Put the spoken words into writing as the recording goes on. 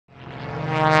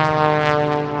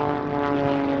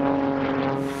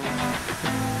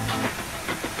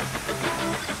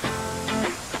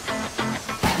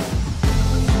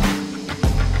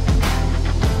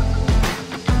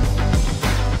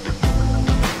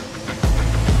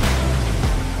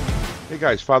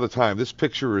guys, Father Time. This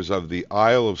picture is of the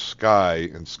Isle of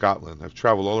Skye in Scotland. I've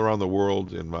traveled all around the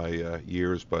world in my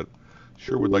years, but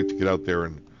sure would like to get out there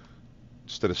and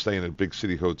instead of staying in big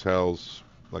city hotels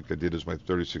like I did as my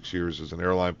 36 years as an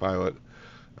airline pilot,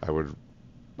 I would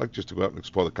like just to go out and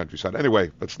explore the countryside.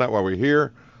 Anyway, that's not why we're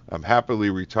here. I'm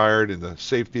happily retired in the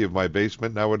safety of my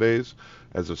basement nowadays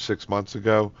as of 6 months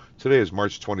ago. Today is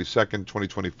March 22nd,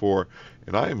 2024,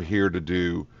 and I am here to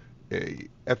do a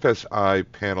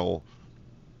FSiPanel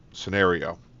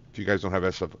scenario. If you guys don't have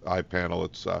FSiPanel,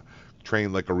 it's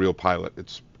train like a real pilot.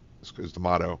 It's is the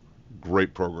motto.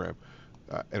 Great program.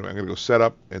 Anyway, I'm going to go set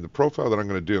up, and the profile that I'm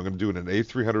going to do in an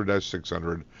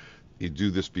A300-600. You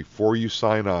do this before you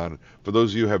sign on. For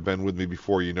those of you who have been with me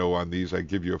before, you know on these I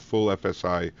give you a full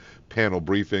FSI panel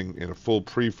briefing and a full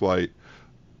pre-flight,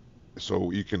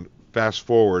 so you can fast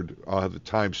forward. I'll have the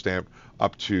timestamp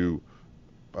up to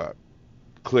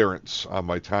clearance on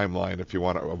my timeline if you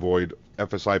want to avoid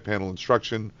FSI panel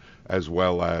instruction as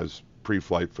well as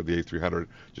pre-flight for the A300.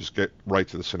 Just get right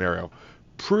to the scenario.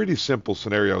 Pretty simple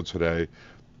scenario today.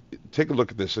 Take a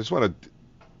look at this. I just want to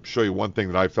show you one thing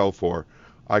that I fell for.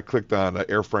 I clicked on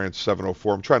Air France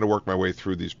 704. I'm trying to work my way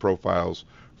through these profiles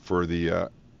for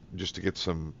the just to get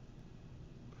some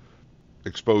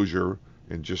exposure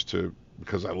and just to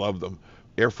because I love them.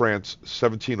 Air France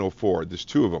 1704. There's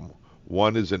two of them.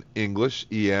 One is in English,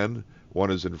 EN. One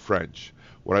is in French.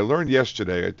 What I learned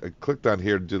yesterday, I clicked on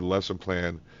here to do the lesson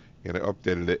plan, and I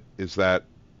updated it. Is that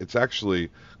it's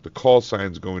actually the call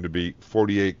sign is going to be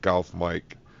 48 Golf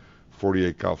Mike,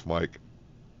 48 Golf Mike,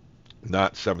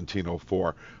 not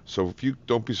 1704. So if you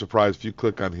don't be surprised if you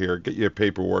click on here, get your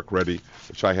paperwork ready,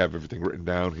 which I have everything written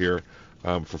down here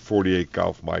for 48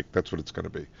 Golf Mike. That's what it's going to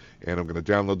be. And I'm going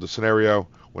to download the scenario.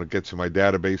 When it gets in my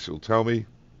database, it will tell me.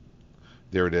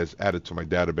 There it is, added to my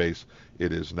database.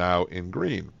 It is now in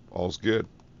green. All's good.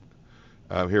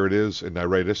 Here it is, and I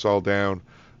write this all down.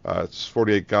 It's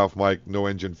 48 Golf Mike, no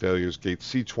engine failures, gate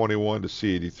C21 to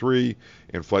C83,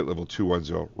 and flight level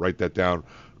 210. Write that down.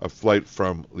 A flight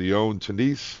from Lyon to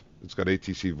Nice. It's got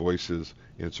ATC voices,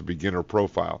 and it's a beginner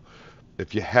profile.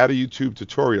 If you had a YouTube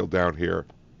tutorial down here,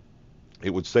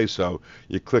 it would say so.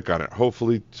 You click on it.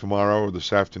 Hopefully tomorrow or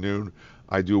this afternoon,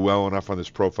 I do well enough on this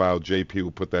profile. JP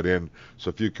will put that in. So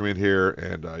if you come in here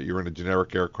and you're in a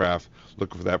generic aircraft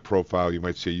looking for that profile, you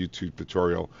might see a YouTube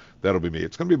tutorial. That'll be me.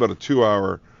 It's going to be about a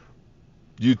 2-hour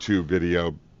YouTube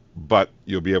video, but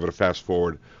you'll be able to fast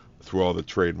forward through all the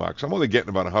trademarks. I'm only getting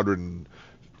about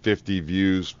 150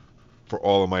 views for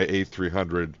all of my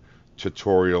A300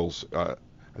 tutorials. I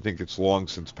think it's long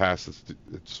since past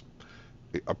its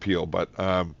appeal, but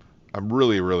I'm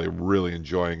really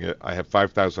enjoying it. I have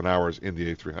 5,000 hours in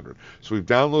the A300. So we've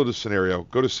downloaded a scenario.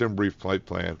 Go to SimBrief Flight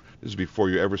Plan. This is before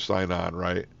you ever sign on,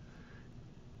 right?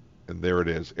 And there it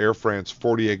is. Air France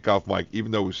 48 Golf Mike,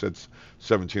 even though we said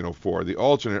 1704. The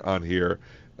alternate on here,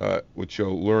 which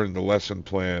you'll learn in the lesson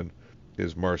plan,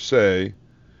 is Marseille,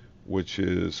 which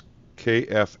is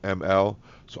KFML.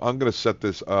 So I'm going to set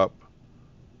this up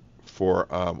for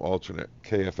alternate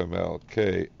KFML.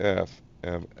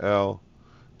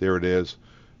 There it is.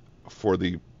 For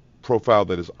the profile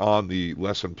that is on the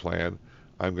lesson plan,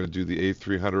 I'm going to do the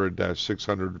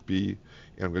A300-600B,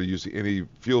 and I'm going to use the Ini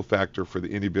fuel factor for the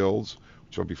IniBuilds,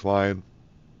 which I'll be flying.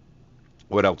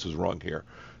 What else is wrong here?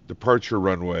 Departure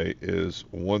runway is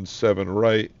 17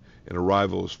 right, and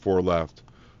arrival is 4 left.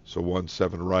 So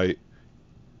 17 right,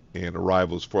 and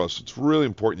arrival is 4 left. So it's really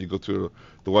important you go through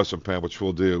the lesson plan, which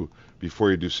we'll do before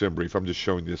you do SimBrief. I'm just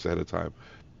showing you this ahead of time.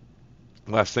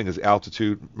 Last thing is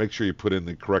altitude. Make sure you put in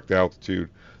the correct altitude.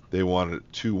 They want it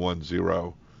at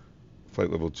 210, flight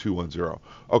level 210.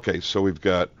 Okay, so we've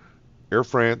got Air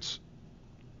France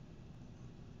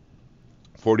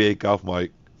 48 Golf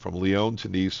Mike from Lyon to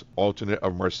Nice, alternate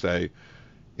of Marseille,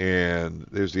 and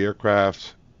there's the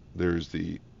aircraft, there's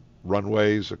the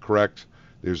runways are correct,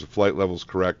 there's the flight levels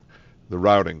correct, the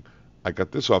routing. I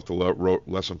got this off the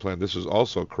lesson plan. This is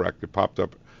also correct. It popped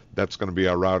up. That's going to be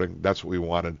our routing. That's what we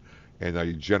wanted. And now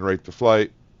you generate the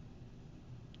flight.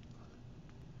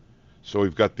 So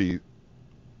we've got the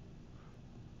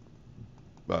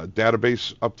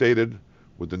database updated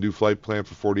with the new flight plan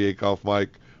for 48 Golf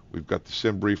Mike. We've got the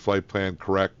SimBrief flight plan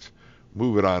correct.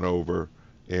 Move it on over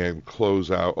and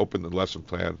close out, open the lesson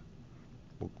plan.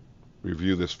 We'll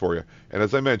review this for you. And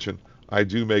as I mentioned, I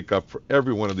do make up for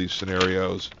every one of these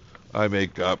scenarios. I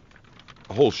make up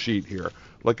a whole sheet here,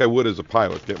 like I would as a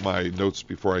pilot, get my notes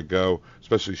before I go,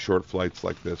 especially short flights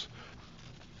like this.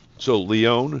 So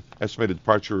Lyon, estimated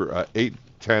departure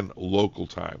 8:10 local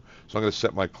time. So I'm going to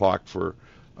set my clock for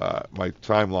my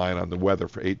timeline on the weather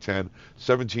for 8:10.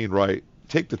 17 right,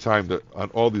 take the time to, on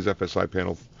all these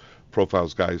FSiPanel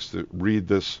profiles, guys, to read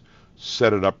this,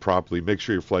 set it up properly, make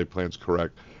sure your flight plan's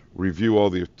correct, review all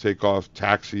the takeoff,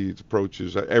 taxis,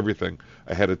 approaches, everything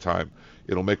ahead of time.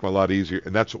 It'll make them a lot easier,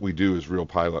 and that's what we do as real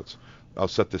pilots. I'll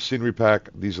set the scenery pack.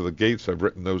 These are the gates. I've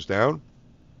written those down.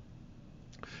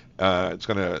 It's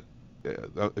going to,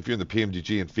 if you're in the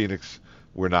PMGG in Phoenix,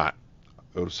 we're not.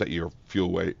 It'll set your fuel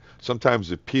weight. Sometimes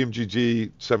the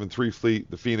PMGG 7-3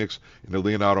 fleet, the Phoenix, and the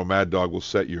Leonardo Mad Dog will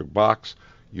set your box,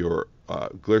 your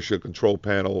glacial control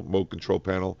panel, mode control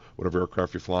panel, whatever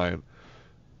aircraft you're flying.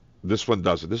 This one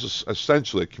doesn't. This is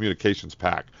essentially a communications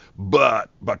pack. But,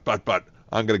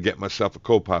 I'm going to get myself a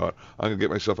co-pilot. I'm going to get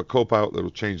myself a co-pilot that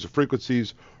will change the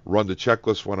frequencies, run the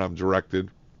checklist when I'm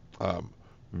directed.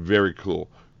 Very cool.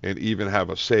 And even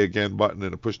have a say again button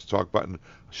and a push to talk button.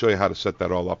 I'll show you how to set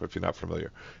that all up if you're not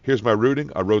familiar. Here's my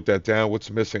routing. I wrote that down.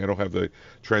 What's missing? I don't have the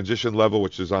transition level,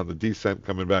 which is on the descent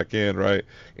coming back in, right?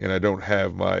 And I don't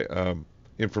have my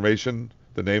information,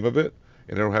 the name of it,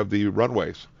 and I don't have the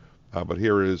runways. But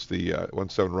here is the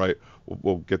 17 right.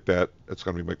 We'll get that. It's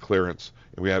going to be my clearance.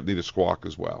 And we need a squawk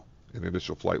as well, an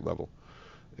initial flight level.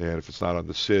 And if it's not on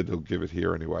the SID, they'll give it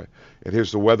here anyway. And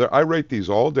here's the weather. I write these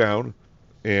all down,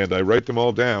 and I write them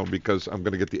all down because I'm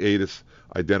going to get the ATIS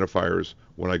identifiers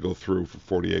when I go through for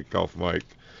 48 Golf Mike.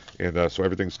 And so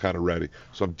everything's kind of ready.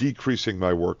 So I'm decreasing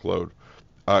my workload.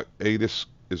 ATIS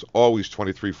is always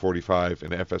 2345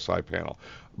 in FSiPanel.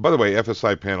 By the way,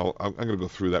 FSiPanel, I'm going to go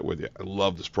through that with you. I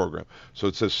love this program. So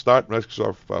it says start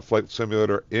Microsoft Flight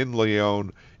Simulator in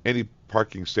Lyon, any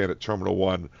parking stand at Terminal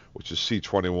 1, which is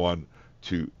C21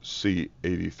 to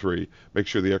C83. Make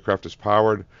sure the aircraft is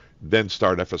powered, then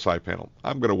start FSiPanel.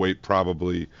 I'm going to wait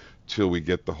probably till we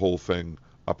get the whole thing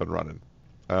up and running.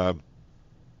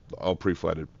 All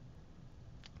pre-flighted.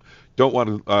 Don't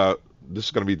want to, this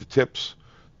is going to be the tips.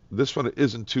 This one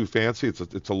isn't too fancy.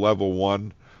 It's a level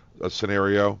 1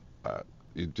 scenario.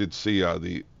 You did see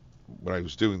when I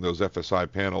was doing those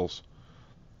FSiPanels,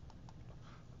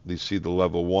 you see the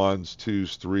level 1s,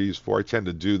 2s, 3s, 4. I tend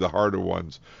to do the harder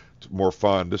ones. It's more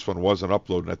fun. This one wasn't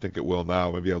uploaded. I think it will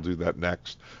now. Maybe I'll do that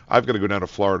next. I've got to go down to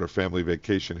Florida, family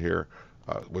vacation here,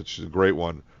 which is a great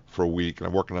one for a week. And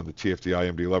I'm working on the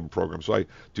TFDI MD-11 program. So I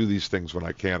do these things when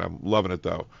I can. I'm loving it,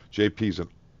 though. JP's an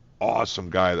awesome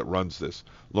guy that runs this.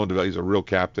 He's a real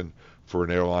captain for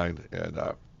an airline, and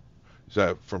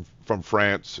he's from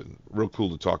France, and real cool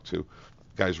to talk to.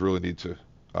 Guys really need to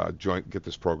get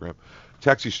this program.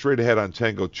 Taxi straight ahead on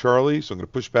Tango Charlie, so I'm going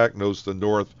to push back, nose to the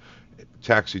north,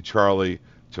 taxi Charlie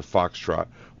to Foxtrot.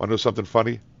 Want to know something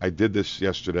funny? I did this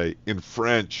yesterday in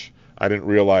French. I didn't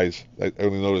realize, I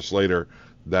only noticed later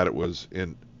that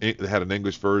it had an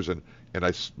English version,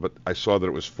 but I saw that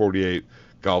it was 48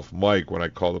 Golf Mike when I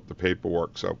called up the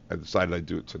paperwork, so I decided I'd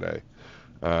do it today.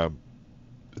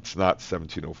 It's not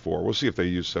 1704. We'll see if they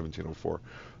use 1704.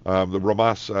 The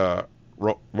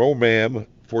Romam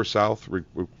 4 South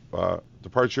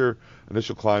departure,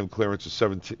 initial climb clearance is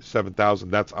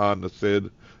 7,000. That's on the SID.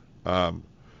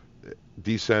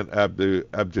 Descent Abdil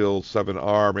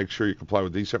 7R. Make sure you comply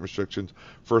with descent restrictions.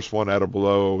 First one at or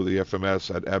below the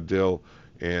FMS at Abdil,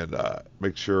 and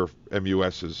make sure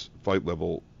MUS is flight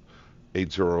level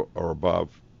 80 or above.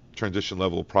 Transition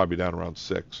level will probably be down around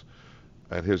 6.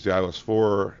 And here's the ILS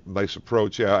 4. Nice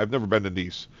approach. Yeah, I've never been to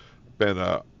Nice. Been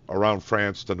around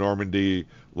France to Normandy,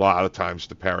 a lot of times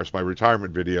to Paris. My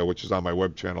retirement video, which is on my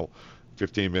web channel,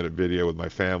 15-minute video with my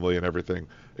family and everything.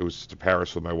 It was to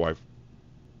Paris with my wife.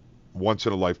 Once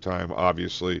in a lifetime,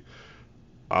 obviously,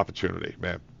 opportunity,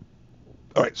 man.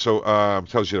 All right, so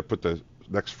tells you to put the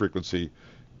next frequency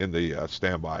in the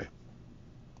standby.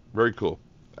 Very cool.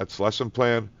 That's the lesson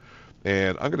plan.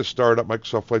 And I'm going to start up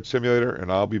Microsoft Flight Simulator,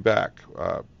 and I'll be back.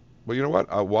 Well, you know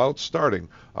what? While it's starting,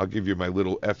 I'll give you my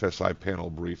little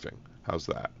FSiPanel briefing. How's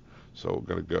that? So I'm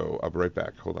going to go. I'll be right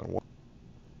back. Hold on.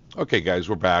 Okay, guys,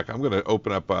 we're back. I'm going to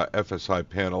open up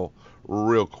FSiPanel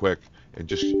real quick and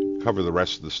just cover the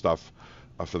rest of the stuff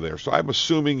for there. So I'm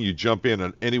assuming you jump in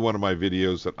on any one of my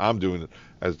videos that I'm doing,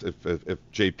 as if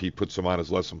JP puts them on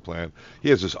his lesson plan. He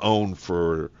has his own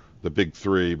for the big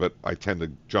 3, but I tend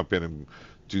to jump in and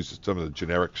do some of the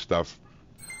generic stuff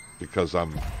because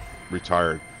I'm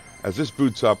retired. As this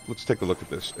boots up, let's take a look at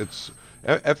this. It's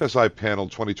FSiPanel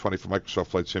 2020 for Microsoft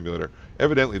Flight Simulator.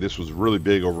 Evidently, this was really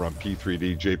big over on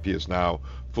P3D. JP has now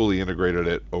fully integrated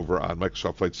it over on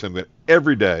Microsoft Flight Simulator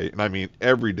every day, and I mean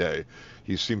every day.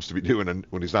 He seems to be doing,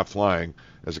 when he's not flying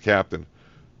as a captain,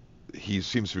 he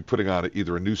seems to be putting on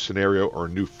either a new scenario or a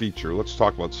new feature. Let's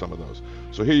talk about some of those.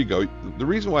 So here you go. The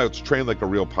reason why it's trained like a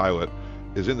real pilot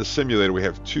is in the simulator we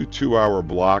have two 2-hour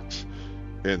blocks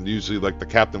and usually like the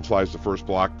captain flies the first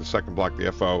block, the second block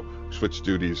the FO, switch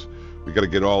duties. We got to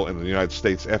get all in the United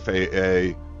States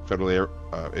FAA, Federal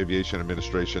Aviation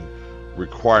Administration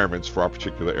requirements for our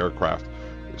particular aircraft.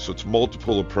 So it's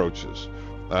multiple approaches.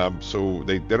 So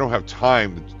they don't have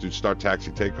time to do start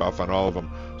taxi takeoff on all of them.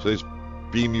 So they just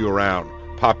beam you around,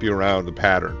 pop you around the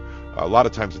pattern. A lot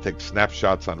of times they take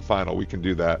snapshots on final. We can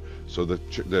do that. So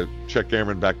the check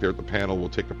airman back there at the panel will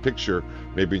take a picture,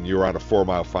 maybe you're on a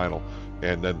 4-mile final,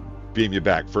 and then beam you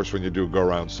back. First when you do a go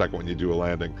around, second when you do a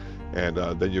landing. And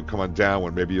then you'll come on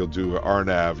downwind. Maybe you'll do an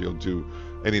RNAV, you'll do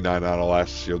any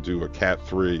 9-LS, you'll do a Cat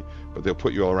 3, but they'll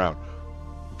put you all around.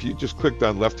 If you just clicked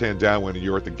on left-hand downwind and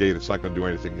you're at the gate, it's not going to do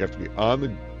anything. You have to be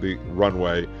on the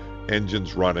runway,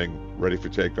 engines running, ready for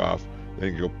takeoff.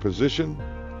 Then you go position,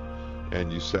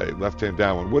 and you say left-hand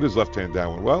downwind. What is left-hand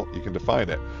downwind? Well, you can define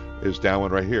it. It's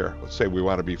downwind right here. Let's say we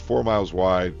want to be 4 miles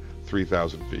wide,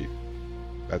 3,000 feet.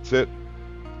 That's it.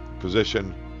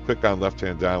 Position, click on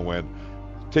left-hand downwind.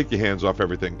 Take your hands off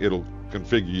everything. It'll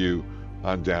configure you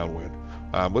on downwind.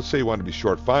 Let's say you want to be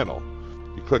short final.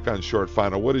 You click on short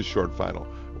final. What is short final?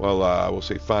 Well, we'll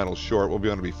say final short. We'll be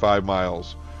going to be 5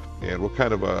 miles, and what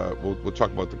kind of we'll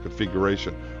talk about the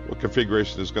configuration. What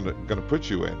configuration is going to put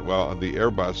you in? Well, on the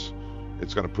Airbus,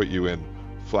 it's going to put you in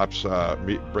flaps,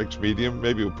 brakes medium.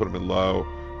 Maybe we'll put them in low,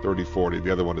 30, 40.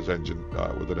 The other one is engine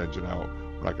with an engine out.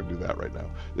 We're not going to do that right now.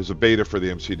 There's a beta for the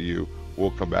MCDU.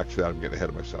 We'll come back to that. I'm getting ahead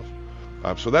of myself.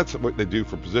 So that's what they do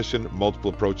for position, multiple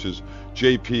approaches.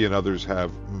 JP and others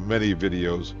have many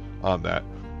videos on that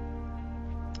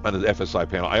on the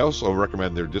FSiPanel. I also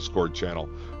recommend their Discord channel.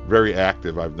 Very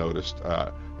active, I've noticed,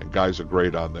 and guys are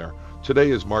great on there. Today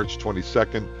is March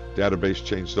 22nd. Database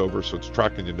changed over, so it's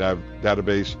tracking your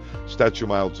database. Statute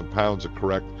miles and pounds are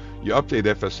correct. You update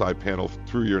FSiPanel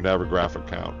through your Navigraph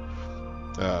account.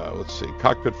 Let's see,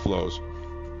 cockpit flows.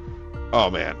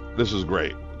 Oh man, this is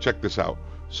great. Check this out.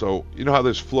 So you know how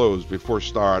there's flows before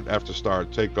start, after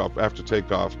start, takeoff,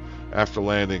 after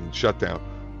landing, shutdown.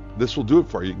 This will do it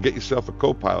for you. You can get yourself a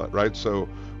co-pilot, right? So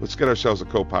let's get ourselves a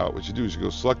co-pilot. What you do is you go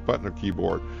select button or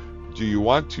keyboard. Do you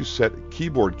want to set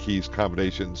keyboard keys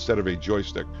combination instead of a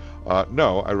joystick?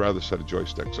 No, I'd rather set a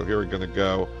joystick. So here we're going to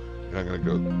go, and I'm going to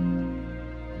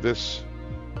go this,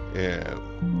 and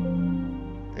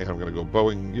I'm going to go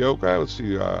Boeing yoke. Let's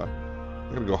see, I'm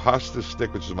going to go hostage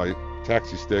stick, which is my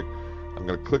taxi stick. I'm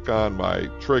going to click on my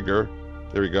trigger.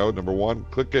 There we go, number 1.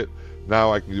 Click it.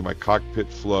 Now I can do my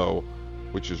cockpit flow,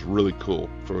 which is really cool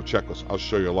for a checklist. I'll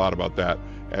show you a lot about that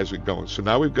as we go. So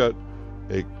now we've got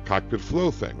a cockpit flow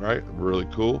thing, right? Really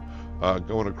cool.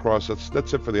 Going across,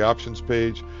 that's it for the options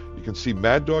page. You can see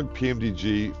Mad Dog,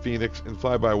 PMDG, Phoenix, and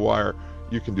fly-by-wire.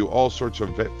 You can do all sorts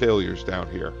of failures down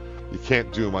here. You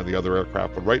can't do them on the other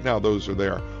aircraft, but right now those are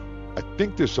there. I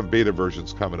think there's some beta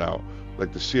versions coming out,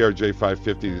 like the CRJ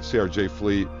 550, the CRJ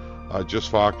Fleet,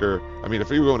 just Fokker. I mean, if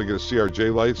you want to get a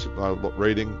CRJ lights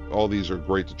rating, all these are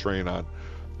great to train on.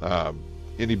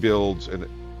 IniBuilds and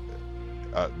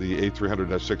the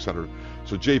A300-600.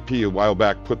 So JP a while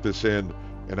back put this in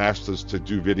and asked us to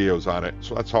do videos on it.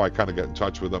 So that's how I kind of got in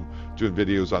touch with him, doing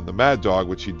videos on the Mad Dog,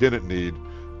 which he didn't need.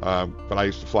 But I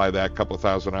used to fly that, a couple of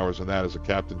thousand hours in that as a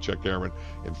captain, check airman,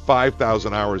 and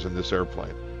 5,000 hours in this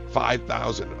airplane.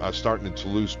 5,000, starting in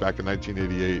Toulouse back in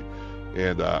 1988,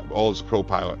 and all as a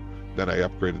co-pilot. Then I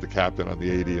upgraded to captain on the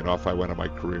 80, and off I went on my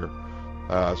career.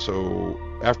 So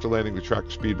after landing, we track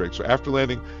the speed brake. So after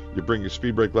landing, you bring your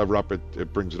speed brake lever up,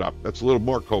 it brings it up. That's a little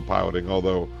more co-piloting,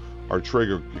 although our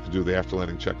trigger, you can do the after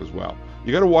landing check as well.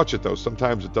 You got to watch it though.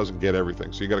 Sometimes it doesn't get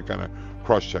everything, so you got to kind of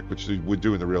cross-check, which we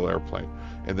do in the real airplane.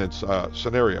 And then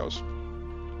scenarios.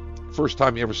 First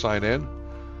time you ever sign in,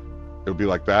 it'll be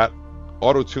like that.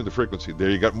 Auto-tune the frequency. There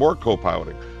you got more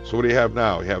co-piloting. So what do you have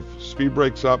now? You have speed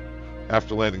brakes up,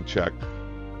 after landing check.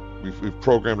 We've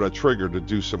programmed our trigger to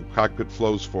do some cockpit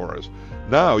flows for us.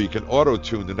 Now you can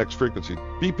auto-tune the next frequency.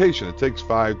 Be patient. It takes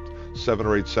 5, 7,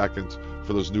 or 8 seconds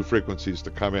for those new frequencies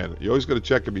to come in. You always got to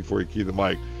check it before you key the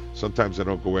mic. Sometimes they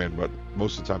don't go in, but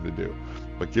most of the time they do.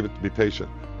 But give it to be patient.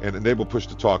 And enable push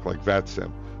to talk like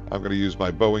VATSIM. I'm going to use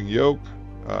my Boeing yoke.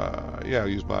 I'll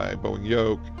use my Boeing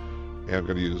yoke. And I'm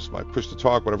going to use my push to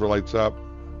talk, whatever lights up.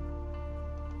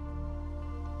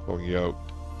 Boeing yoke.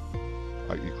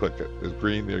 You click it. It's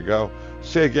green. There you go.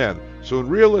 Say again. So in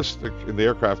realistic, in the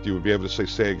aircraft, you would be able to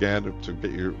say again to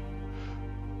get your.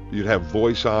 You'd have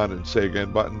voice on and say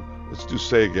again button. Let's do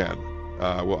say again.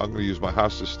 Well, I'm going to use my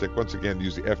hostage stick once again.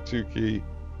 Use the F2 key.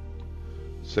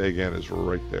 Say again is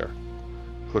right there.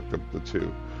 Click the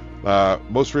 2.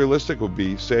 Most realistic would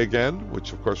be say again,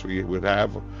 which of course we would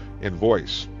have in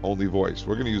voice, only voice.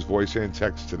 We're going to use voice and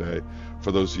text today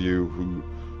for those of you who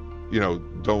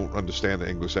don't understand the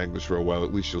English real well,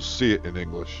 at least you'll see it in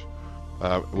English.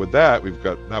 With that, we've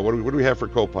got, now what do we have for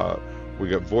Copilot? We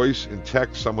got voice and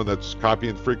text, someone that's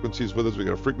copying frequencies with us. We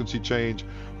got a frequency change.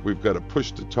 We've got a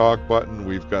push to talk button.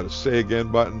 We've got a say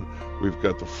again button. We've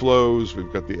got the flows.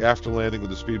 We've got the after landing with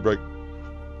the speed brake.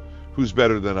 Who's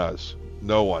better than us?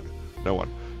 No one. No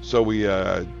one. So we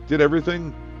did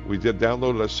everything. We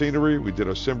downloaded our scenery. We did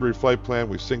our SimBrief flight plan.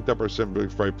 We synced up our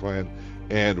SimBrief flight plan,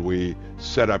 and we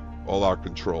set up all our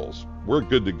controls. We're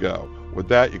good to go. With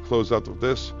that, you close out with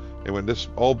this, and when this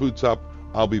all boots up,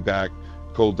 I'll be back.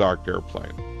 Cold dark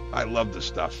airplane. I love this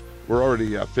stuff. We're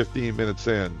already 15 minutes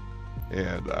in,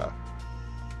 and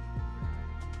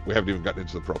we haven't even gotten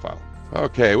into the profile.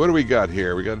 Okay, what do we got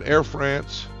here? We got an Air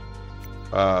France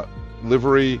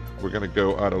livery. We're going to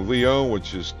go out of Lyon,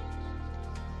 which is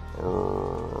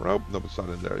nope, it's not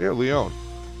in there. Yeah, Lyon,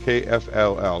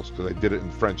 KFLL, because I did it in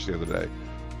French the other day.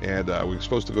 And we're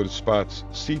supposed to go to spots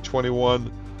C21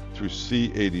 through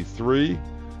C83,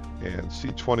 and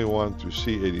C21 through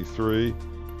C83.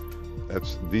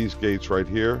 That's these gates right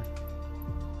here.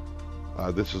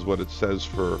 This is what it says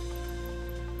for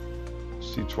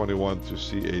C21 through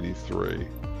C83.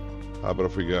 How about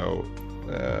if we go,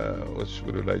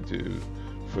 what did I do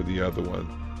for the other one?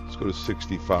 Let's go to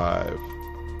 65.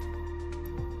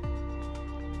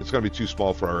 It's going to be too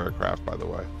small for our aircraft, by the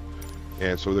way.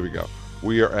 And so there we go.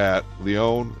 We are at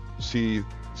Lyon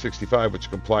C65,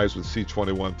 which complies with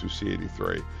C21 through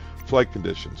C83. Flight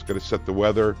conditions. Got to set the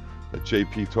weather that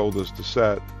JP told us to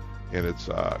set, and it's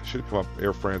should come up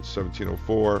Air France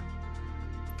 1704.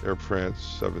 Air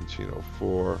France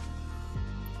 1704.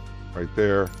 Right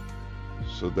there.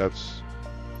 So that's,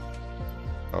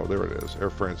 oh, there it is.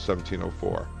 Air France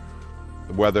 1704.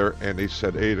 The weather, and they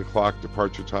said 8 o'clock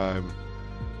departure time.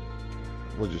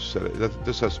 We'll just set it.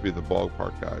 This has to be in the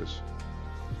ballpark, guys.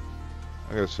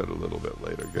 I'm going to set it a little bit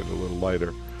later, get it a little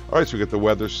lighter. All right, so we get the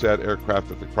weather set,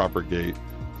 aircraft at the proper gate,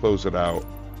 close it out,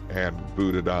 and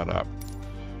boot it on up.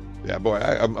 Yeah, boy,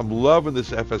 I'm loving this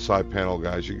FSiPanel,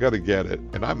 guys. You got to get it.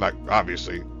 And I'm not,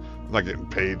 obviously, I'm not getting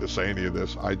paid to say any of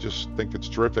this. I just think it's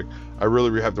terrific. I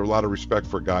really have a lot of respect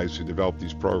for guys who develop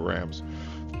these programs.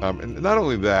 And not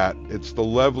only that, it's the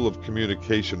level of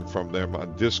communication from them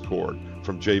on Discord,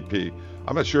 from JP.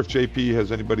 I'm not sure if JP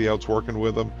has anybody else working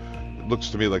with him. It looks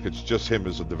to me like it's just him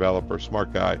as a developer,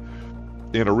 smart guy,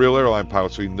 and a real airline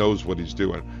pilot, so he knows what he's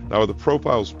doing. Now, the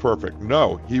profile's perfect.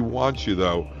 No, he wants you,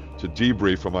 though, to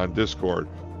debrief him on Discord.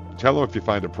 Tell him if you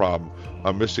find a problem,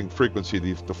 a missing frequency,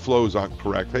 the flows aren't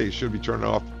correct. Hey, you should be turning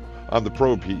off on the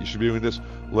probe heat. You should be doing this.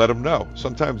 Let him know.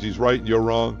 Sometimes he's right and you're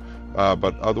wrong,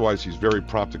 but otherwise he's very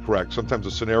prompt to correct. Sometimes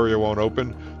a scenario won't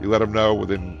open. You let him know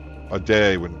within a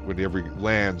day when he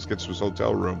lands, gets to his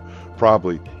hotel room,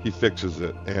 probably he fixes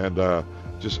it, and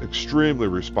just extremely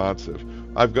responsive.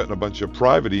 I've gotten a bunch of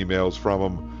private emails from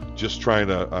him just trying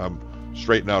to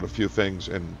straighten out a few things,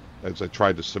 and as I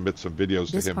tried to submit some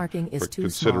videos to him This parking is for too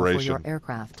consideration. small for your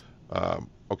aircraft.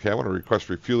 Okay, I want to request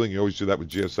refueling. You always do that with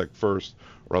GSX first,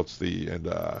 or else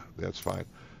that's fine.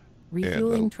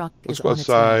 Refueling And, truck let's is go on its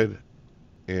way. outside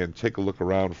and take a look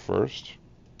around first.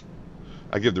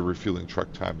 I give the refueling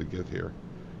truck time to get here.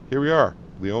 Here we are,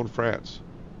 Lyon, France.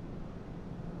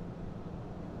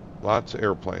 Lots of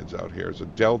airplanes out here. There's a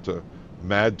Delta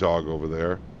Mad Dog over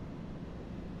there.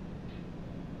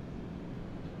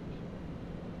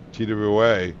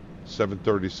 TWA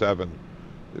 737.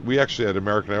 We actually at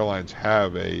American Airlines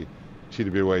have a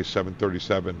TWA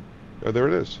 737. Oh, there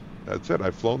it is. That's it.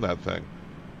 I've flown that thing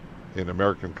in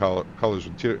American colors.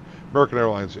 American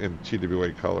Airlines in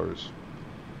TWA colors.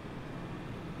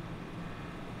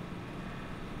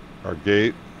 Our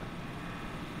gate.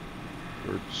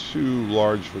 We're too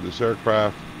large for this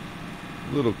aircraft.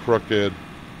 A little crooked,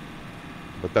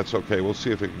 but that's okay. We'll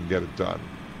see if it can get it done.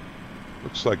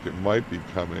 Looks like it might be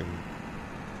coming.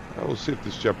 We'll see if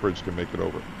this jet bridge can make it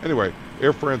over. Anyway,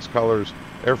 Air France colors.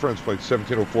 Air France flight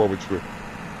 1704, which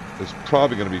is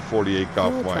probably going to be 48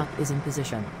 Golf Fuel Mike. truck is in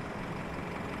position.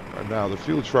 Right now, the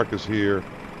fuel truck is here.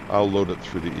 I'll load it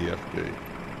through the EFB.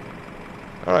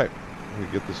 All right, let me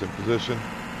get this in position.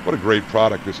 What a great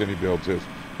product this IniBuilds is.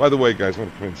 By the way, guys, I'm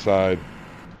going to come inside.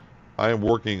 I am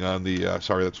working on the,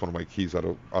 sorry, that's one of my keys out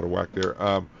of whack there.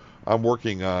 I'm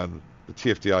working on the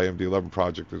TFDI MD11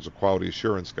 project as a quality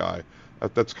assurance guy.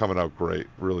 That's coming out great,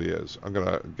 really is. I'm going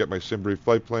to get my SimBrief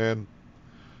flight plan,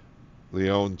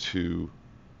 Lyon to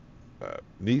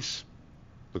Nice.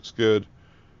 Looks good.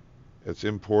 It's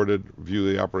imported.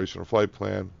 View the operational flight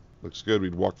plan. Looks good.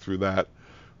 We'd walk through that.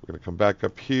 We're going to come back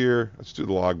up here. Let's do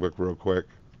the logbook real quick.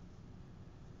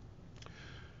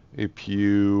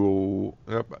 APU.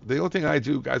 Yep. The only thing I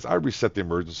do, guys, I reset the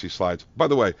emergency slides. By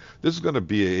the way, this is going to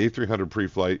be a A300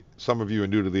 pre-flight. Some of you are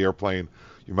new to the airplane.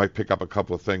 You might pick up a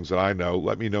couple of things that I know.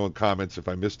 Let me know in comments if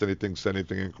I missed anything, said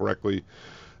anything incorrectly.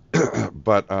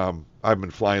 But I've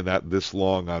been flying that this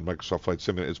long on Microsoft Flight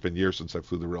Simulator. It's been years since I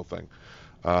flew the real thing.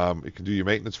 You can do your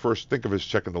maintenance first. Think of it as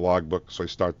checking the logbook, so I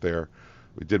start there.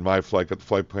 We did my flight, got the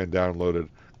flight plan downloaded,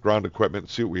 ground equipment,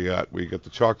 see what we got. We got the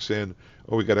chocks in,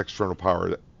 or we got external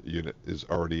power unit is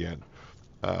already in.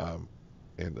 I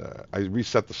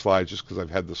reset the slides just because I've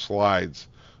had the slides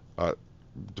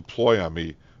deploy on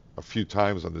me a few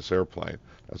times on this airplane.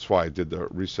 That's why I did the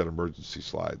reset emergency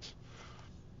slides.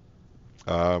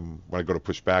 When I go to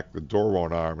push back, the door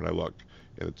won't arm, and I look,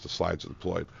 and it's the slides are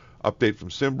deployed. Update from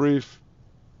SimBrief.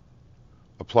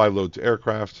 Apply load to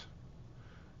aircraft.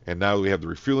 And now we have the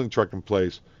refueling truck in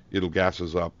place. It'll gas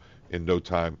us up in no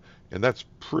time. And that's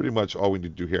pretty much all we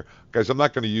need to do here. Guys, I'm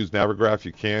not going to use Navigraph.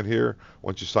 You can here.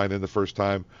 Once you sign in the first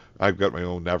time, I've got my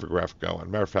own Navigraph going.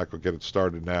 Matter of fact, we'll get it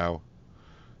started now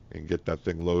and get that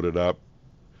thing loaded up.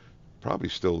 Probably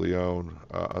still Lyon.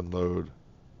 Unload.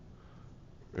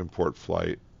 Import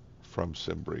flight from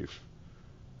SimBrief.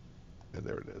 And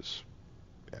there it is.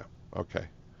 Yeah, okay.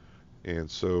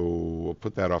 And so we'll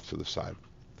put that off to the side.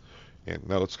 And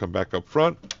now let's come back up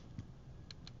front.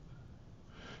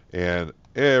 And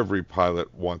every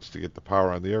pilot wants to get the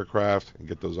power on the aircraft and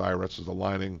get those IRSs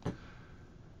aligning.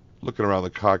 Looking around the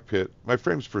cockpit. My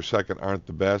frames per second aren't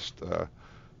the best.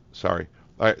 Sorry.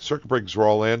 All right, circuit breakers are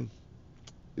all in.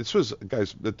 This was,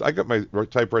 guys, I got my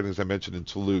typewriting, as I mentioned, in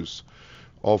Toulouse.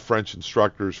 All French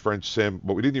instructors, French sim,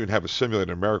 but we didn't even have a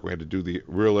simulator in America. We had to do the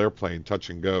real airplane touch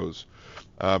and goes.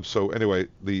 So anyway,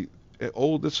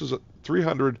 this is a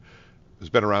 300 has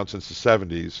been around since the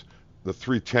 70s. The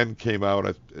 310 came out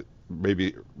at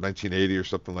maybe 1980 or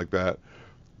something like that.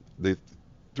 The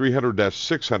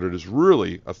 300-600 is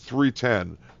really a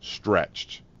 310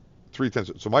 stretched.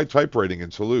 310. So my type rating in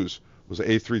Toulouse was an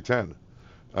A310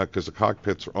 because the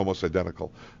cockpits are almost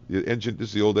identical. The engine, this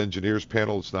is the old engineer's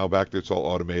panel. It's now back there. It's all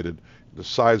automated. The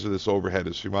size of this overhead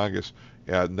is humongous.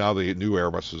 Now the new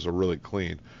Airbuses are really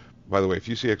clean. By the way, if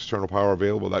you see external power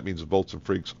available, that means the bolts and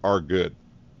freaks are good.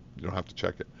 You don't have to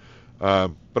check it.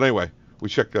 But anyway, we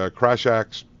check crash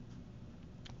axe,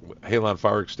 halon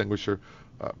fire extinguisher,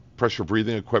 pressure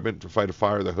breathing equipment to fight a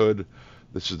fire, the hood.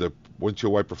 This is the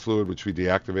windshield wiper fluid, which we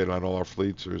deactivated on all our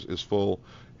fleets, is full.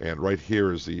 And right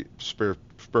here is the spare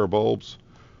bulbs.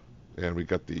 And we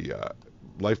got the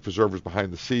life preservers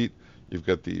behind the seat. You've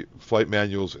got the flight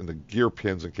manuals and the gear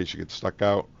pins in case you get stuck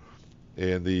out.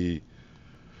 And the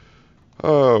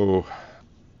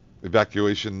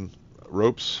evacuation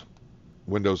ropes.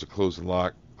 Windows are close and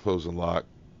lock,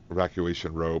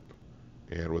 evacuation rope.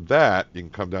 And with that, you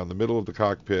can come down the middle of the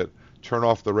cockpit, turn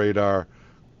off the radar,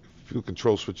 fuel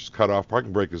control switch is cut off,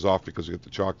 parking brake is off because we get the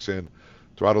chocks in,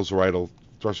 throttle's idle,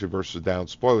 thrust reverser down,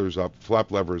 spoilers up,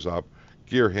 flap levers up,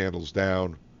 gear handles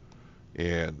down,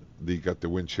 and you got the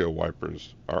windshield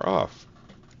wipers are off.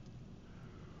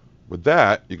 With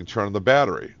that, you can turn on the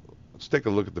battery. Let's take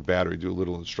a look at the battery, do a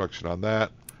little instruction on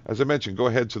that. As I mentioned, go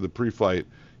ahead to the pre-flight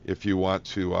if you want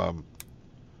to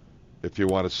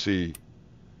see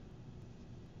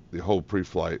the whole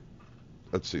pre-flight.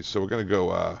 Let's see. So we're going to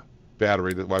go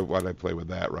battery. Why did I play with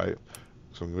that, right?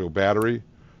 So I'm going to go battery.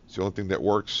 It's the only thing that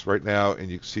works right now, and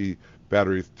you can see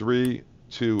battery 3,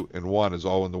 2, and 1 is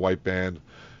all in the white band,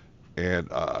 and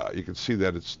you can see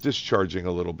that it's discharging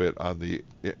a little bit on the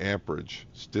amperage.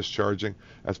 It's discharging.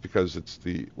 That's because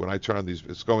when I turn on these,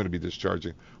 it's going to be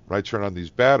discharging. When I turn on these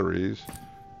batteries,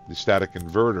 the static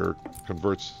inverter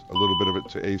converts a little bit of it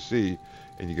to AC,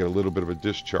 and you get a little bit of a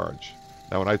discharge.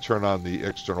 Now when I turn on the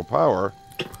external power,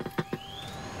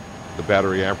 the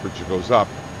battery amperage goes up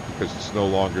because it's no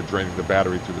longer draining the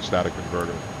battery through the static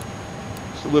inverter.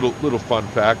 It's a little fun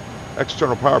fact.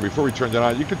 External power, before we turn it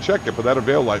on, you can check it, but that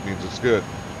avail light means it's good.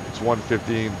 It's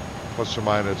 115 plus or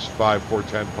minus 5,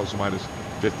 410 plus or minus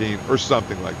 15 or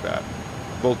something like that.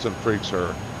 Volts and freaks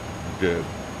are good.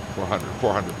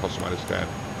 400 plus or minus 10,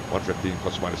 115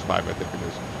 plus or minus 5, I think it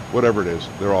is. Whatever it is,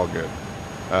 they're all good.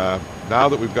 Now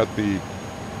that we've got the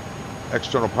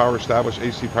external power established,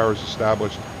 AC power is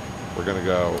established, we're going to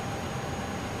go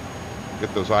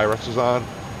get those IRSs on.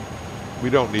 We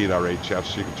don't need our HFs,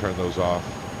 so you can turn those off.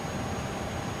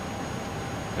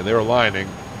 And they're aligning.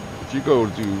 If you go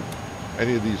to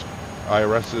any of these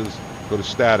IRSs, go to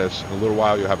status, in a little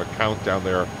while you'll have a count down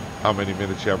there how many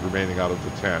minutes you have remaining out of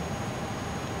the 10.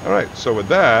 All right, so with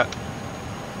that,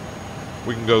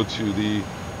 we can go to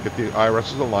get the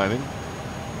IRSs aligning.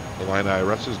 Align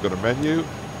IRSs, go to menu,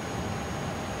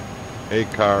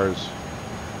 ACARS,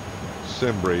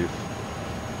 sim brief.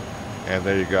 And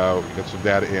there you go. You get some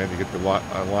data in. You get the line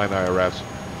IRS.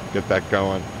 Get that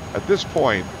going. At this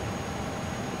point,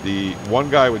 the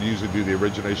one guy would usually do the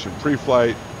origination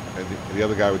pre-flight, and the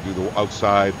other guy would do the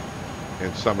outside,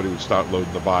 and somebody would start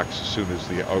loading the box as soon as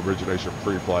the origination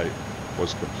pre-flight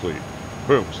was complete.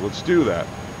 Boom. So let's do that.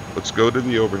 Let's go to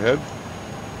the overhead.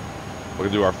 We're going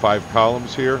to do our 5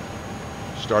 columns here,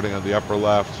 starting on the upper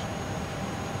left.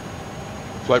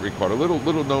 Flight recorder.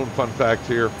 Little known fun fact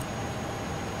here.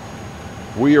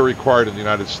 We are required in the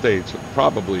United States,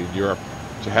 probably in Europe,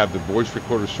 to have the voice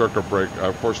recorder circuit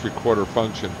breaker, voice recorder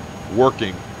function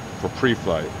working for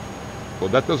pre-flight. Well,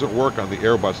 that doesn't work on the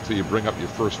Airbus till you bring up your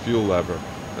first fuel lever,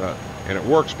 and it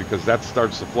works because that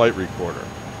starts the flight recorder.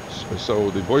 So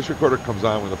the voice recorder comes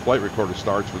on when the flight recorder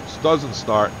starts, which doesn't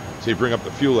start, so you bring up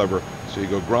the fuel lever, so you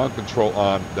go ground control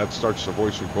on, that starts the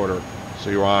voice recorder, so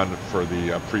you're on for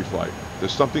the pre-flight.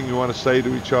 There's something you want to say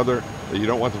to each other that you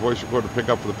don't want the voice recorder to pick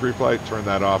up for the pre-flight, turn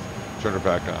that off, turn it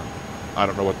back on. I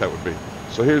don't know what that would be.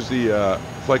 So here's the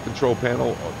flight control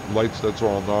panel, lights, that's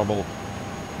all normal.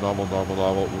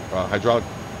 Hydraulic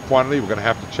quantity, we're going to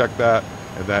have to check that,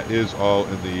 and that is all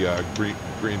in the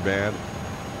green band.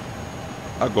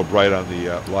 I'll go bright on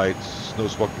the lights, no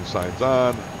smoking signs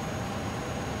on.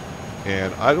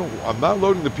 And I'm not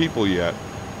loading the people yet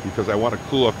because I want to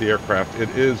cool off the aircraft. It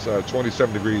is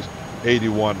 27 degrees,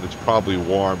 81. It's probably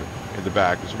warm in the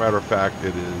back. As a matter of fact,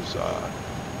 it is,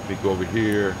 let me go over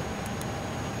here.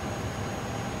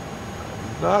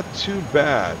 Not too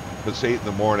bad. It's 8 in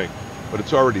the morning, but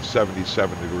it's already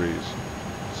 77 degrees.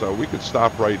 So we could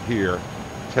stop right here,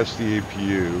 test the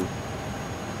APU,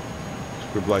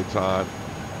 squib lights on,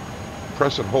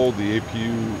 press and hold the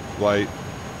APU light,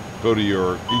 go to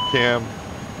your ECAM,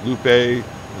 loop A,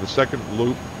 and the second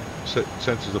loop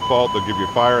senses a fault, they'll give you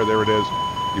fire, there it is.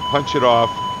 You punch it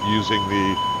off using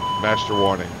the master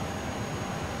warning.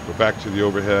 Go back to the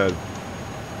overhead.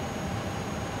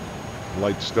 The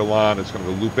light's still on, it's going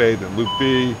to go loop A, then loop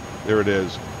B, there it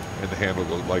is, and the handle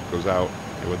light goes out.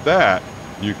 And with that,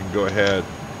 you can go ahead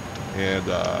and,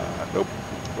 go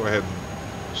ahead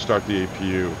and start the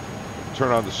APU.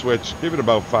 Turn on the switch, give it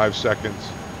about 5 seconds.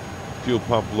 Fuel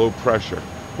pump, low pressure.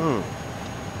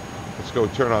 Let's go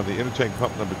turn on the intertank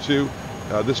pump number 2.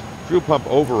 This fuel pump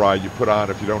override you put on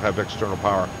if you don't have external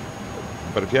power.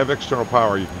 But if you have external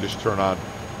power, you can just turn on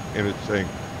intertank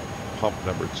pump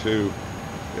number 2.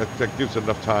 That gives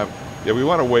enough time. Yeah, we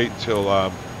want to wait till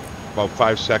about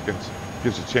 5 seconds.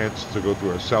 Gives a chance to go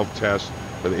through a self-test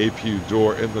for the APU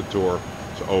door in the door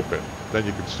to open. Then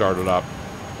you can start it up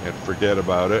and forget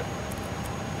about it.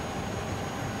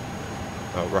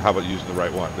 Or how about using the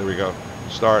right one? There we go.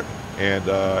 Start and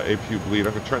APU bleed.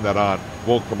 I'm going to turn that on.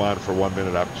 Won't come on for 1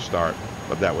 minute after start,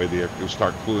 but that way you'll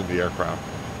start cooling the aircraft.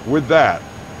 With that,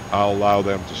 I'll allow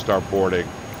them to start boarding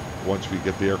once we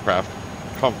get the aircraft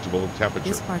comfortable in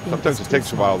temperature. Sometimes it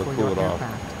takes a while to cool it off.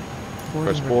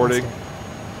 Press boarding.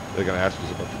 They're going to ask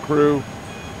us about the crew.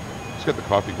 Let's get the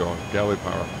coffee going. Galley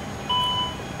power.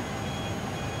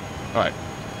 All right.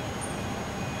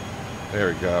 There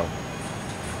we go.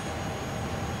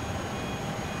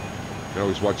 You can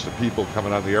always watch the people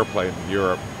coming on the airplane in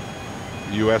Europe.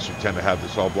 The U.S. would tend to have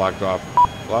this all blocked off.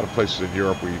 A lot of places in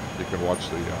Europe you can watch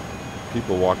the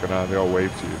people walking on. They all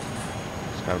wave to you.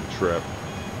 It's kind of a trip.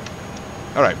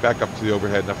 All right, back up to the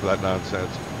overhead. Enough of that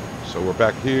nonsense. So we're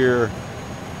back here.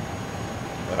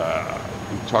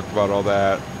 We talked about all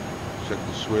that. Check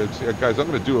the switch. Yeah, guys, I'm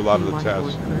going to do a lot of the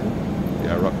tests.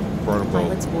 Yeah, portable.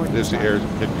 There's the air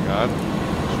kicking on.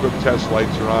 Squib test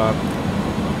lights are on.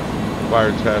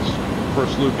 Fire test.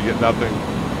 First loop, you get nothing.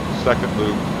 Second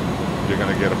loop, you're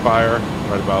going to get a fire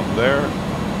right about there.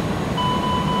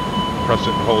 Press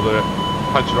it and hold it.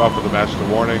 Punch it off with the master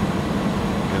warning.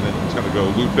 And then it's going to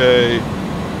go loop A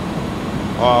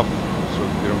off. So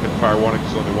you don't get fire warning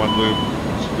because only one loop.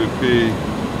 It's loop B.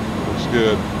 Looks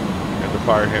good. And the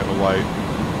fire handle light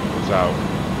is out.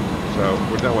 So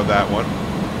we're done with that one.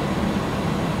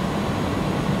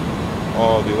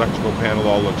 All the electrical panel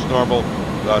all looks normal.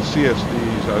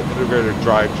 CSD's integrated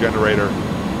drive generator,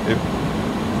 it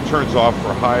turns off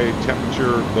for high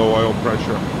temperature, low oil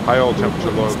pressure, high oil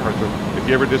temperature, low oil pressure. If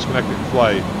you ever disconnect it in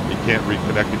flight, you can't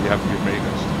reconnect it. You have to get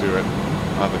maintenance to do it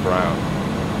on the ground.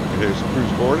 And here's cruise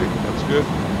boarding. That's good.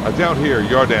 Down here,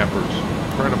 yaw dampers.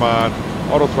 Turn them on.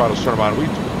 Auto throttles, turn them on.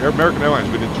 American Airlines,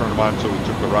 we didn't turn them on until we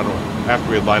took the runway, after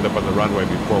we had lined up on the runway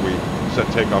before we set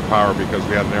takeoff power because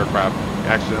we had an aircraft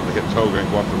accidentally hit toga and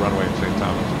go off the runway in St.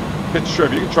 Thomas. Pitch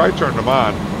strip, you can try turning them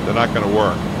on, they're not going to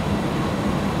work.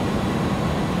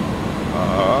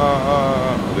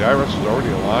 The IRS is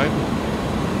already aligned.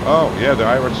 Oh, yeah, the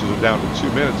irises are down to 2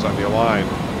 minutes on the align.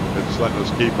 It's letting us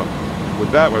keep them.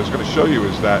 With that, what I was going to show you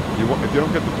is that if you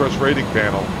don't get the thrust rating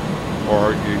panel,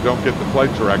 or you don't get the flight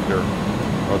director,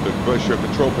 or the Bush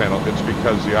control panel, it's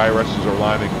because the IRSs are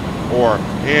lining,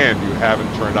 and you haven't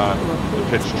turned on the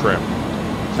pitch trim.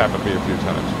 It's happened to me a few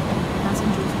times.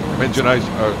 Engine ice,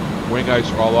 wing ice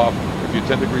are all off. If you're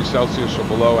 10 degrees Celsius or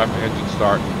below after engine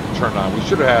start, turn on. We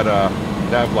should have had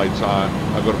nav lights on.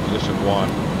 I'll go to position 1.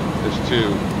 There's 2,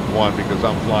 1 because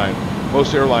I'm flying.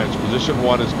 Most airlines, position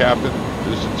 1 is captain,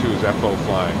 position 2 is FO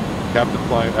flying. Captain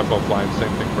flying, FO flying,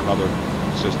 same thing for another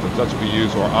systems. That's what we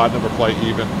use, or odd number flight,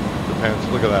 even, depends.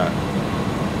 Look at that.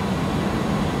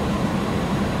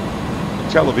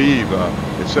 In Tel Aviv,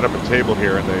 they set up a table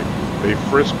here and they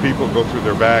frisk people, go through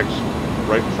their bags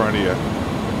right in front of you.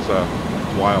 It's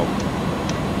wild.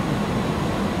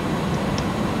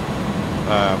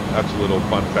 That's a little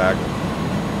fun fact.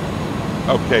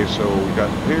 Okay, so we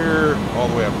got here all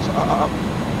the way up.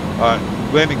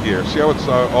 Landing gear. See how it's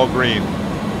all green?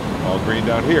 All green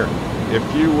down here. If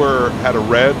you had a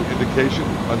red indication,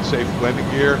 unsafe landing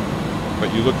gear,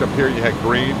 but you looked up here, you had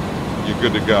green, you're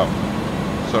good to go.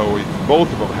 So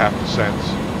both of them have to sense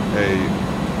a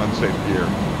unsafe gear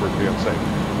for it to be unsafe.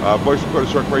 Voice recorder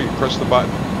circuit breaker, you press the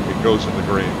button, it goes in the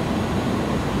green.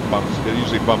 It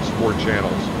usually bumps 4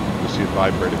 channels. You'll see it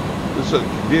vibrating. This is a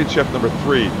VHF number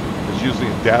 3. Is usually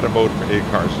in data mode for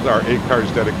ACARS. This is our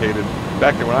ACARS dedicated.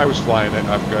 Back when I was flying, I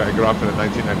got off in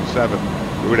 1997,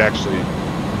 we would actually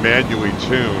manually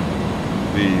tune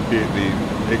the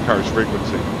ACARS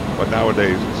frequency. But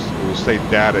nowadays, it will say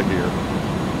data here.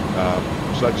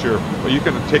 So that's well, you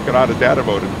can take it out of data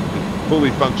mode and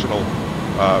fully functional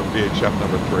VHF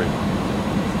number 3.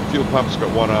 Fuel pump's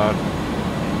got 1 on.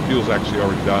 Fuel's actually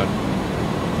already done.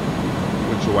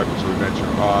 Windshield wipers, as we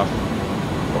mentioned, off.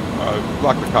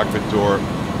 Lock the cockpit door.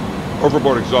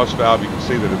 Overboard exhaust valve, you can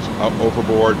see that it's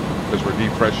overboard because we're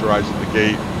depressurizing the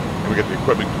gate and we get the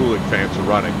equipment cooling fans are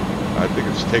running. I think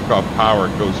it's takeoff power.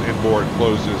 It goes inboard,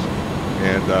 closes,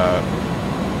 and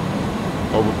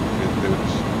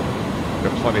it's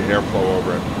got plenty of airflow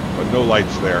over it, but no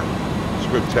lights there.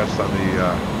 Squib test on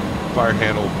the fire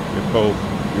handle in both.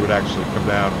 You would actually come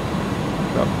down.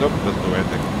 Nope, it doesn't do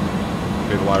anything.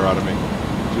 Made a liar out of me.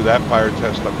 Do that fire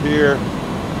test up here.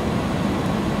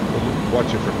 Watch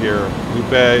it from here.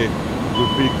 Loop A,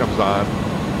 Loop B comes on.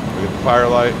 We get the fire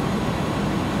light.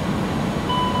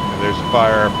 And there's the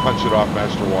fire. Punch it off,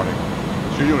 master warning.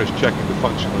 What you're doing is checking the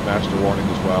function of the master warning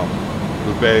as well.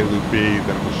 Loop A, Loop B,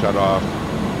 then it will shut off.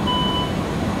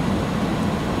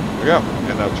 There we go.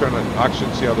 And now turn on oxygen,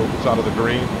 see how it's out of the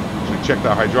green. So we checked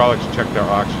our hydraulics, checked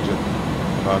our oxygen.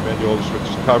 Manual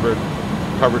switch is covered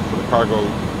for the cargo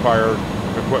fire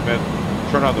equipment.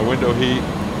 Turn on the window heat.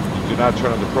 Do not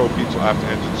turn on the probe heat until after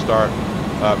engine start.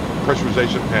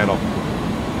 Pressurization panel.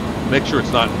 Make sure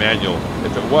it's not manual.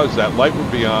 If it was, that light would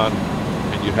be on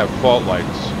and you have fault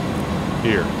lights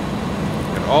here.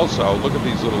 And also, look at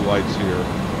these little lights here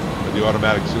for the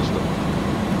automatic system.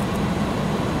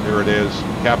 Here it is.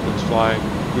 Captain's flying.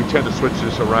 We tend to switch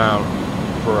this around.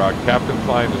 For captain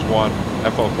flying is 1,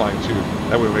 FO flying 2.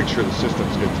 That way we make sure the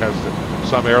systems get tested.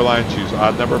 Some airlines use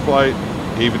odd number flight,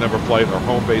 even number flight, or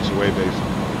home base, away base.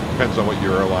 Depends on what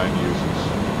your airline uses.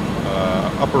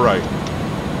 Upper right.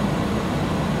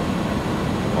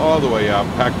 All the way up.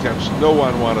 Pack temps. No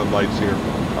unwanted lights here.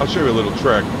 I'll show you a little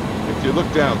trick. If you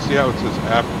look down, see how it says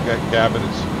aft cabin?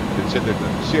 It's in the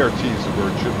CRT is where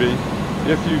it should be.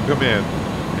 If you come in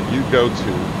and you go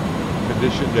to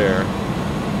conditioned air,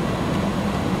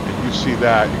 and you see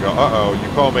that, you go, uh-oh, you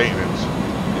call maintenance.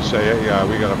 You say, hey,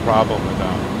 we got a problem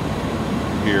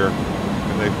here.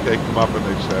 And they come up and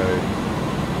they say,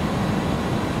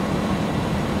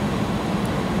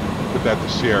 put that to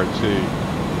CRT.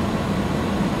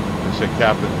 They say,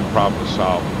 Captain, the problem is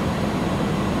solved.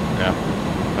 Yeah.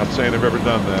 Not saying I've ever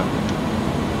done that.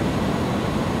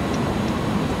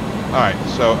 Alright,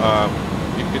 so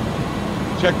you can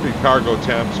check the cargo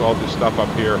temps, all this stuff up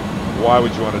here. Why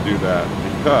would you want to do that?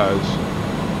 Because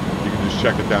you can just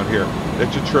check it down here.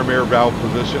 That's your trim air valve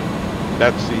position.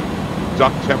 That's the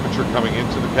duct temperature coming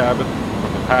into the cabin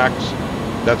from the packs.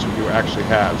 That's what you actually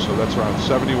have. So that's around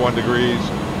 71 degrees,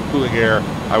 cooling air.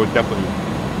 I would definitely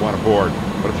want to board.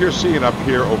 But if you're seeing up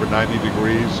here over 90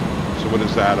 degrees, so what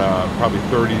is that? Probably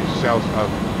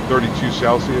 32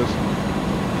 Celsius.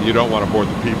 You don't want to board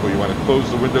the people. You want to close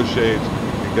the window shades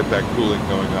and get that cooling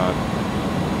going on.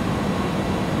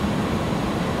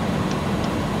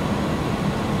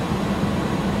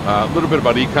 A little bit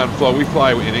about econ flow. We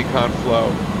fly in econ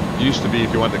flow. It used to be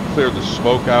if you wanted to clear the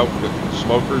smoke out with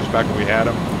smokers back when we had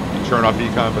them, you turn off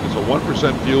econ, but it's a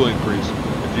 1% fuel increase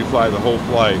if do you fly the whole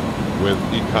flight with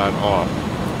econ off?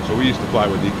 So we used to fly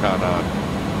with econ on.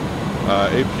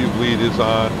 APU bleed is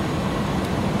on.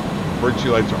 Emergency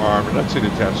lights are armed. We're not seeing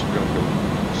the test. We're going to go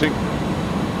sync.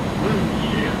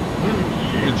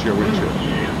 Windshield.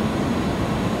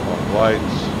 All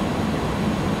lights.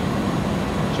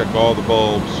 Check all the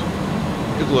bulbs.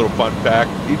 Here's a little fun fact.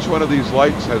 Each one of these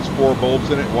lights has 4 bulbs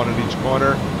in it, one in each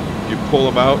corner. You pull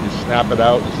them out, you snap it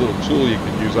out. There's a little tool you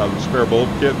can use out of the spare bulb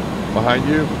kit behind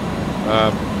you.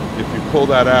 If you pull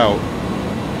that out,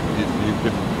 you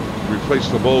can replace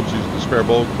the bulbs using the spare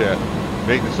bulb kit.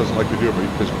 Maintenance doesn't like to do it, but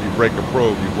because when you break a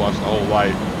probe, you've lost the whole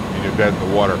light and you're dead in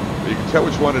the water. But you can tell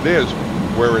which one it is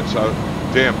where it's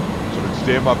dim. So if it's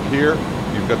dim up here,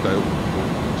 you've got the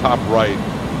top right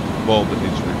bulb that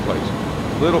needs to be replaced.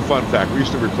 Little fun fact, we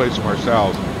used to replace them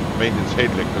ourselves. Maintenance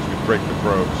hated it because we'd break the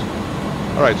probes.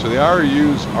 All right, so the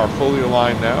RUs are fully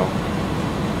aligned now.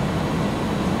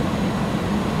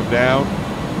 Come down.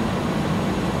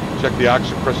 Check the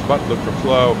oxygen, press the button, look for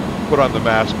flow, put on the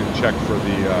mask and check for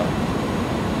the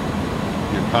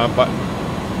your comm button.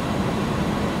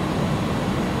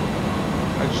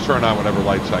 I just turn on whatever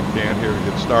lights I can here to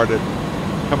get started.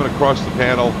 Coming across the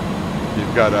panel,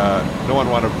 you've got no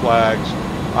unwanted flags.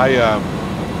 I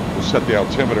will set the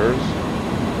altimeters.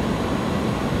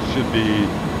 Should be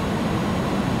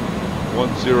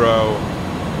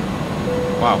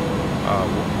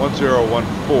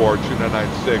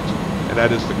 1014-2996, and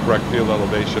that is the correct field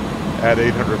elevation. Add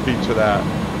 800 feet to that.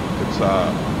 It's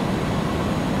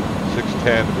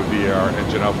 610 would be our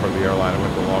engine out for the airline. I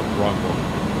went the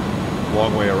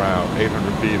long way around.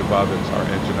 800 feet above, it's our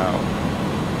engine out.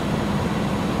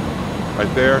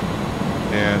 Right there.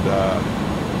 And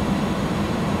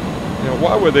you know,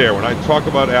 while we're there, when I talk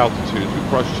about altitudes, we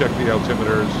cross-check the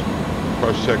altimeters,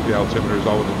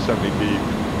 all within 70 feet.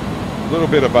 A little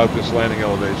bit about this landing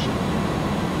elevation.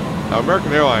 Now,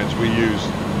 American Airlines, we use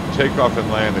takeoff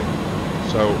and landing.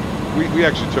 So we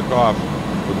actually took off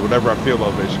with whatever our field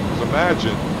elevation. Because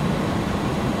imagine,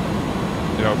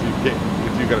 you know,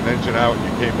 if you got an engine out and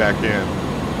you came back in,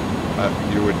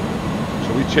 you would.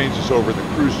 So we changed this over the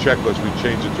cruise checklist. We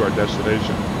changed it to our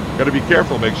destination. Got to be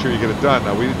careful, make sure you get it done.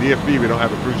 Now, DFB, we don't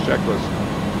have a cruise checklist,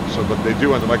 so but they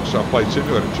do on the Microsoft Flight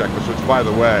Simulator checklist, which, by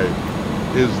the way,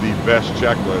 is the best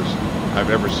checklist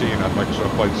I've ever seen on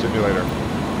Microsoft Flight Simulator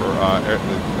for an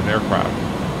aircraft.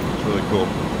 It's really cool.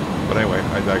 But anyway,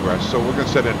 I digress. So we're going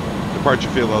to set in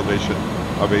departure field elevation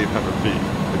of 800 feet.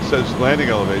 It says landing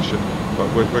elevation,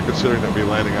 but we're considering that we're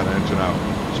landing on an engine out.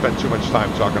 Spent too much time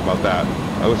talking about that.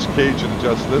 Let's gauge and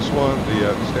adjust this one,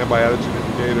 the standby attitude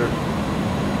indicator.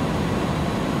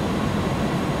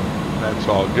 That's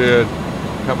all good.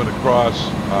 Coming across,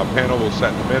 panel will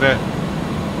set in a minute.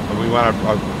 And we want to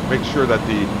make sure that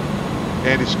the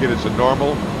anti-skid is a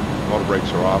normal. Motor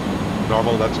brakes are off.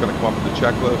 Normal, that's going to come up in the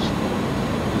checklist.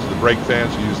 This is the brake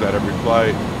fans, we use that every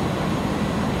flight.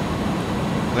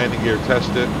 Landing gear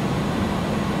tested.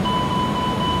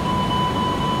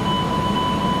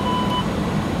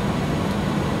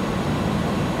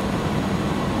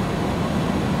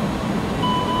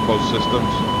 Both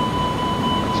systems.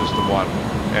 System 1,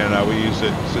 and we use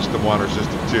it System 1 or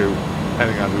System 2,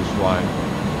 depending on who's flying.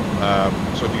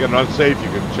 So if you get an unsafe, you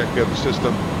can check the other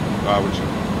system, which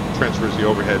transfers the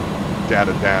overhead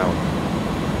data down.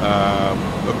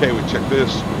 Okay, we check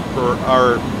this. For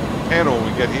our panel, when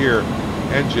we get here,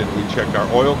 engine, we check our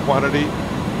oil quantity.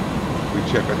 We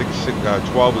check, I think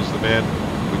 12 is the min.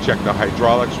 We check the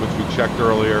hydraulics, which we checked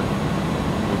earlier.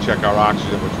 We check our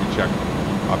oxygen, which we checked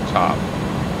up top.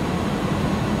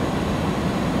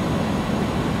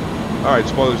 All right,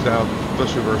 spoilers down,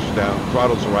 thrust reversers down,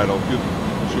 throttles are idle,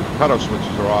 cutoff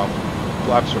switches are off,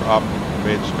 flaps are up,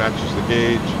 matches the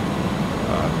gauge.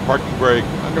 Parking brake,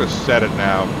 I'm going to set it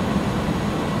now,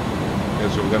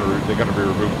 because they're going to be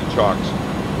removed the chocks.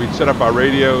 We'd set up our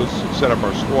radios, set up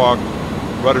our squawk,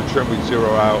 rudder trim we'd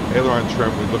zero out, aileron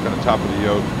trim we'd look on the top of the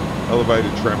yoke,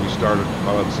 elevated trim we started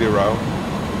about 0.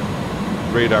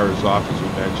 Radar is off, as we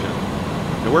mentioned.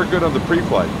 And we're good on the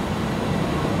pre-flight.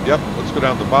 Yep, let's go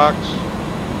down the box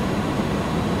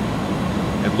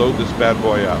and load this bad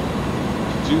boy up.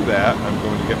 To do that, I'm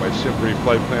going to get my SimBrief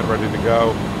flight plan ready to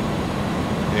go.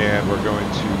 And we're going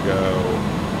to go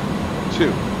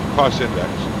to cost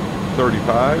index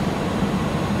 35.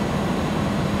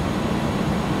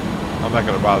 I'm not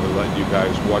going to bother letting you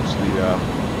guys watch the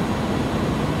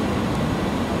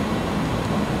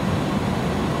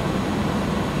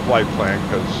flight plan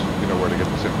because you know where to get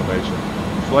this information.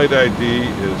 Flight ID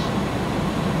is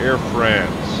Air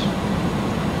France.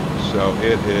 So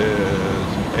it is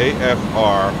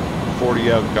AFR 40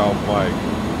 Golf Mike.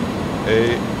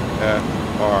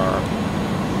 AFR our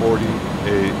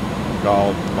 48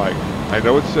 Golf Mike. I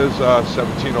know it says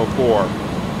 1704,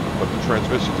 but the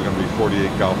transmissions are going to be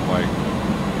 48 Golf Mike.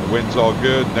 The wind's all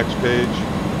good. Next page.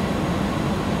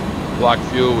 Block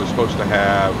fuel was supposed to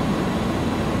have,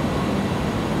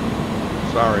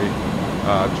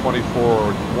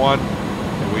 24.1,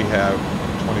 and we have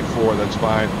 24. That's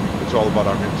fine. It's all about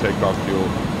our new takeoff fuel.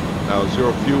 Now,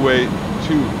 zero fuel weight,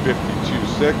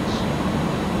 252.6,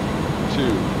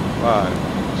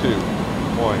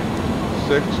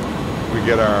 252.6. We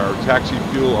get our taxi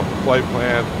fuel off the flight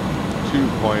plan,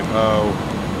 2.0.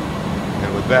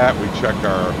 And with that, we check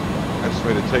our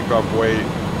estimated takeoff weight,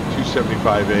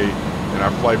 275.8, and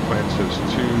our flight plan says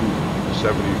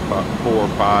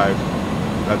 274.5.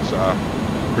 That's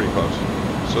pretty close.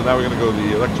 So now we're going to go to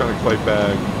the electronic flight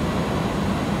bag.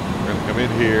 We're going to come in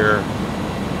here.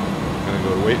 We're going to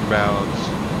go to weight and balance.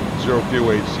 Zero fuel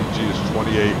weight CG is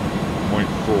 28.4.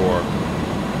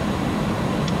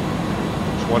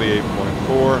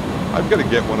 28.4. I've got to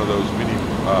get one of those mini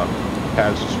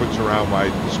pads to switch around my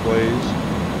displays.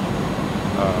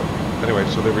 Anyway,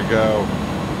 so there we go.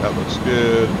 That looks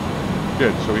good.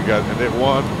 Good. So we got a knit 1,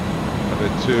 a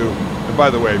knit 2. And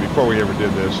by the way, before we ever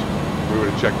did this, we would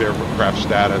have checked aircraft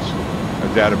status, a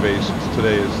database.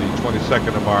 Today is the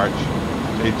 22nd of March,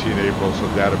 18 April, so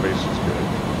the database is good.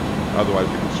 Otherwise,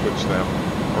 we can switch them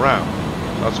around.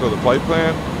 Let's go to the flight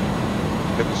plan.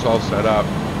 Get this all set up.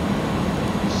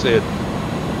 SID.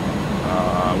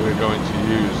 We're going to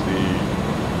use the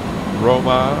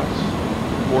Romas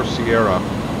 4 Sierra,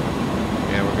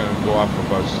 and we're going to go off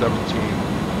of a 17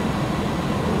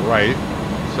 right.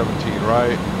 17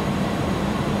 right.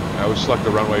 I always select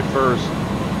the runway first,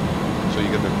 so you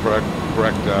get the correct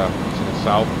see the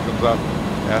south comes up,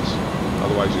 S.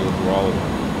 Otherwise, you go through all of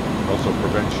them. Also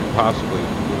prevents you possibly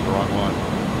doing the wrong one.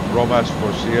 Romas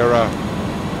for Sierra,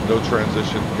 no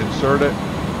transition, insert it.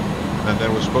 And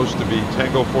then we're supposed to be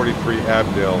Tango 43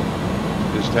 Abdil.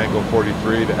 Is Tango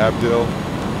 43 to Abdil?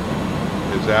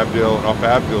 Is Abdil, and off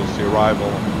Abdil is the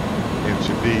arrival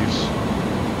into Nice.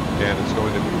 And it's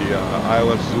going to be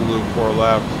ILS Zulu 4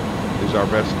 left is our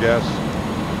best guess.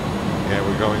 And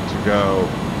we're going to go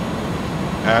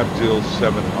Abdil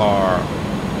 7R.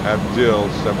 Abdil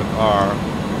 7R.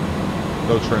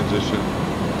 No transition.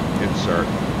 Insert.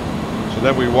 So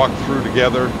then we walk through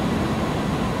together.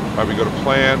 Right, we go to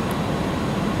plan.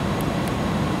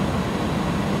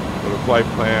 Go to flight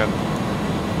plan.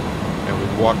 And we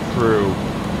walk through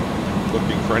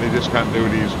looking for any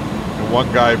discontinuities. And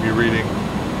one guy will be reading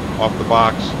off the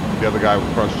box. The other guy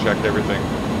will cross-check everything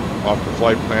off the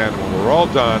flight plan. When we're all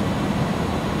done,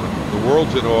 the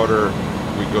world's in order,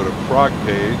 we go to prog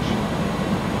page,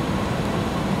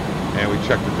 and we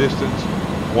check the distance,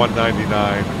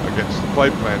 199 against the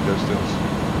flight plan distance,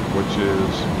 which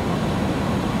is,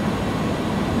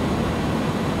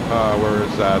 where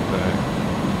is that thing?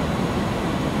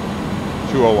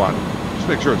 201. Just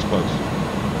make sure it's close.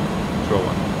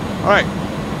 201. All right.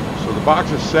 So the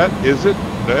box is set. Is it?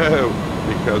 No,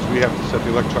 because we have to set the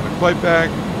electronic flight bag.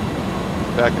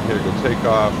 Back in here, go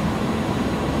takeoff.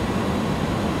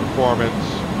 Performance.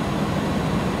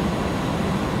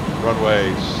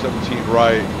 Runway 17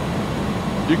 right.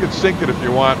 You can sync it if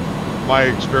you want. My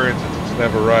experience is it's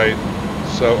never right.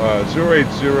 So 080,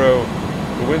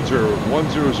 the winds are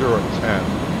 100 at 10.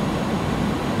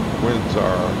 Winds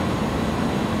are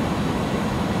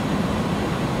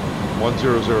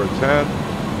 100 at 10.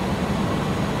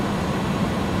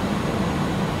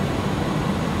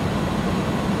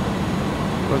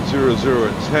 One 0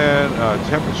 at 10.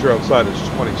 Temperature outside is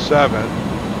 27.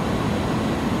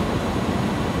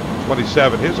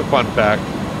 27. Here's a fun fact.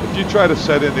 If you try to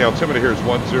set in, the altimeter here is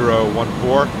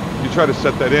 1014. You try to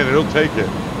set that in, it'll take it.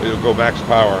 It'll go max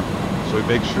power. So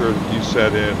make sure that you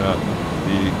set in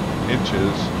the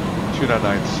inches,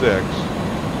 2996.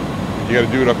 And you got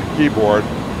to do it off your keyboard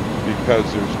because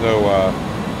there's no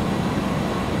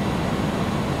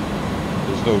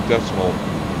decimal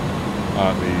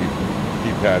on the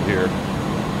keypad here.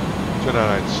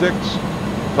 2996,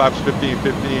 flaps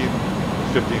 1515,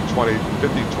 1520,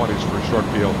 1520s for a short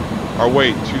field. Our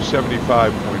weight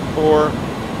 275.4,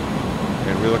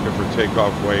 and we're looking for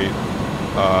takeoff weight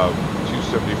of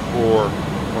 274.4.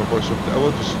 So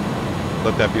we'll just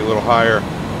let that be a little higher.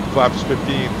 Flaps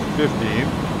 1515,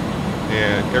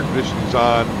 and air conditioning's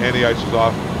on, anti-ice is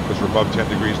off because we're above 10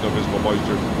 degrees, no visible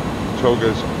moisture.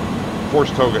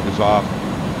 Forced toga is off.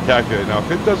 Calculate. Now,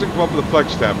 if it doesn't come up with a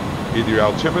flex temp, either your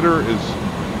altimeter is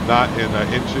not in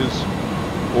inches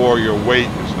or your weight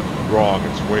is wrong.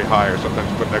 It's way higher.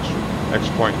 Sometimes put an X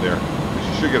point there. Because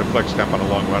you should get a flex temp on a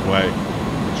long runway.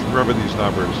 But remember these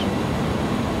numbers.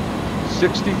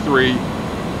 63,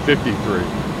 53.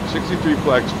 63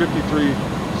 flex, 53,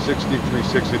 63,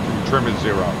 63, trim is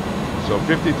 0. So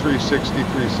 53,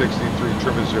 63, 63,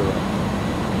 trim is 0.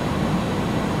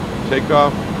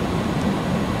 Takeoff,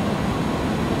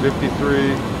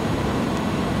 53,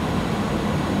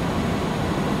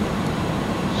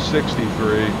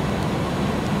 63.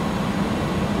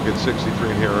 We'll get 63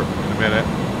 in here in a minute.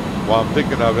 While I'm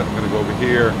thinking of it, I'm going to go over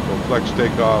here, go flex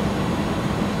takeoff,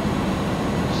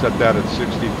 set that at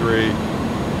 63.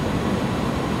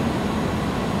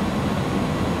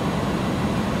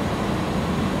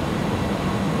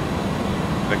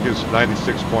 That gives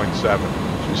 96.7.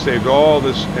 So we saved all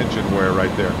this engine wear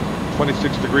right there.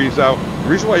 26 degrees out. The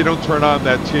reason why you don't turn on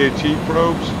that TAT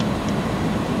probes,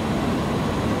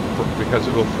 because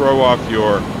it will throw off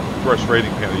your thrust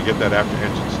rating panel. You get that after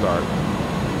engine start,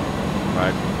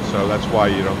 right? So that's why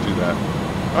you don't do that.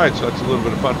 All right, so that's a little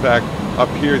bit of fun fact. Up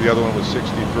here, the other one was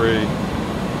 63.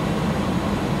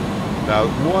 Now,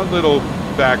 one little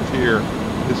fact here.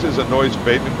 This is a noise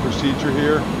abatement procedure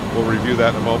here. We'll review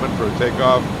that in a moment for a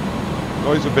takeoff.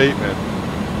 Noise abatement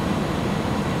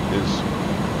is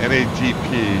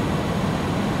NADP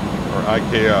or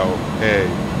IKO-A,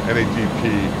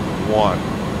 NADP-1.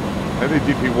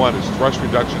 NADP-1 is thrust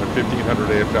reduction of 1500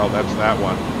 AFL, that's that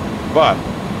one. But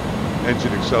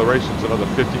engine acceleration is another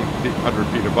 1500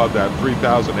 feet above that,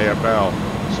 3000 AFL.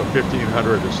 So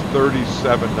 1500 is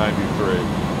 3793.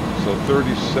 So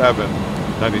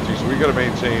 3793. So we got to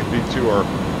maintain V2 or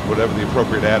whatever the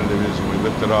appropriate additive is when we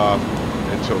lift it off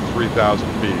until 3,000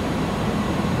 feet.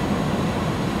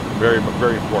 Very,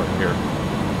 very important here.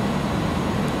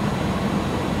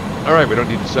 All right, we don't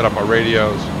need to set up our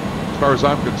radios. As far as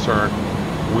I'm concerned,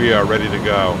 we are ready to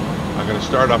go. I'm going to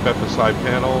start up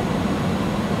FSiPanel.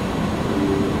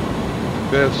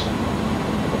 This.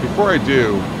 But before I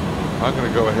do, I'm going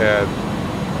to go ahead.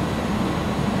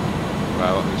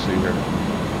 Well, let me see here.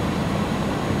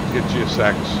 Get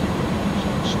GSX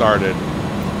started.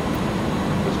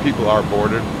 Because people are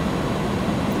boarded.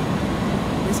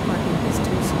 This parking is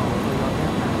too small for your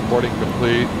aircraft. Boarding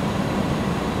complete.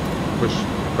 Push,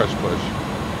 push.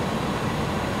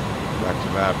 Back to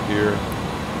map here.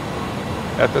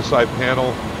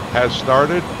 FSiPanel has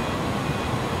started.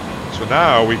 So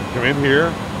now we can come in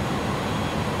here.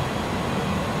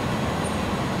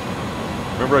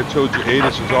 Remember I told you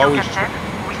ATIS is always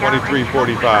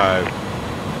 2345.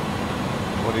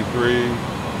 23.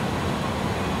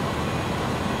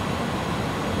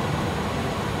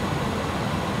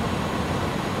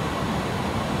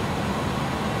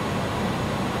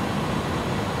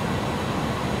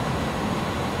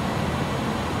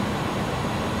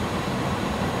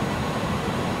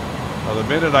 Now the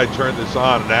minute I turn this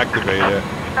on and activate it,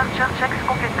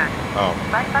 oh,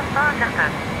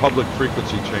 public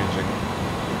frequency changing.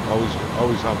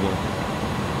 Always humbling.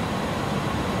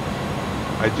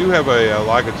 I do have a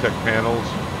Logitech panels.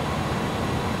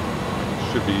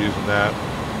 Should be using that.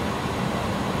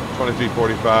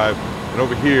 2345. And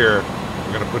over here,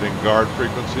 we're going to put in guard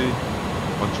frequency,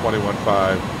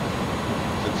 121.5,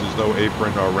 since there's no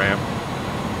apron or ramp.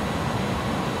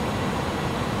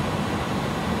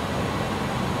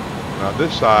 Now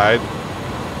this side,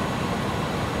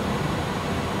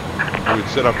 we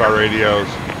would set up our radios.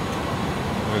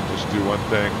 I'm going to just do one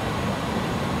thing.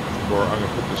 I'm going to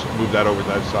put this, move that over to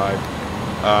that side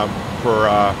for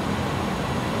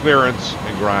clearance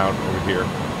and ground over here.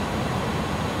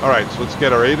 All right, so let's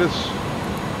get our ATIS.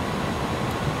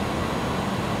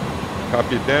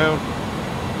 Copy it down.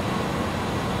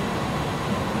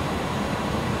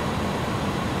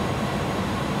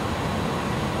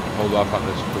 Hold off on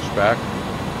this pushback.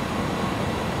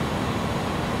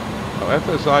 Now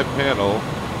FSiPanel,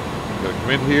 I'm going to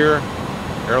come in here.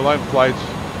 Airline flights.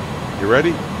 You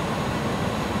ready?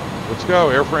 Let's go.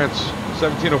 Air France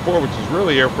 1704, which is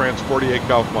really Air France 48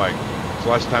 Golf Mike. It's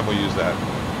the last time we'll use that.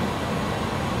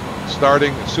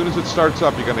 Starting, as soon as it starts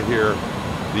up, you're going to hear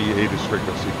the ATIS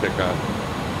frequency kick on.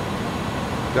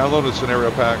 Download a scenario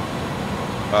pack.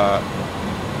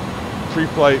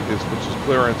 Pre-flight is, which is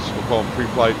clearance, we'll call them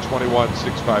pre-flight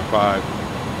 21655.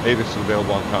 ATIS is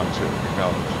available on COM 2.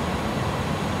 Acknowledge.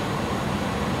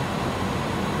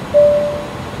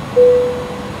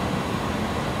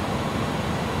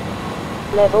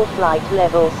 Level flight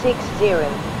level 60.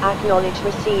 Acknowledge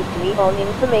received Lyon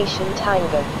information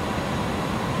Tango.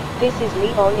 This is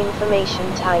Lyon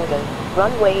information Tango.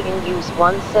 Runway in use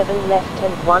 17 left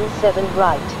and 17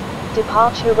 right.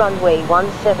 Departure runway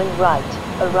 17 right.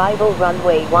 Arrival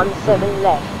runway 17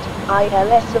 left.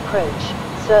 ILS approach.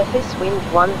 Surface wind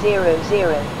 100,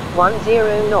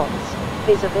 10 knots.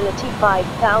 Visibility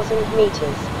 5,000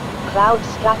 meters. Cloud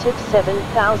scattered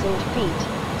 7,000 feet,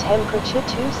 temperature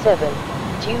 27,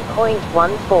 dew point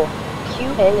 14,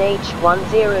 QNH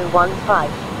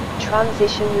 1015,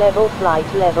 transition level flight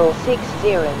level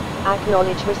 60,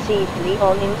 acknowledge received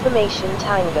Lyon information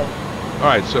Tango.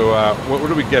 Alright, so what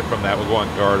do we get from that? We'll go on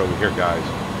guard over here, guys.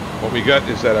 What we got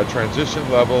is that our transition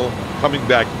level coming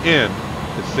back in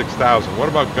is 6,000. What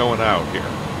about going out here?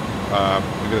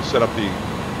 We're going to set up the...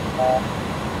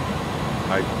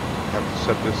 I have to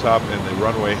set this up, and the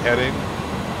runway heading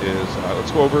is...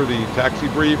 let's go over the taxi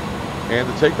brief and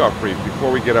the takeoff brief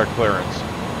before we get our clearance.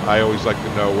 I always like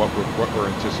to know what we're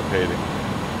anticipating.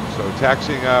 So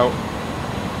taxiing out,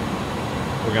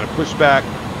 we're going to push back,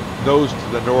 nose to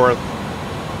the north,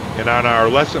 and on our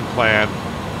lesson plan,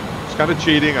 it's kind of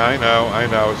cheating, I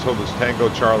know. So this Tango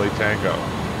Charlie Tango.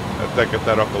 Get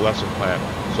that off the lesson plan.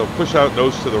 So push out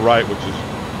nose to the right, which is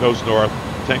nose north,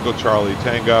 Tango Charlie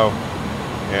Tango,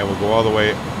 and we'll go all the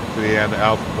way to the end.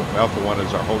 Alpha 1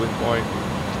 is our holding point.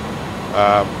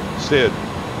 SID.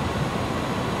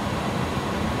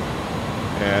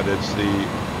 And it's the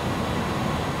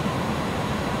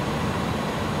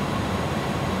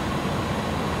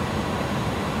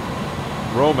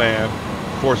Roman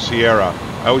for Sierra.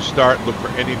 I always start, look for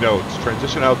any notes.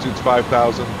 Transition altitude's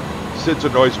 5,000. SID's a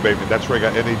noise abatement. That's where I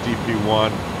got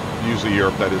NADP1, usually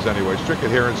Europe that is anyway. Strict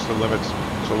adherence to limits.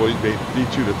 So we'll be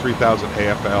V2 to 3,000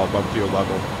 AFL above field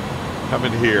level. Come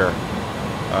in here.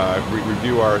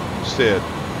 Review our SID.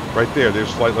 Right there,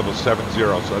 there's flight level 70.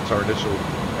 So that's our initial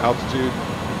altitude.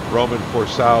 Roman for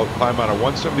south. Climb on a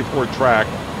 174 track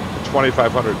to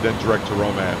 2,500, then direct to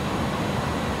Roman.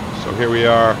 So here we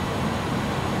are.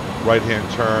 Right-hand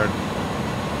turn.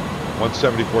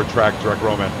 174 track, direct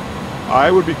Roman. I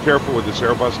would be careful with this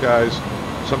Airbus, guys.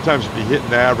 Sometimes if you hit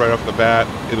nav right off the bat,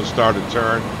 it'll start a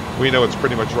turn. We know it's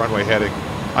pretty much runway heading.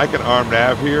 I can arm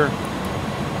nav here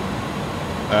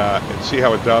and see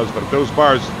how it does, but if those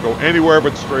bars go anywhere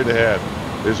but straight ahead,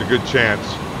 there's a good chance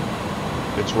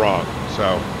it's wrong.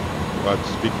 So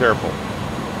let's be careful.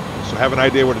 So have an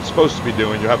idea what it's supposed to be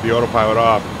doing. You have the autopilot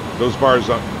off. Those bars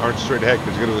aren't straight ahead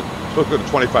because you're supposed to go to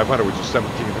 2,500, which is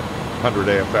 1,700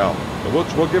 AFL. But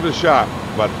we'll give it a shot,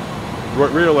 but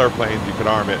real airplanes, you could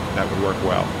arm it, and that would work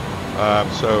well.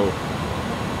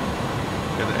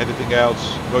 And anything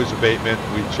else? Noise abatement,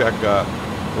 we check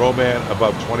Roman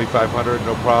above 2,500,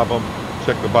 no problem.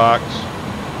 Check the box.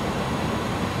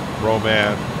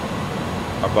 Roman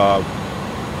above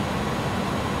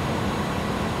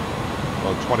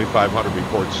 2,500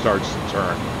 before it starts to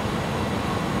turn.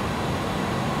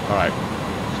 All right,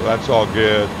 so that's all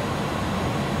good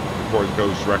before it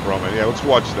goes direct Roman. Yeah, let's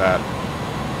watch that.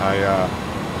 I've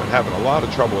been having a lot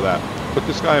of trouble with that. Put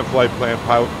this guy on flight plan.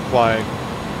 Pilot flying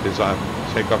is on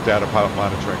takeoff data, pilot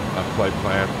monitoring on flight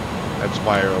plan. That's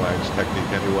my airline's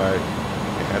technique anyway.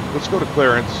 And let's go to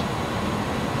clearance.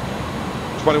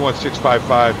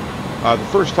 21655. The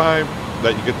first time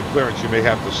that you get the clearance, you may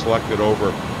have to select it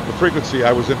over. The frequency,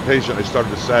 I was impatient. I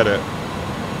started to set it.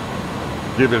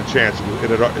 Give it a chance.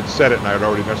 It set it, and I had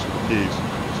already messed with the keys.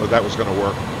 So that was going to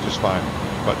work just fine.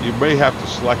 But you may have to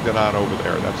select it on over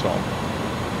there, that's all.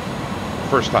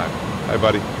 First time. Hi,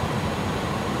 buddy.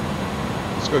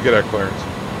 Let's go get our clearance.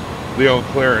 Lyon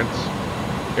clearance.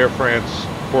 Air France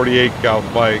 48 Golf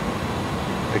Mike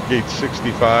at gate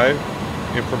 65.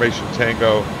 Information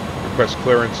Tango. Request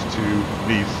clearance to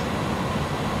Nice.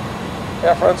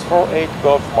 Air France 48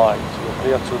 Golf Mike.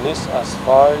 You're clear to Nice as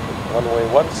 5. Runway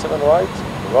 17 right.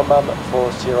 Roman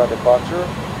for Sierra departure.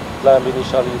 Climb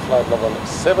initially flight level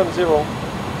 70.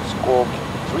 Squawk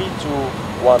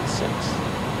 3216.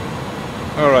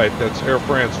 Alright, that's Air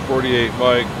France 48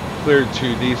 Mike, cleared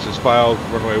to Nice as filed,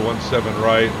 runway 17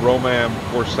 right, Roman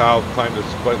 4 south, climb to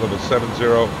flight level 70,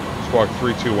 squawk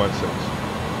 3216.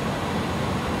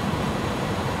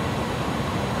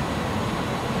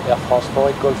 Air France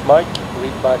 48 Golf Mike,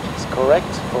 readback is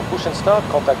correct. For push and start,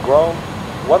 contact ground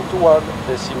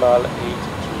 121.830.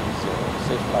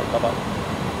 Safe flight, bye-bye.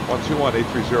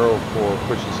 121-830 for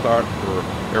push and start for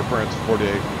Air France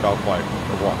 48 Golf Mike.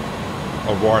 Au revoir.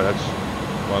 Au revoir, that's,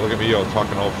 well, look at me, yo,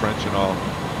 talking all French and all.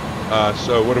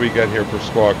 So what do we got here for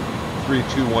squawk?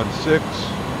 3216.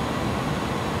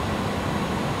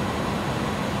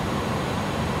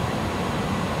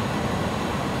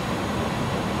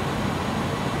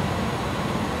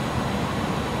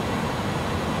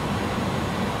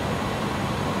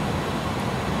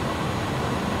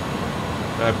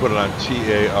 I put it on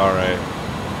TARA.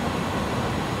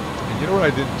 And you know what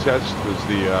I didn't test was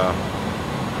the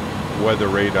weather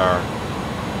radar.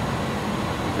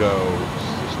 Go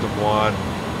system 1,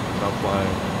 not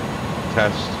flying,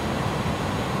 test.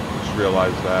 Just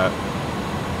realized that.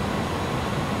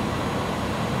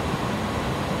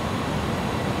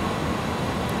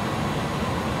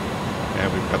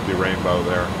 Got the rainbow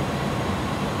there.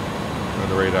 Turn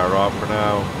the radar off for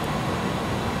now.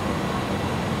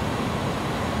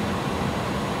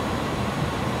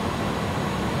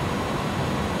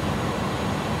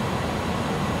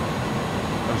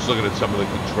 I'm just looking at some of the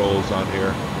controls on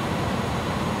here.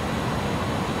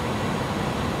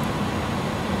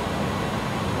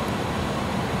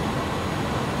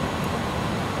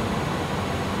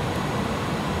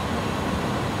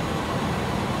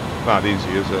 Not easy,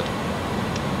 is it?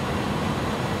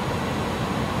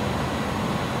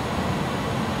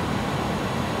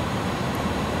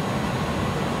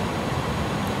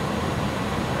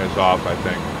 It's off, I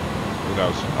think. Who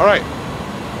knows? All right.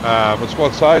 Let's go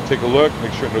outside, take a look,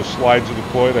 make sure no slides are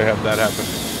deployed. I had that happen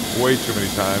way too many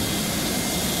times.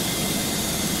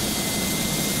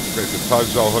 Great, the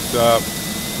tug's all hooked up.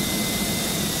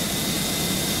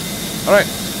 All right,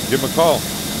 give him a call.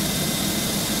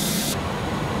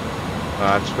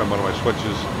 I just found one of my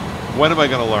switches. When am I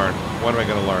going to learn? When am I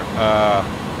going to learn?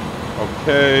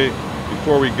 Okay,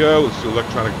 before we go, let's do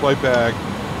electronic flight bag.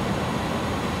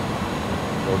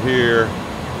 Go here.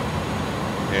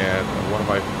 And one of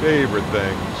my favorite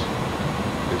things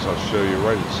is, I'll show you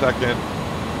right in a second.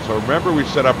 So remember, we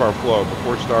set up our flow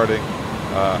before starting.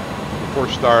 Before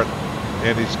start,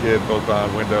 anti-skid both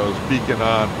on, windows, beacon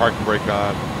on, parking brake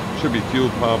on, should be fuel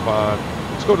pump on.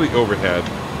 Let's go to the overhead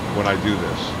when I do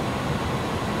this.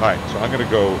 All right, so I'm going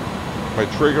to go my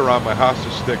trigger on my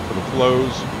hostage stick for the flows,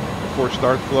 before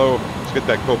start flow. Let's get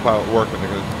that co-pilot working.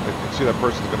 I can see that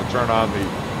person's going to turn on the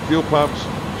fuel pumps,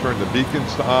 turn the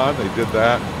beacons on. They did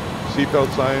that.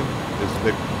 Seatbelt sign is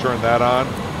they turned that on.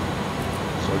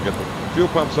 So we get the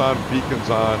fuel pumps on, beacons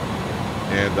on,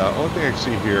 and only thing I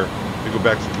see here, let me go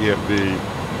back to the EFB,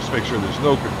 just make sure there's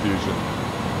no confusion,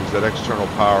 is that external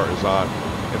power is on.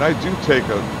 And I do take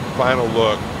a final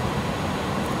look,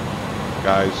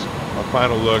 guys, a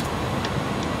final look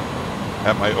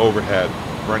at my overhead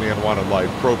for any unwanted light.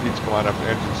 Probe heats come on after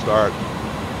engine start.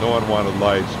 No unwanted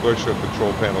lights. Bushhook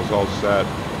control panels all set.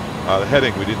 The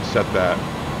heading, we didn't set that.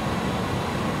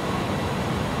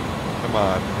 Come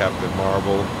on, Captain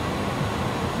Marvel.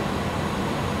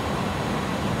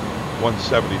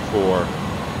 174.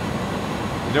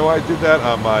 You know, I did that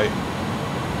on my,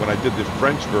 when I did the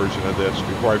French version of this,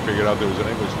 before I figured out there was an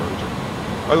English version.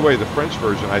 By the way, the French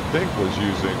version, I think, was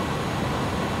using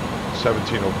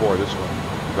 1704. This one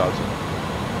doesn't.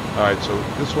 All right, so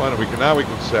this one, we can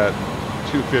set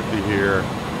 250 here,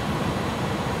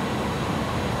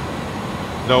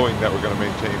 knowing that we're going to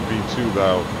maintain V2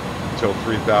 though until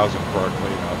 3000 for our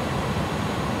cleanup.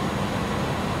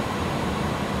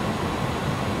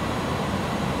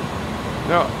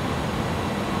 Now,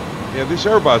 yeah, this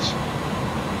Airbus,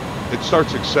 it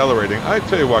starts accelerating. I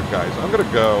tell you what, guys, I'm going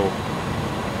to go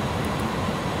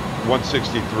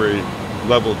 163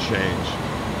 level change,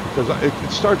 because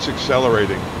it starts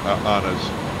accelerating on us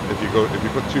if you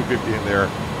put 250 in there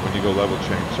when you go level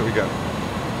change. So we got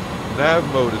nav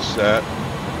mode is set.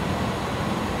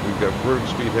 We've got vertical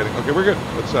speed heading. Okay, we're good.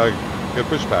 Let's get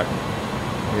pushback.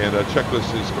 And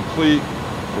checklist is complete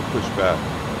for pushback.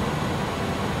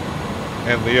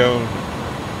 And Lyon,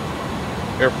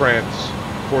 Air France,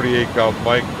 48 Golf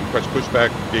Mike, request pushback,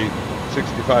 gate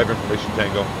 65, information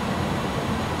tango.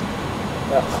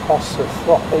 Air France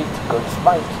 48 Golf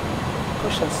Mike,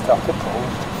 push and start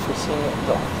approved, facing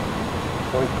north.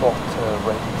 Report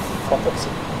ready for taxi.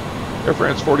 Air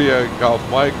France 48 Golf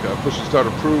Mike, push and start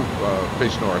approved,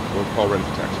 face north. We'll call ready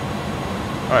for taxi.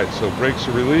 All right, so brakes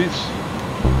are released.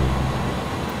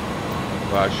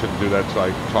 Well, I shouldn't do that, so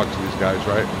I talk to these guys,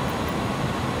 right?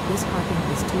 This parking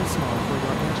is too small for your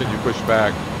aircraft. Continue push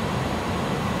back.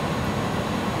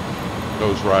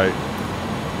 Goes right.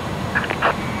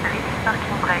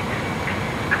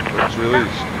 Brakes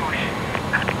released.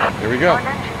 Here we go.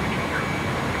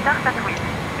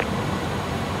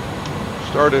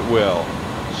 Start at will.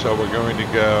 So we're going to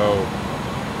go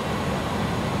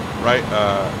right.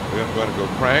 We're going to go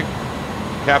crank.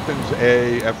 Captain's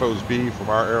A, FO's B from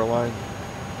our airline,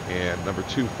 and number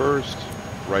 2 first.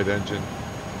 Right engine.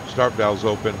 Start valves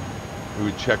open. We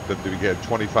would check that we get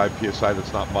 25 psi.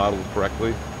 That's not modeled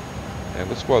correctly. And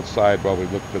let's go outside while we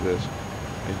look for this.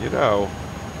 And you know,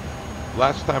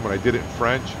 last time when I did it in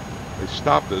French, they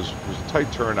stopped us. It was a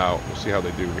tight turnout. We'll see how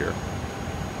they do here.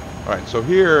 All right, so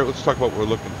here, let's talk about what we're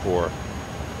looking for.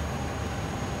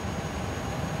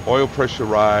 Oil pressure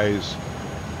rise,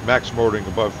 max motoring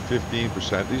above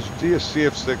 15%. These are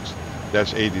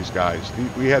CF6-80s, guys.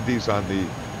 We had these on the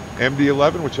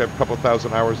MD-11, which I have a couple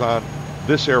thousand hours on.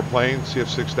 This airplane,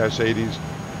 CF6-80s,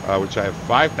 which I have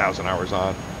 5,000 hours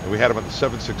on. And we had them on the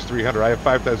 76300. I have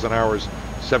 5,000 hours,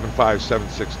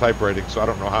 7576 type rating, so I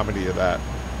don't know how many of that.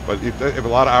 But if they have a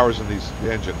lot of hours in these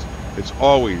engines, it's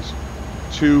always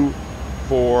 2,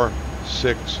 4,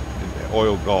 6 in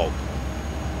oil gulp.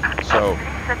 So,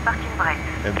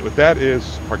 and what that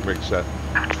is, parking brake set,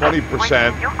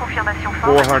 20%,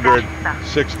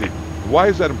 460. Why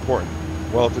is that important?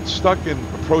 Well, if it's stuck in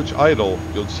approach idle,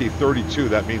 you'll see 32.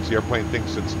 That means the airplane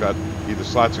thinks it's got either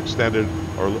slots extended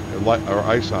or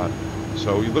ice on.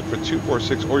 So you look for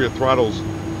 246 or your throttle's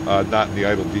not in the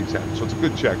idle D10. So it's a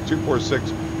good check.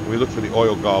 246, and we look for the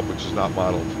oil gulp, which is not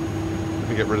modeled. Let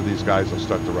me get rid of these guys. I'll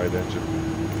start the right engine.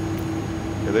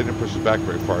 Yeah, they didn't push us back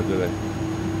very far, did they?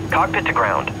 Cockpit to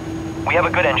ground. We have a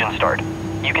good engine start.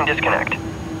 You can disconnect.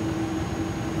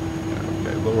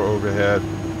 Okay, lower overhead.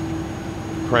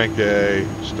 Crank A,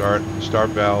 start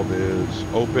valve is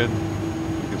open.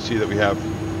 You can see that we have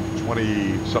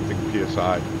 20 something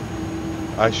PSI.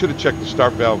 I should have checked the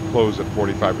start valve close at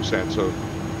 45%. So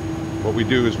what we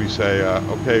do is we say,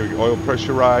 okay, oil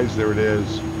pressure rise, there it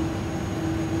is.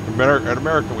 At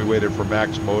American, we waited for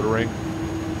max motoring,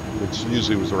 which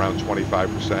usually was around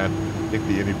 25%. I think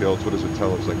the IniBuilds, what does it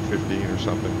tell us, like 15 or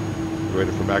something? We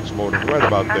waited for max motoring, right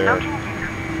about there.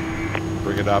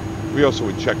 Bring it up. We also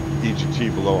would check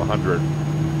EGT below 100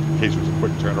 in case it was a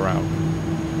quick turnaround.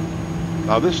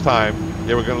 Now this time,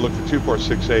 yeah, we're going to look for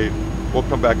 2468. We'll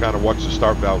come back on and watch the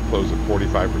start valve close at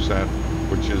 45%,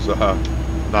 which is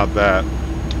not bad.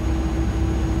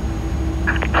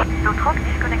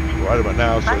 Right about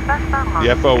now, so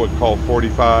the FO would call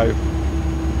 45,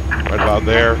 right about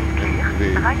there, and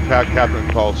the captain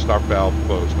calls start valve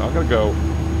closed. Now I'm going to go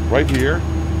right here,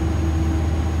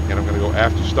 and I'm going to go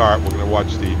after start. We're going to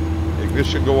watch the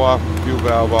ignition go off, fuel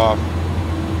valve off,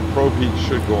 probe heat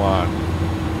should go on,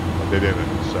 but they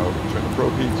didn't. So we're going to turn the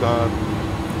probe heats on,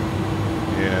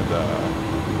 and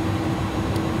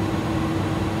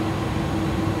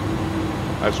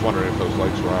I was wondering if those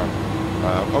lights were on.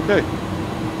 Okay,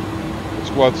 let's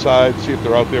go outside, see if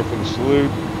they're out there for the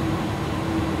salute.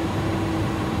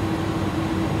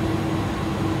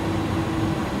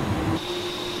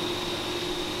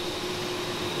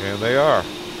 And they are.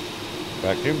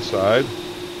 Back inside.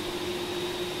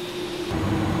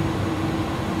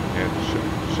 And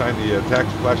shine the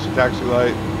flash the taxi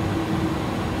light.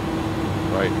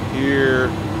 Right here.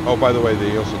 Oh, by the way,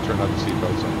 they also turned on the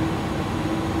seatbelts on.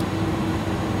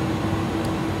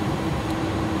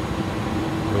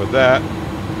 So with that,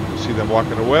 you'll see them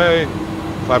walking away.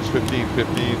 Flaps 15,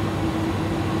 15.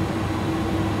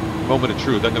 Moment of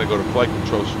truth. I'm going to go to flight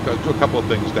control. So do a couple of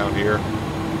things down here.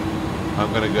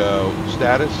 I'm going to go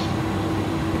status.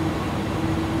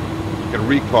 You can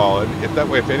recall it. If that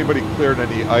way, if anybody cleared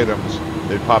any items,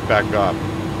 they pop back up.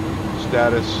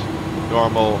 Status,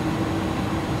 normal.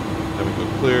 Then we go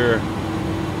clear.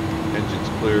 Engine's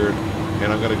cleared.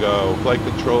 And I'm going to go flight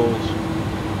controls.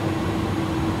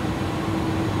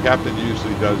 Captain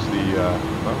usually does the,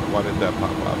 why did that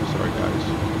pop up? Sorry, guys.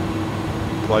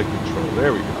 Flight control.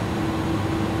 There we go.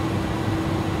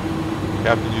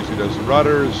 Captain usually does the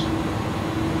rudders.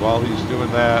 While he's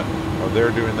doing that, or they're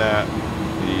doing that,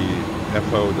 the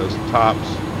FO does the tops,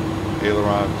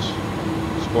 ailerons,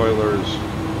 spoilers,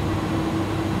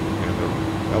 and the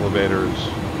elevators.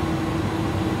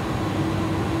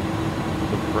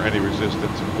 Looking for any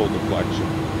resistance and full deflection.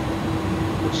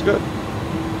 Looks good.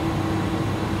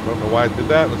 Don't know why I did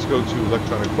that. Let's go to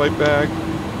electronic flight bag,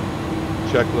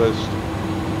 checklist,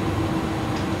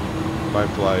 by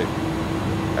flight.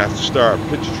 After start,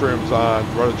 pitch trim's on,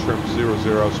 rudder trim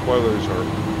 00, spoilers are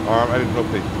armed. I didn't know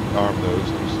if they armed those.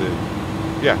 Let me see.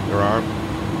 Yeah, they're armed.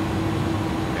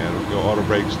 And we'll go auto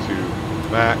brakes to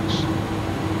max.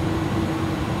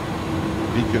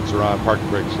 Beacons are on, parking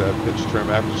brake set, pitch trim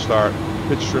after start,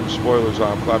 pitch trim spoilers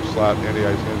on, flap slot,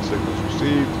 anti-ice hand signals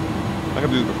received. I'm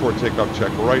going to do the before takeoff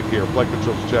check right here. Flight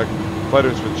controls check, flight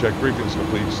instrument check, briefings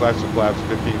complete, slats and flaps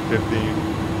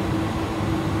 15-15.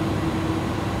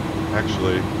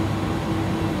 Actually,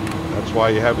 that's why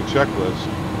you have a checklist.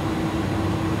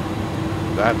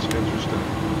 That's interesting.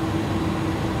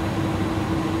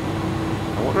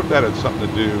 I wonder if that had something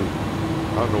to do,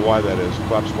 I don't know why that is.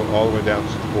 Flaps all the way down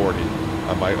to 40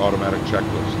 on my automatic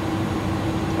checklist.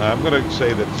 I'm going to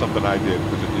say that's something I did,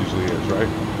 because it usually is, right?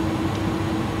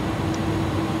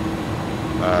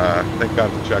 Thank God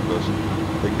for checklist.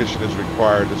 Ignition is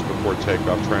required just before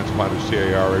takeoff. Transponder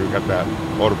CARA, we got that.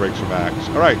 Motor brakes are max.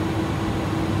 All right.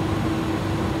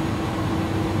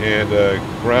 And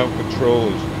ground control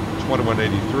is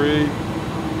 2183.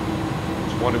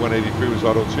 2183 was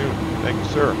auto-tuned. Thank you,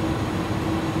 sir.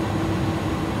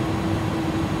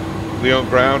 Lyon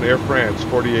ground, Air France,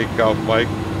 48 Golf Mike.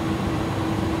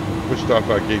 pushed off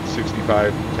gate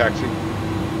 65, taxi.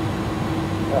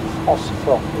 Air France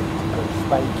for 8 Golf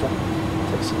Mike,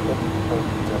 taxi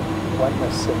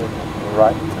 11.17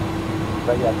 right,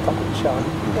 via Tango Charlie,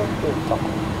 Tango.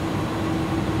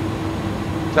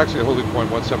 Taxi at holding point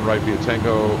 17 right via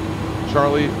Tango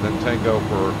Charlie, then Tango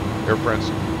for Air France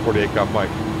 48 Golf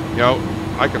Mike. You know,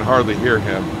 I can hardly hear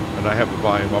him, and I have the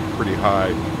volume up pretty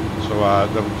high, so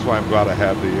that's why I'm glad I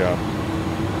have the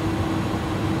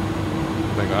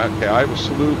thing. Okay, I have a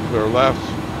salute, clear left,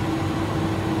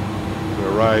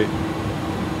 clear right,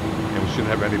 and we shouldn't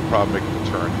have any problem making the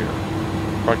turn here.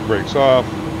 Parking brakes off,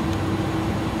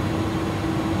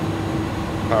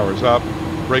 power's up,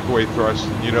 breakaway thrust,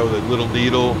 you know that little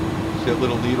needle, see that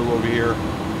little needle over here?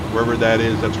 Wherever that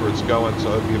is, that's where it's going,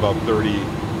 so it'll be about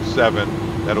 37,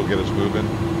 that'll get us moving.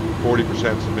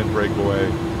 40% is the mid breakaway,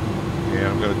 and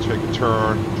I'm going to take a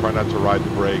turn, try not to ride the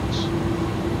brakes.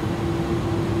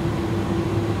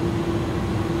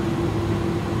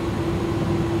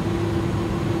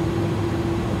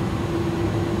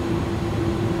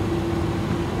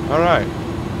 All right,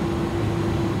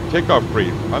 takeoff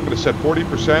brief. I'm going to set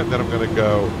 40%, then I'm going to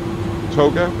go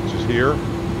Toga, which is here.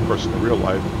 Of course, in the real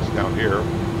life, it's down here.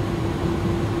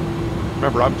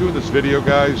 Remember, I'm doing this video,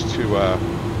 guys, to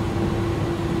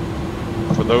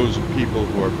for those people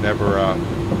who have never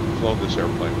flown this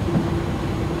airplane.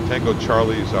 Tango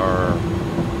Charlie's our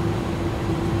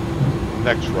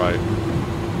next right.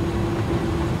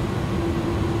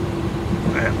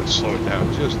 And let's slow it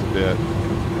down just a bit.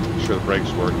 Make sure the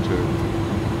brakes work too.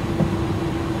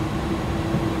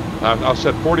 I'll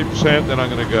set 40%, then I'm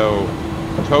going to go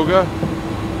Toga.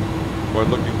 We're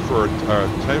looking for a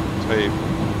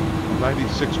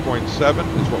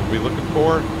 96.7 is what we'll be looking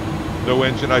for. No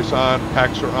engine ice on,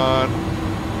 packs are on,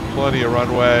 plenty of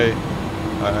runway.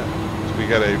 So we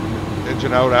got a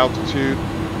engine out altitude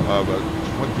of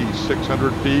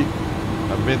 2,600 feet,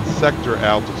 a mid-sector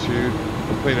altitude.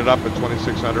 We'll clean it up at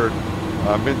 2,600.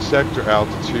 Mid-sector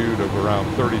altitude of around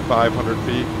 3,500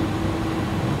 feet.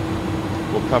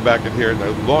 We'll come back in here.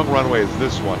 The long runway is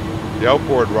this one. The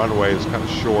outboard runway is kind of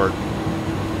short.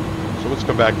 So let's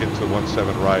come back into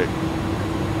 17 right.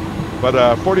 But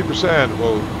 40%,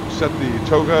 we'll set the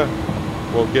Toga.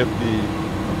 We'll get the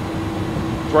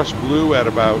thrust blue at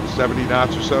about 70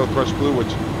 knots or so. Thrust blue, which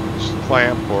is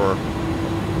clamp or,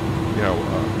 you know,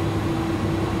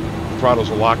 throttles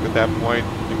are locked at that point.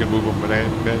 You can move them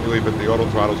manually, but the auto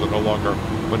throttles are no longer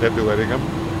manipulating them.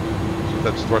 So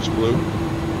that's thrust blue.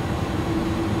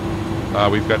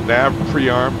 We've got nav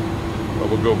pre-arm, but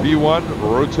we'll go V1,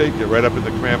 we'll rotate, get right up in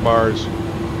the command bars,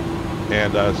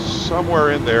 and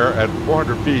somewhere in there at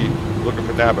 400 feet, looking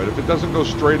for nav. But if it doesn't go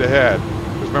straight ahead,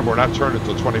 because remember, we're not turning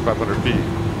until 2,500 feet.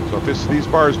 So if these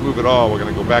bars move at all, we're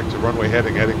going to go back to runway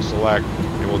heading select,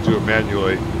 and we'll do it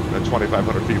manually. And at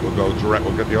 2,500 feet, we'll go direct.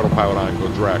 We'll get the autopilot on and go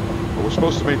direct. But we're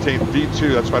supposed to maintain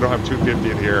V2. That's why I don't have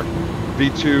 250 in here.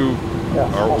 V2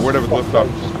 or whatever the liftoff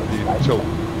until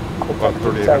about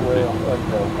 3,800 feet.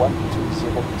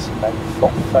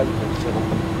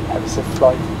 120.450. Have a safe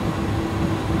flight.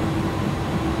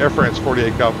 Air France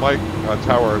 48 Golf Mike,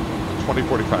 tower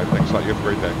 2045. Thanks a lot. You have a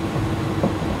great day.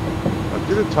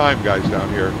 Due to time, guys, down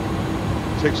here,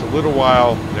 it takes a little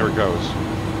while. There it goes.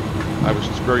 I was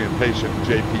just very impatient.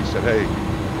 JP said, hey,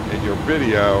 in your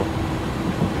video,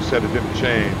 you said it didn't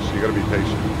change, so you got to be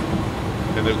patient.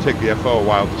 And it'll take the FO a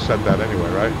while to set that anyway,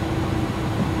 right?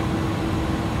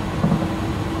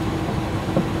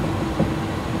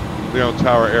 Lyon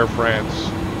Tower, Air France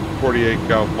 48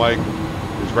 Golf Mike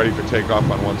is ready for takeoff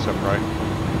on 17 right.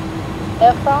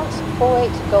 Air France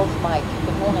 48 Golf Mike,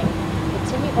 good morning.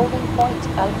 Continue holding point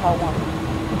Alpha 1.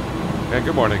 And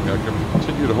good morning.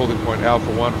 Continue to holding point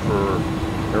Alpha 1 for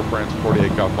Air France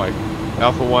 48 Golf Mike.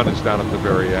 Alpha 1 is down at the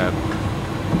very end.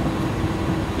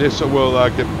 Yeah, so we'll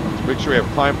make sure we have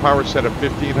climb power set at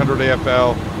 1500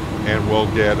 AFL, and we'll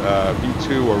get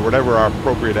V2 or whatever our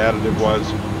appropriate additive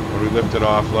was when we lifted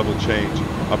off, level change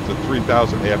up to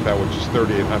 3000 AFL, which is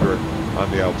 3800 on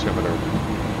the altimeter.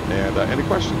 And any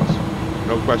questions?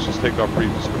 No questions. Takeoff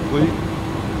brief is complete.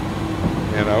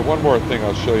 And one more thing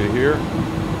I'll show you here.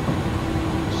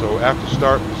 So after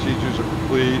start, procedures are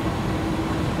complete.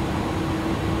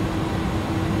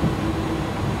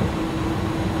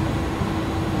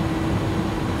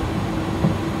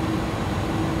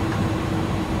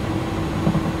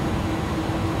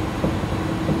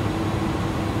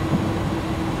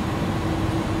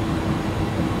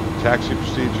 Taxi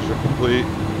procedures are complete.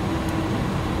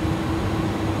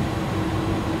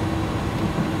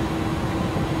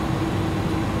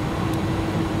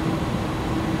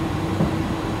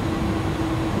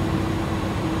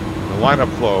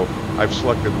 Lineup flow I've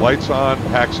selected lights on,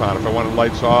 packs on. If I wanted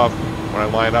lights off, when I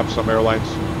line up, some airlines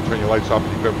turn your lights off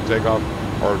and you go for takeoff,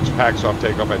 or it's packs off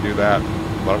takeoff, I do that.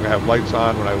 But I'm gonna have lights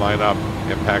on when I line up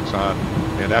and packs on.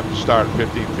 And after start,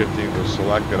 15-15 was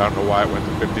selected. I don't know why it went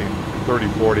to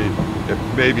 15-30-40.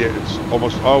 Maybe it's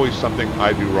almost always something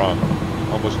I do wrong.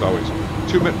 Almost always.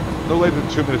 No later than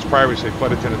 2 minutes prior, we say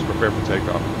flight attendants prepare for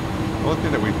takeoff. The only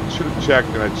thing that we should have checked,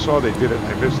 and I saw they did it and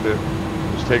I missed it,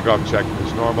 was takeoff check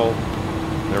is normal.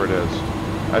 There it is.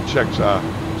 That checks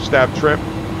stab trim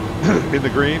in the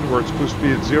green where it's supposed to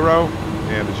be at 0.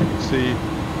 And as you can see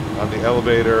on the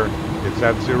elevator, it's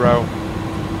at 0.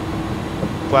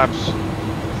 Flaps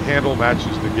handle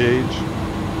matches the gauge.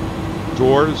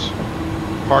 Doors,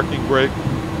 parking brake,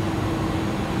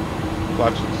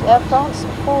 flaps and Air slides. France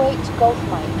 48 Golf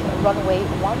Mike, runway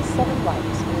 17 right,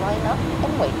 line up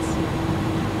and wait.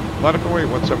 Line up and wait,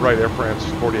 17 right, Air France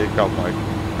 48 Golf Mike.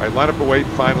 All right, line up and wait,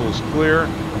 final is clear.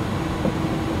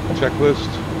 Checklist.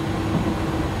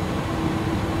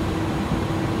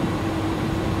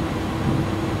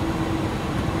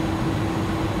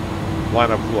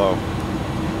 Line up flow.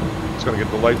 It's going to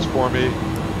get the lights for me.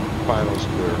 Final is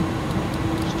clear.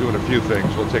 Just doing a few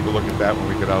things. We'll take a look at that when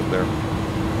we get out there.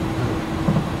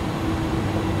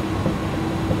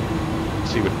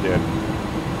 See what it did.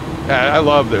 I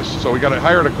love this. So we got to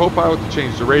hire a co-pilot to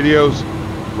change the radios,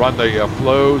 run the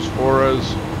flows for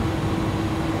us.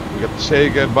 We got the say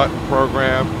again button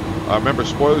program. Remember,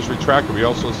 spoilers retract. We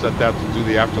also set that to do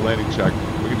the after landing check.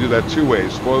 We can do that 2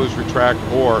 ways: spoilers retract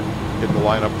or hit the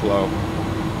lineup flow.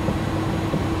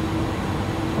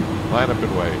 Line up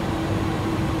and wait.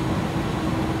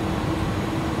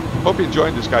 Hope you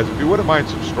enjoyed this, guys. If you wouldn't mind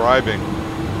subscribing,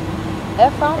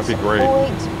 Air France that'd be great.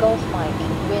 48 Golf Mike,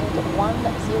 wind 100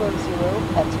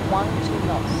 at 12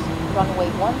 knots, runway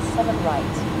 17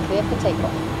 right, clear for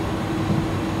takeoff.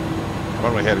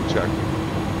 Runway heading check.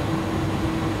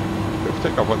 Clear for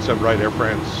takeoff 17 right, Air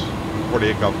France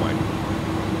 48 Golf Mike.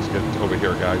 Let's get over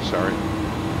here, guys. Sorry.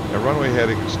 Yeah, runway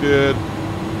heading is good.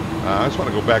 I just want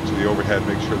to go back to the overhead,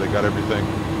 make sure they got everything.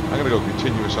 I'm going to go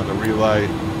continuous on the relay.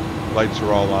 Lights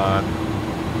are all on.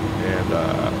 And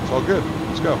it's all good.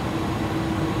 Let's go.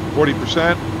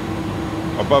 40%,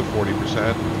 above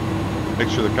 40%. Make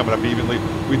sure they're coming up evenly.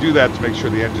 We do that to make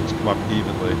sure the engines come up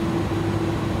evenly.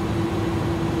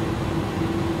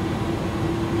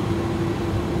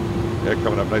 Yeah,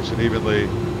 coming up nice and evenly.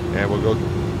 And we'll go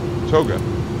toga.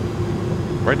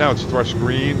 Right now it's thrust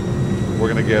green. We're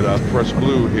going to get a thrust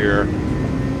blue here.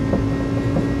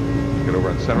 Get over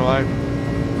on center line.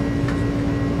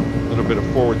 A little bit of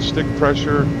forward stick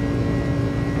pressure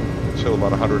until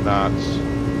about 100 knots.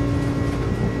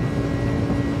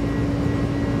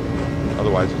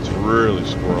 Otherwise, it's really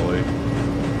squirrely.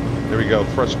 There we go,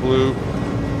 thrust blue.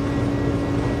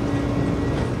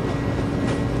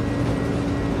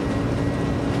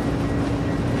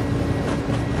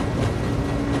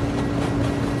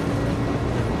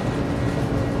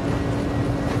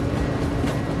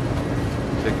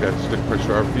 Take that stick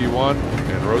pressure RP1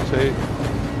 and rotate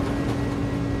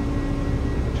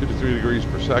 2 to 3 degrees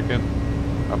per second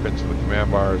up into the command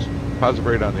bars. Positive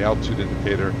rate on the altitude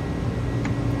indicator.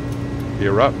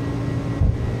 Gear up.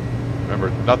 Remember,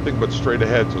 nothing but straight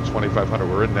ahead till 2500.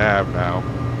 We're in nav now.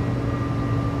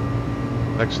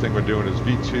 Next thing we're doing is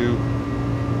V2.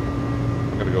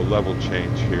 I'm going to go level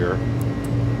change here.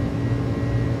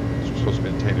 So we're supposed to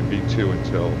maintain a V2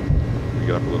 until we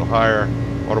get up a little higher.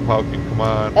 Autopilot can come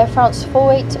on. Air France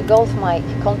 48 Golf Mike,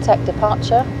 contact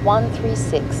departure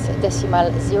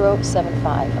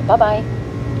 136.075. Bye-bye.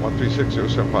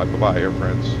 136.075. Bye-bye, Air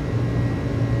France.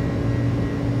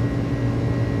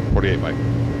 48 Mike.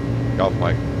 Golf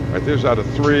Mike. All right, there's out of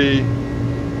 3.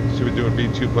 See, we're doing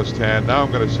V2 plus 10. Now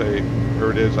I'm going to say,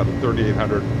 here it is, out of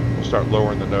 3,800. We'll start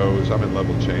lowering the nose. I'm in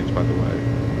level change, by the way.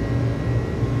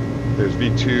 There's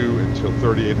V2 until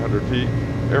 3,800 feet.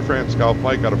 Air France Golf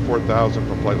Mike out of 4,000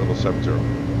 from flight level 70. Air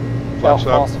Flaps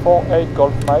up. France 48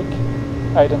 Golf Mike,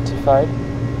 identified.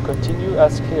 Continue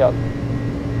as cleared.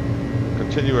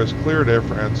 Continue as cleared, Air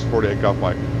France 48 Golf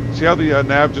Mike. See how the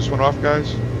nav just went off,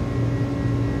 guys?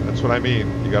 That's what I mean.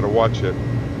 You got to watch it.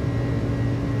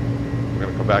 I'm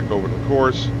going to come back over to the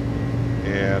course,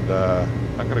 and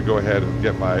I'm going to go ahead and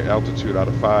get my altitude out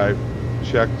of 5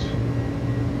 checked.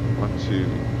 1, 2,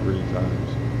 3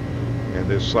 times. And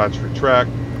there's slots retract.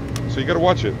 So you got to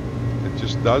watch it. It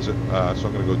just does it. So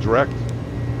I'm going to go direct.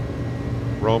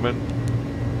 Roman.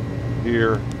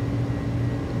 Here.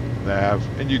 Nav.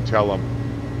 And you tell him.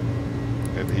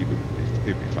 And he'd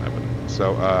be fine with it.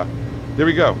 So there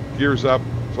we go. Gears up.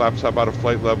 Flaps up out of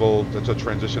flight level. That's a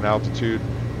transition altitude.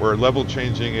 We're level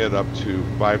changing it up to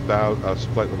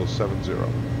 5,000, flight level 70.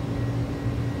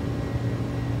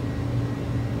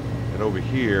 And over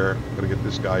here, I'm going to get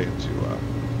this guy into...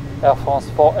 Air France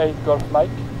 48 Golf Mike.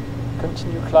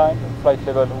 Continue climb, flight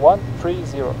level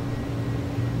 130.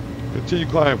 Continue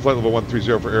climb, flight level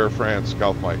 130 for Air France,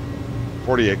 Golf Mike.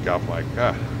 48 Golf Mike.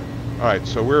 All right,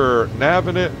 so we're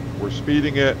naving it, we're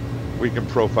speeding it, we can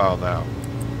profile now.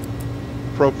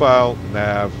 Profile,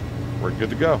 nav, we're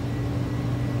good to go.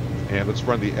 And let's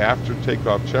run the after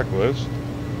takeoff checklist,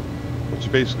 which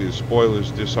basically is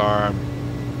spoilers, disarm.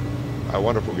 I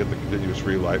wonder if we'll get the continuous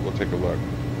relight. We'll take a look.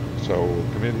 So we'll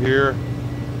come in here.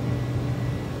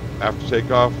 After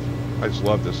takeoff, I just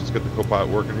love this. Let's get the co-pilot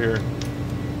working here.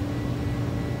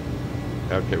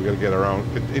 Okay, we got to get our own.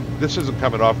 This isn't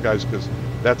coming off, guys, because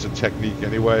that's a technique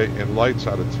anyway. And lights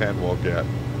out of 10 we'll get.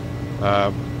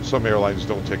 Some airlines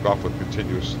don't take off with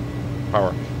continuous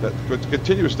power. What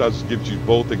continuous does is gives you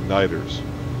both igniters,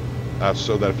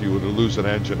 so that if you were to lose an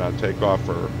engine on takeoff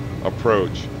or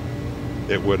approach,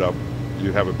 it would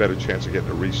you'd have a better chance of getting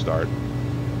a restart.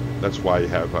 That's why you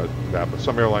have that. But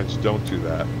some airlines don't do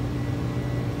that,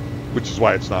 which is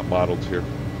why it's not modeled here.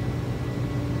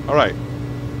 All right,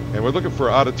 and we're looking for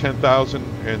out of 10,000.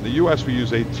 In the U.S. we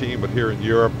use 18, but here in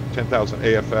Europe, 10,000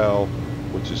 AFL,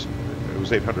 which is it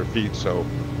was 800 feet, so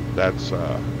that's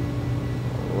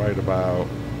right about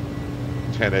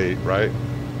 10.8, right?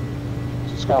 So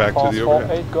let's go back to the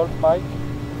overhead. 8 Golf Mike.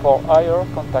 For higher,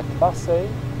 contact Marseille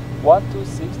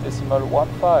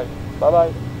 126.15.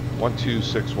 Bye-bye.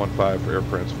 12615 for Air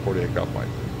France 48 Golf Mike.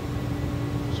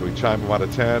 So we chime them out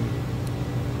of 10.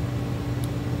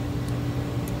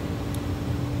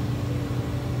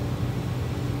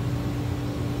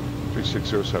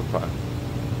 $36075.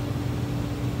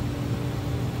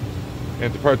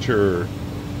 And departure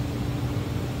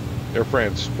Air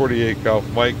France 48 Golf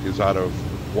Mike is out of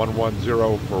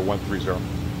 110 for 130.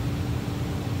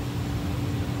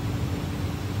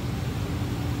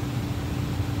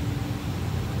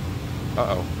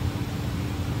 Uh-oh.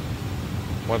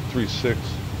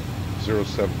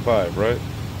 136075, right?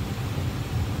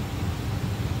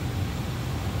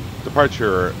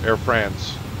 Departure Air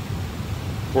France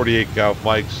 48 Golf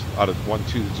Mikes out of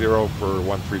 120 for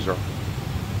 130.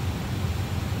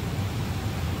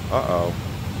 Uh-oh.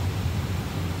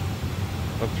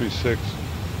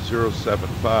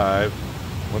 136075.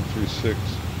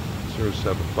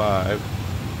 136075.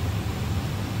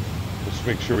 Let's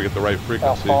make sure we get the right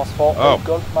frequency. Air France 48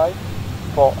 Golf Mike.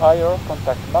 For higher,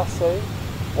 contact Marseille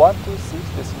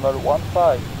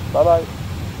 126.15. Bye-bye.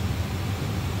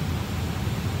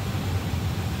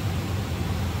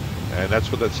 And that's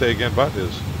what that say again button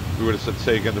is. We would have said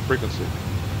say again the frequency.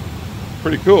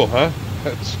 Pretty cool, huh?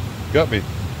 That's got me.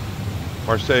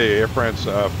 Marseille, Air France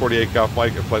 48 Golf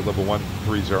Mike at flight level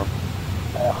 130.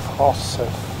 Air France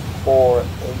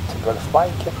 48 Golf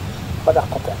Mike. Radar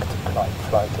contact, climb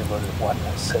flight level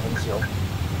 170.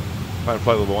 Climb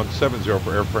flight level 170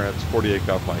 for Air France 48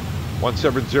 Golf Mike.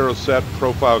 170 set,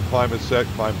 profile climb is set,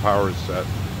 climb power is set.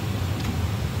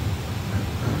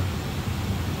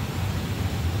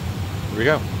 Here we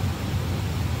go.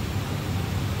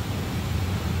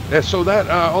 Yeah, so that,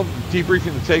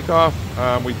 debriefing the takeoff,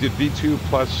 we did V2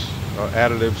 plus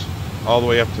additives all the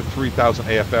way up to 3,000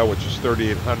 AFL, which is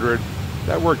 3,800.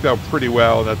 That worked out pretty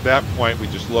well, and at that point we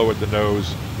just lowered the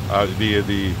nose via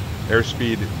the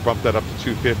airspeed, bumped that up to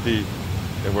 250,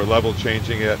 and we're level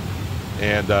changing it.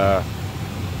 And I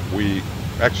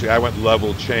went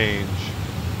level change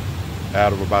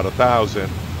out of about 1,000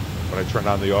 when I turned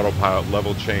on the autopilot.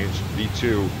 Level change,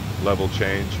 V2 level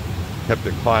change, kept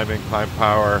it climbing, climb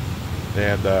power,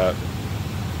 and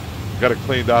got it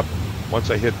cleaned up.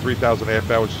 Once I hit 3,000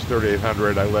 AFL, which is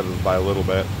 3,800, I let it by a little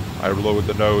bit. I lowered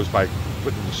the nose by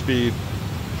putting the speed,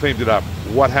 cleaned it up.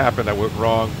 What happened that went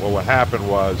wrong? Well, what happened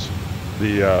was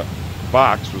the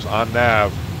box was on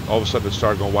nav. All of a sudden it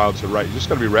started going wild to the right. You just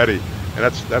got to be ready, and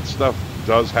that stuff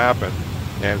does happen.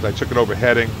 And I took it over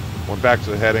heading, went back to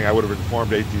the heading. I would have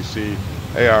informed ATC,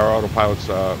 hey, our autopilot's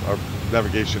our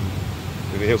navigation,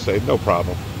 and he'll say no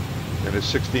problem. And it's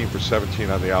 16 for 17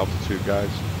 on the altitude, guys.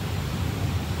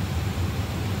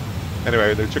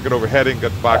 Anyway, they took it over heading,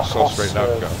 got the box all straightened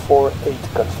out. 48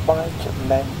 Golf Mike,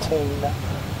 maintain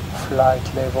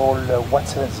flight level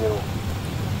 170.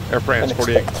 Air France and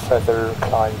 48. Expect further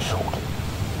climb shortly.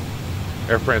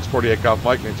 Air France 48 Golf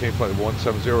Mike, maintain flight level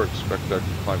 170. Expect to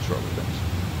climb shortly. Thanks.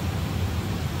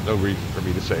 No reason for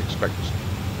me to say expect to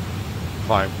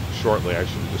climb shortly. I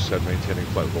should have just said maintaining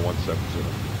flight level 170.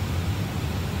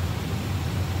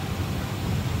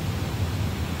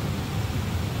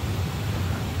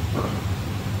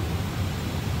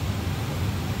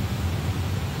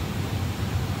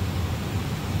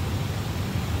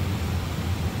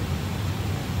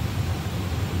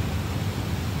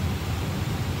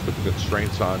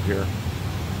 restraints on here.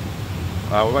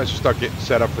 We might start getting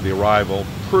set up for the arrival.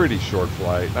 Pretty short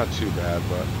flight, not too bad,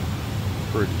 but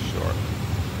pretty short.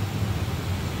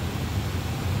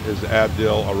 Is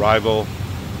Abdil arrival.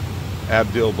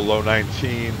 Abdil below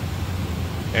 19,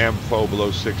 Amfo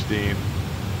below 16,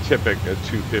 Typic at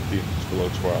 250, it's below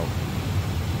 12.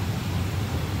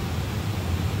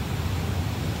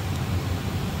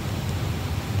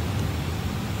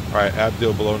 All right,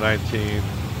 Abdil below 19,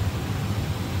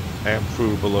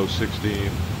 Amfu below 16,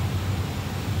 and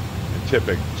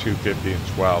Typic 250 and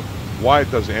 12. Why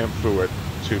it does Amfu at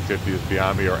 250 is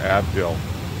beyond me, or Abdil.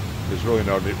 There's really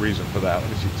no reason for that. Let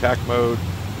me see, TAC mode.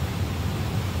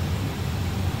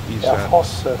 Air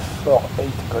France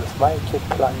 48 Golf Mike,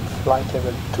 climb flight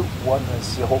level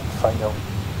 210 final.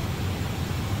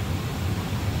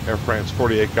 Air France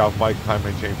 48 Golf Mike, climb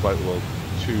maintain flight level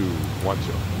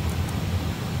 210.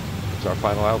 It's our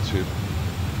final altitude.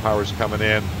 Power's coming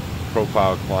in,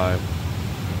 profile climb.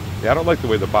 Yeah, I don't like the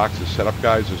way the box is set up,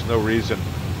 guys. There's no reason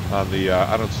on the,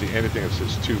 I don't see anything that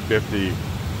says 250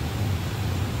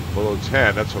 below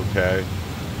 10, that's okay.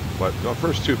 But the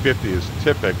first 250 is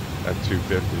Typic at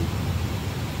 250.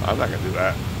 I'm not going to do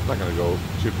that. I'm not going to go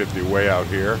 250 way out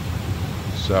here.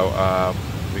 So let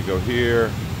me go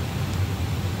here.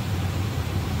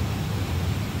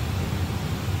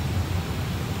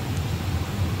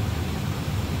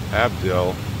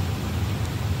 Abdil.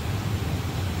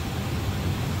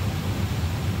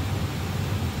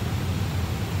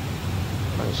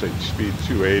 I'm going to say speed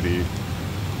 280.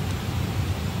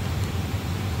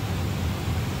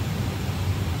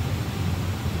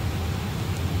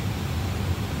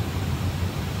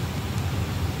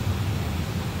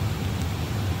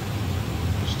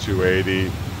 Just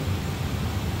 280.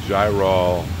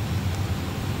 Gyro.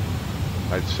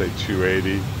 I'd say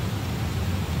 280.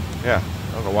 Yeah.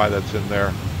 I don't know why that's in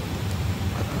there,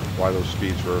 why those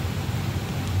speeds were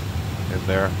in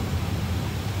there.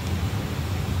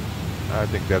 I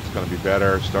think that's going to be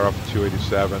better. Start off at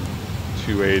 287,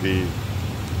 280,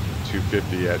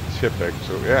 250 at Typic.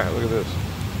 So yeah, look at this.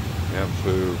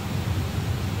 Amfu,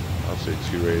 I'll say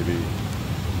 280.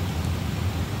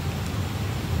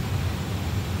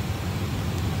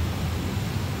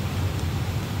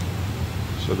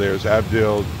 So there's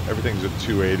Abdil, everything's at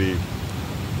 280.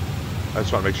 I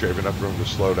just want to make sure I have enough room to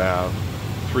slow down.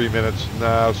 3 minutes?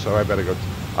 No, so I better go.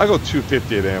 I'll go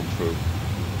 250 at Amfu.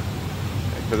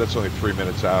 Because that's only 3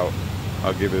 minutes out.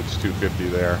 I'll give it its 250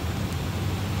 there.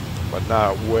 But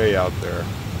not way out there.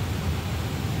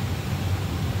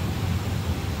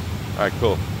 Alright,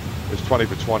 cool. It's 20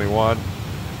 for 21.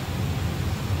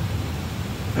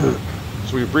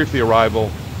 So we brief the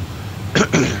arrival.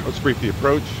 Let's brief the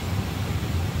approach.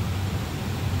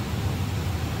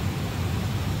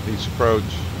 East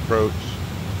approach,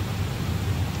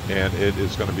 and it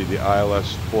is going to be the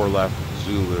ILS 4 left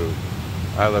Zulu.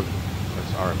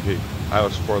 That's RMP.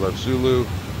 ILS 4 left Zulu,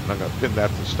 and I'm going to pin that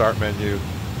to the start menu.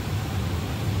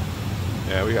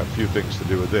 Yeah, we got a few things to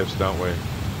do with this, don't we?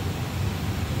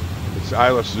 It's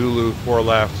ILS Zulu 4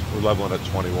 left. We're leveling at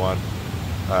 21.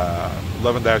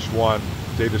 11-1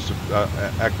 data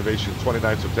activation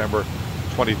 29 September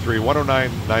 23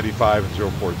 109.95 and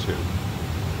 042.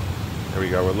 There we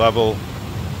go, we're level.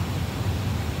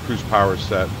 Cruise power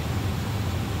set.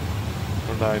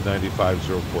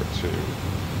 995.042.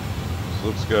 So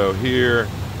let's go here.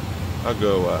 I'll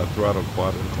go throttle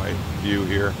quad into my view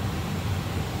here.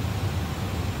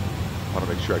 I want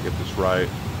to make sure I get this right.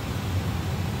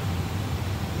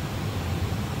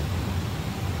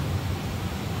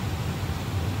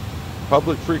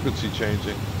 Public frequency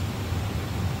changing.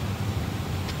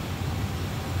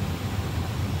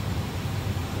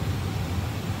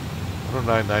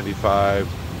 995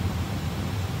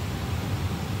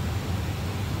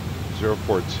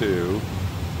 042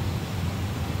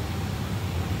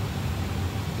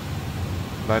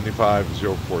 95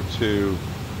 042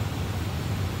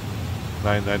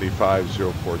 995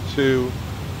 042,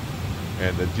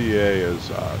 and the DA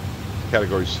is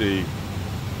category C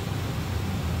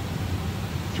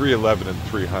 311 and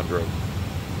 300.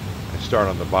 I start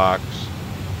on the box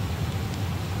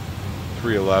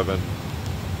 311.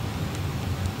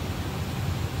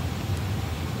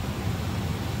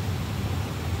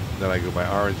 Then I go my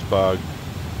orange bug.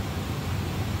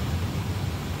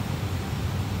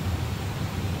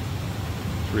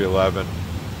 $311.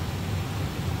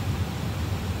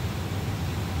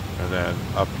 And then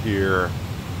up here,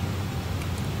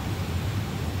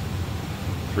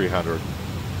 300.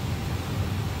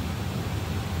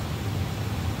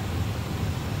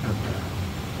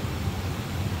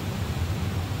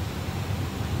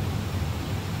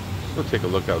 Let's go take a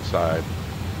look outside.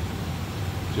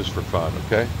 just for fun,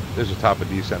 okay? There's the top of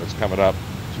descent. It's coming up.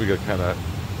 So we got to kind of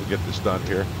get this done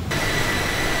here.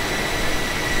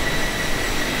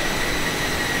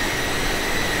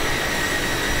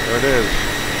 There it is.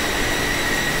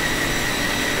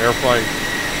 Air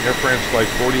France Flight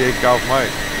 48 Golf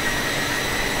Mike.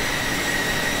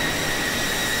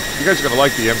 You guys are going to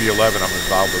like the MD-11. I'm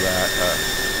involved with that.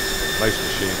 Nice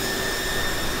machine.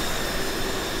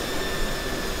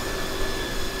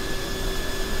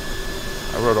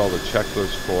 I wrote all the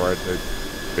checklists for it. The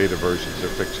beta versions, they're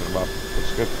fixing them up.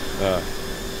 Looks good. All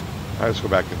right, let's go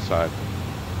back inside.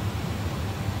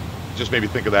 It just made me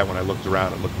think of that when I looked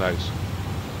around. It looked nice.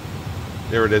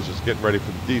 There it is. It's getting ready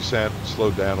for the descent.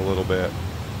 Slowed down a little bit.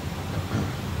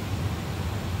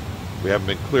 We haven't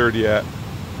been cleared yet.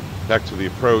 Back to the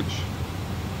approach.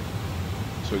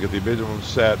 So we got the minimum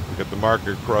set. We got the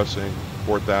marker crossing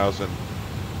 4,000,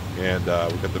 and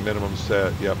we got the minimum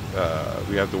set. Yep.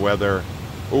 We have the weather.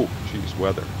 Oh, geez,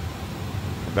 weather.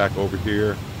 Come back over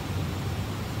here.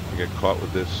 I get caught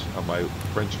with this on my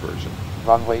French version.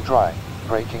 Runway dry.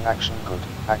 Braking action good.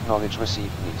 Acknowledge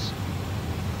received Nice.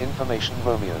 Information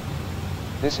Romeo.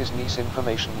 This is Nice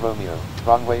Information Romeo.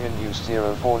 Runway in use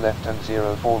 04 left and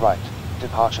 04 right.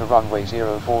 Departure runway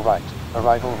 04 right.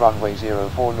 Arrival runway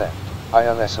 04 left.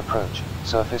 ILS approach.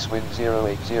 Surface wind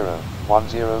 080.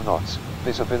 10 knots.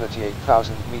 Visibility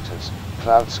 8,000 meters.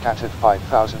 Cloud scattered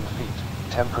 5,000 feet.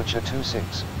 Temperature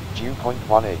 26. Dew point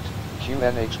 18.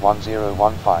 QNH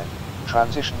 1015.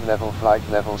 Transition level flight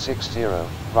level 60.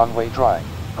 Runway dry.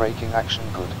 Braking action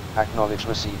good. Acknowledge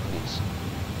received Nice.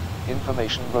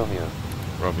 Information Romeo.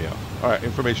 Romeo. All right,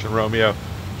 information Romeo.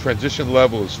 Transition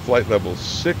level is flight level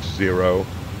 60, and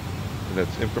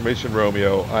that's information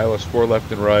Romeo. ILS 4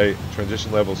 left and right.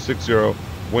 Transition level 60.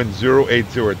 Wind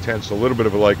 080 or 10, so a little bit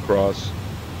of a light cross.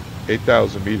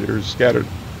 8,000 meters scattered.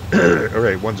 All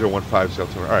right, 1015 sail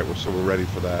tone. All right, so we're ready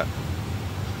for that.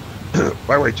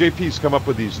 By the way, JP's come up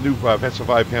with these new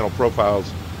FSiPanel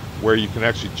profiles where you can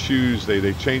actually choose.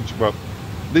 They change. Well,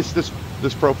 this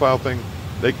profile thing.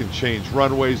 They can change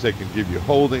runways. They can give you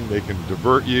holding. They can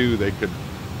divert you. They can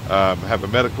have a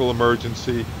medical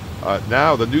emergency.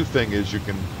 Now the new thing is you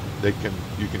can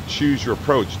choose your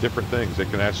approach. Different things. They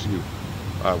can ask you,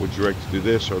 would you like to do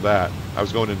this or that? I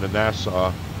was going into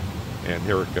Nassau, and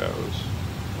here it goes.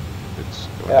 It's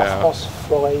going Air down. France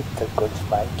 48 Golf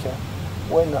Mike.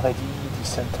 When ready,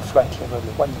 descend to flight level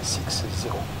 160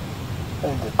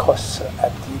 and cross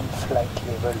Abdil flight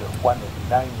level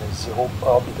 190 or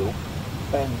below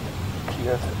and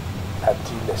cleared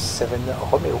Abdil 7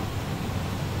 Romeo.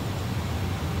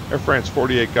 Air France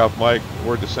 48 Golf Mike.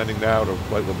 We're descending now to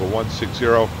flight level 160.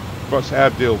 Cross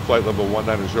Abdil flight level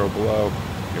 190 below,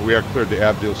 and we are cleared the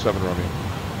Abdil 7 Romeo.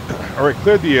 All right,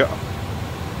 cleared the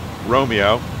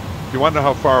Romeo. If you want to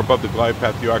know how far above the glide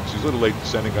path you are, because he's a little late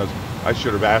descending us, I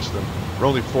should have asked him. We're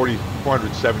only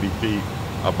 470 feet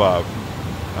above.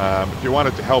 If you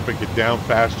wanted to help it get down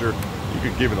faster, you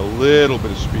could give it a little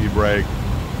bit of speed brake,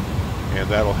 and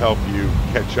that'll help you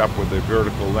catch up with the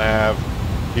vertical nav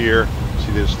here.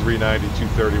 See this 390,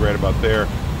 230 right about there.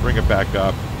 Bring it back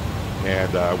up,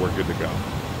 and we're good to go.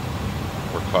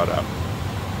 We're caught up.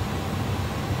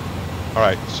 All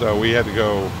right, so we had to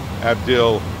go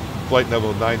Abdil, flight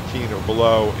level 19 or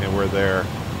below, and we're there.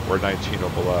 We're 19 or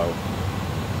below.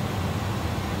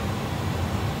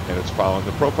 And it's following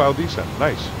the profile descent.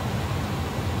 Nice.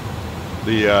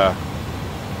 The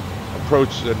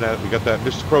approach, and that we got that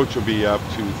missed approach will be up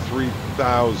to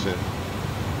 3,000.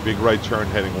 Big right turn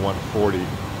heading 140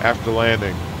 after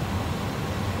landing.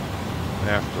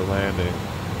 After landing.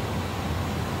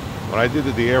 When I did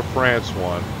the Air France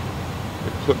one,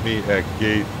 it put me at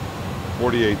gate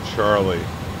 48 Charlie.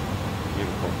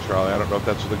 Uniform Charlie. I don't know if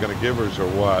that's what they're going to give us or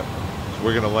what. So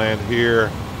we're going to land here.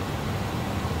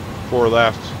 4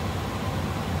 left.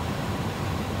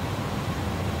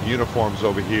 Uniforms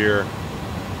over here.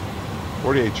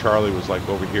 48 Charlie was like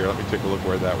over here. Let me take a look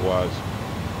where that was.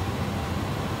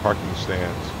 Parking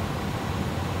stands.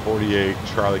 48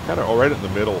 Charlie, kind of right in the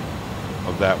middle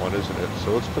of that one, isn't it?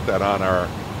 So let's put that on our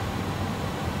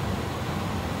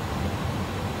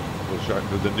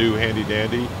the new handy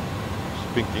dandy,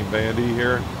 spinking bandy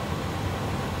here,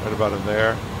 right about in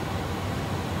there.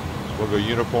 So we'll go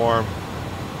uniform.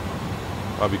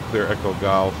 Probably clear Echo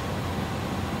Golf.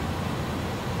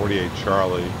 48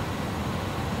 Charlie.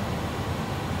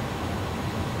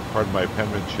 Pardon my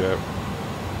penmanship.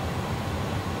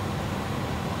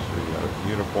 So you got a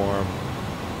uniform.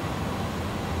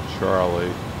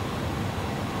 Charlie.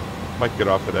 Might get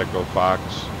off at Echo Fox.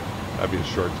 That'd be a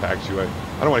short taxiway.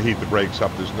 I don't want to heat the brakes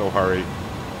up. There's no hurry.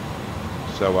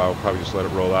 So I'll probably just let it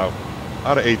roll out.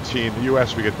 Out of 18, the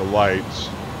U.S. we get the lights,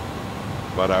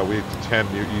 but we get to 10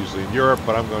 usually in Europe.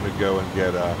 But I'm going to go and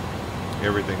get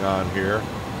everything on here.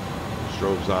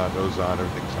 Strobes on, nose on,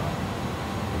 everything's on.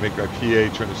 We make our PA,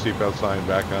 turn the seatbelt sign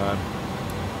back on.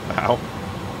 Ow,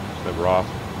 it's never off.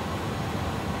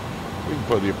 We can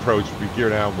put the approach, we gear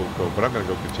down, we'll go, but I'm going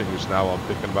to go continuous now while I'm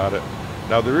thinking about it.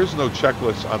 Now there is no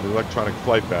checklist on the electronic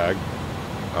flight bag.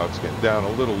 It's getting down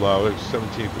a little low. It's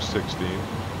 17 for 16.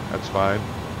 That's fine.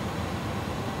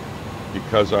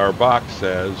 Because our box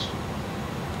says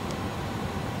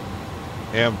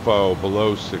AMFO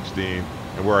below 16,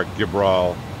 and we're at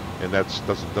Gibraltar, and that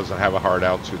doesn't have a hard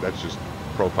altitude. That's just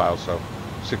profile. So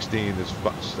 16 is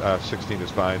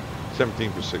fine.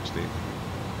 17 for 16,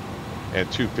 and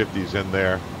 250's in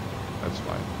there. That's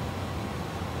fine.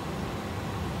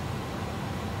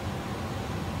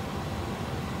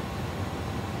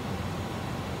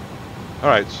 All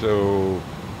right, so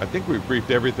I think we've briefed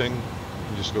everything.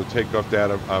 Just go takeoff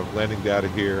data, landing data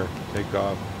here,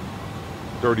 takeoff.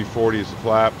 30-40 is the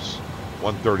flaps.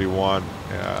 131,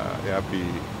 yeah, be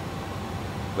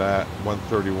that.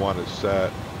 131 is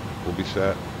set, will be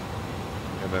set.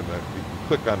 And then you can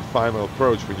click on final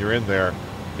approach when you're in there.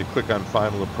 If you click on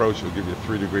final approach, it'll give you a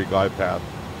 3-degree glide path.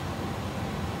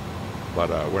 But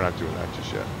we're not doing that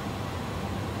just yet.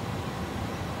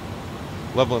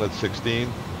 Leveling at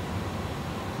 16.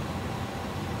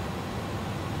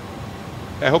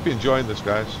 I hope you're enjoying this,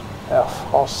 guys. Air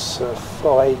France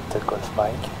 48 Golf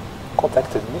Mike.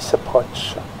 Contact miss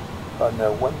approach on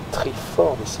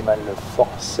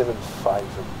 134.475.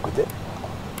 Good day.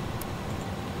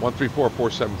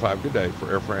 134.475. Good day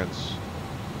for Air France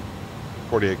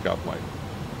 48 Golf Mike.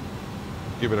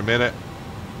 Give it a minute.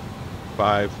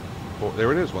 5, 4.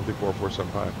 There it is.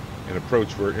 134.475. And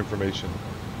approach for information.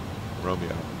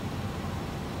 Romeo.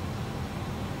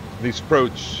 Nice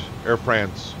approach. Air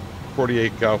France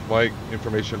 48 Golf Mike,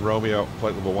 information Romeo,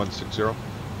 flight level 160.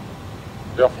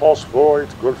 Air France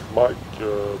 48 Golf Mike,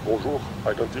 bonjour,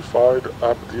 identified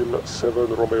Abdil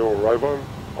 7 Romeo arrival,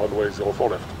 runway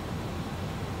 04 left.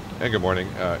 And good morning,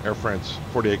 Air France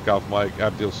 48 Golf Mike,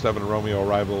 Abdil 7 Romeo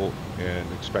arrival, and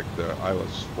expect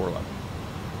ILS 4 left.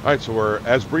 All right, so we're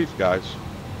as briefed, guys,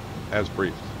 as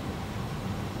briefed.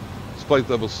 This flight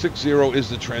level 60 is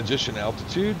the transition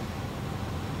altitude.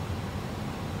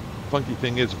 Funky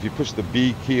thing is, if you push the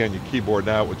B key on your keyboard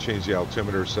now, it would change the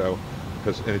altimeter. So,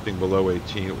 because anything below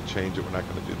 18, it would change it. We're not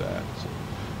going to do that.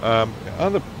 So,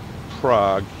 on the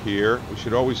Prague here, we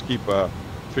should always keep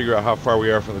figure out how far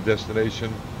we are from the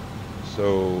destination.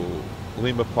 So,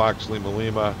 Lima Fox, Lima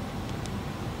Lima.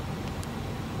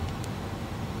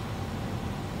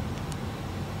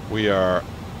 We are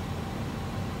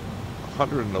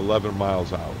 111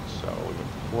 miles out, so we have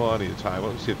plenty of time.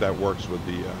 Let's see if that works with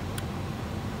the.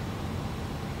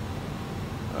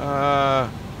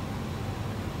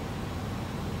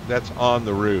 That's on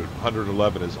the route.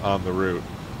 111 is on the route.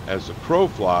 As the crow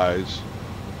flies,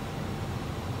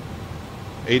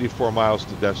 84 miles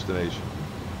to destination.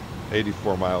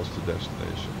 84 miles to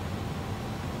destination.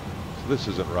 So this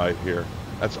isn't right here.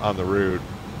 That's on the route.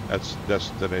 That's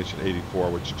destination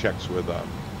 84, which checks with the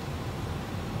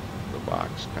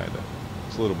box, kind of.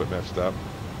 It's a little bit messed up.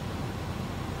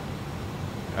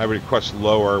 I request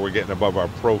lower. We're getting above our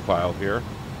profile here.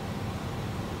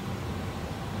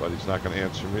 But he's not going to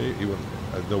answer me. He wouldn't,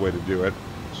 has no way to do it.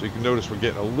 So you can notice we're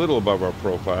getting a little above our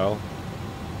profile.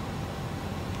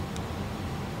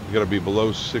 You got to be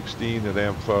below 16 at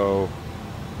AMFO.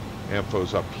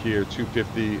 AMFO's up here,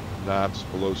 250 knots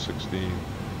below 16.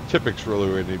 Typic's really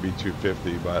where it need to be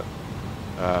 250, but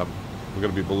we're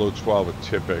going to be below 12 at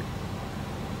Typic.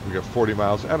 We got 40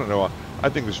 miles. I don't know. I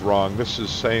think this is wrong. This is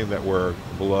saying that we're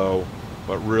below,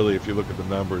 but really, if you look at the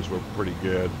numbers, we're pretty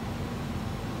good.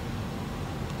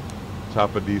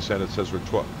 Top of descent, it says we're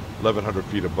 1,100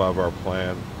 feet above our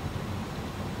plan.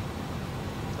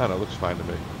 I don't know, it looks fine to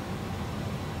me.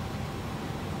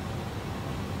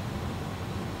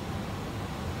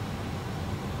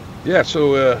 Yeah,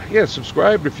 so, yeah,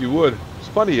 subscribe if you would. It's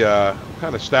funny, I'm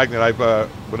kind of stagnant. I've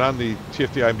been on the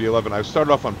TFT IMD-11. I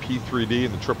started off on P3D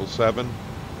in the 777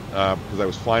 because I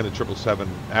was flying the 777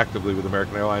 actively with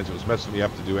American Airlines. It was messing me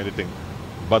up to do anything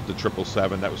but the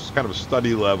 777. That was kind of a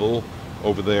study level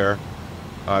over there.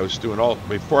 I was doing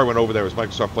before I went over there, it was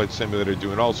Microsoft Flight Simulator,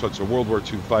 doing all sorts of World War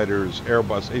II fighters,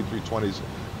 Airbus, A320s,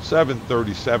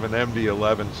 737,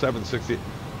 MD-11, 760.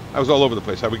 I was all over the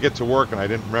place. I would get to work and I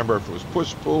didn't remember if it was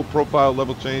push, pull, profile,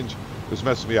 level change. It was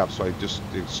messing me up. So I just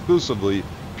exclusively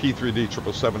P3D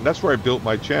 777. That's where I built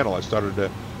my channel. I started to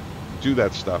do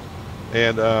that stuff.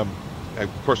 And of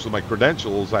course, with my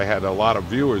credentials, I had a lot of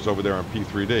viewers over there on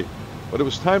P3D. But it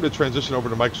was time to transition over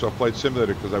to Microsoft Flight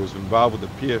Simulator because I was involved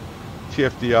with the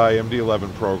TFDI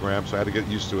MD-11 program, so I had to get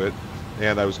used to it.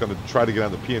 And I was going to try to get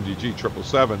on the PMGG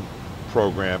 777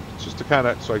 program, just to kind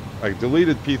of, so I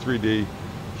deleted P3D,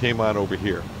 came on over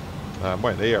here.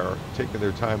 Boy, they are taking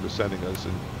their time to sending us,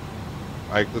 and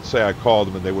let's say I called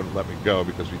them and they wouldn't let me go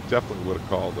because we definitely would have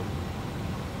called them.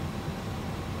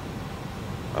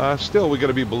 Still, we're going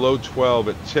to be below 12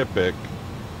 at Tippett,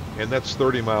 and that's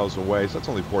 30 miles away, so that's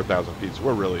only 4,000 feet, so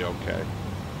we're really okay.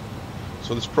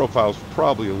 So this profile is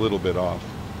probably a little bit off.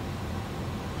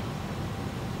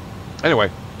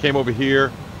 Anyway, came over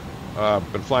here,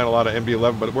 been flying a lot of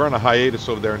MD-11, but we're on a hiatus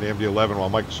over there in the MD-11 while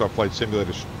Microsoft Flight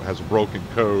Simulator has a broken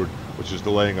code, which is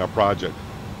delaying our project.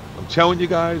 I'm telling you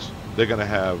guys, they're going to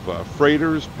have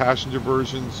freighters, passenger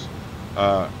versions.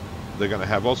 They're going to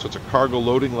have all sorts of cargo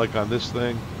loading like on this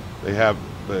thing. They have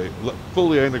the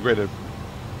fully integrated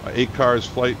 8 cars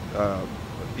flight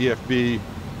EFB,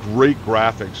 great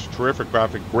graphics, terrific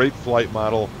graphic, great flight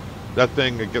model. That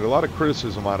thing, they get a lot of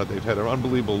criticism on it. They've had an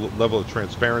unbelievable level of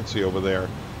transparency over there.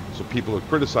 So people are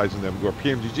criticizing them. Where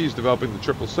PMGG is developing the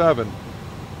 777,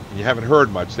 and you haven't heard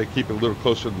much. They keep it a little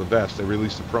closer to the vest. They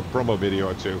released a promo video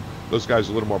or two. Those guys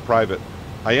are a little more private.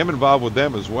 I am involved with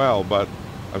them as well, but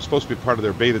I'm supposed to be part of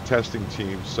their beta testing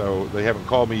team, so they haven't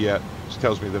called me yet, which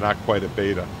tells me they're not quite at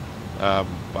beta.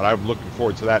 But I'm looking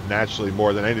forward to that naturally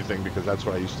more than anything because that's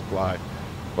what I used to fly.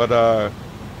 But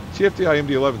TFDI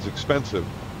MD-11 is expensive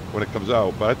when it comes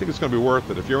out, but I think it's going to be worth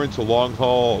it. If you're into long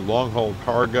haul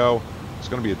cargo, it's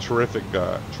going to be a terrific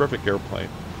airplane.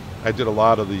 I did a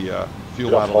lot of the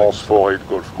fuel modeling. France 48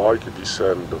 Golf Mike,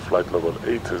 descend flight level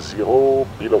 80,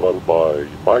 be level by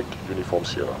Mike, Uniform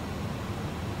Sierra.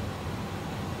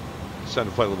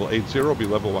 Descend flight level 80, be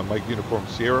level by Mike, Uniform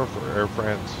Sierra for Air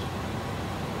France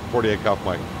 48 Golf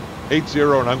Mike. 80,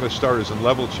 and I'm going to start as in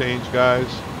level change,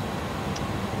 guys.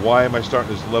 Why am I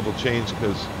starting as level change?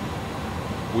 Because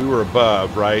we were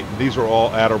above, right? And these are all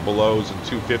at or belows and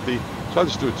 250. So I'll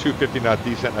just do a 250 knot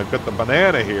descent. I've got the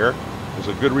banana here. There's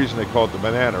a good reason they call it the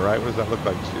banana, right? What does that look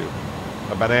like to you?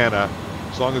 A banana.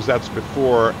 As long as that's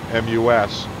before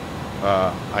MUS,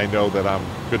 I know that I'm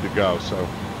good to go. So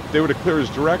if they were to clear as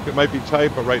direct, it might be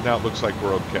tight, but right now it looks like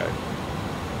we're okay.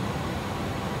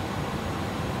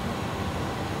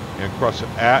 And cross it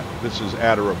at, this is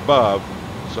at or above,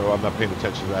 so I'm not paying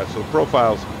attention to that. So the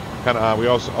profile's kind of on. We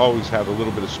also always have a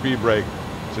little bit of speed brake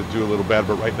to do a little better,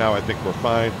 but right now I think we're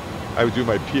fine. I would do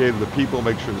my PA to the people,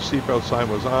 make sure the seatbelt sign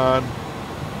was on,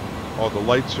 all the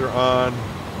lights are on.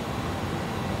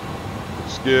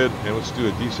 It's good, and let's do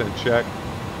a descent check.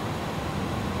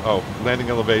 Oh, landing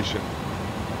elevation.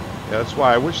 Yeah, that's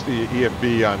why I wish the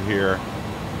EFB on here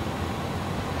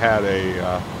had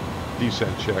a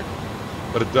descent check,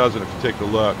 but it doesn't. If you take a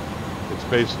look, it's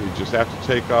basically just after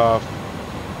takeoff,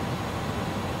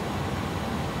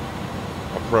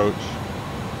 approach.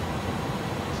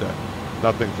 Set.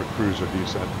 Nothing for cruise or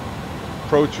descent.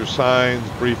 Approach or signs,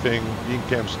 briefing, beam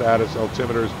cam status,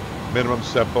 altimeters, minimum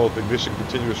set both, ignition,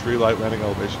 continuous relight, landing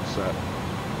elevation set.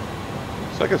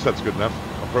 So I guess that's good enough.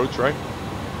 Approach, right?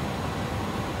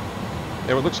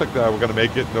 Yeah, it looks like we're going to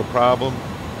make it, no problem.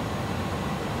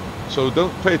 So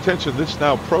don't pay attention. This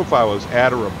now profile is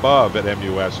at or above at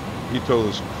MUS. ETOL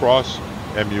is cross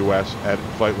MUS at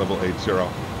flight level 80.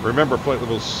 Remember, flight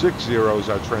level 60 is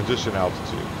our transition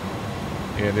altitude.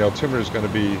 And the altimeter is going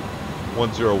to be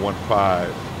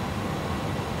 1015.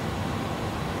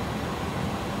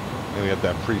 And we got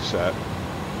that preset.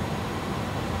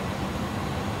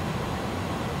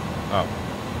 Oh.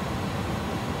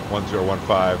 1015.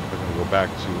 We're going to go back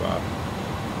to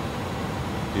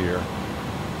here.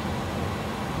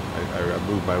 I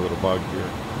moved my little bug here.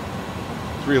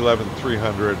 311,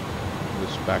 300.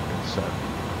 This back and set.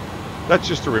 That's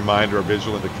just a reminder, a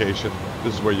visual indication.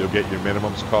 This is where you'll get your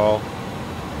minimums call.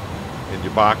 In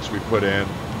your box we put in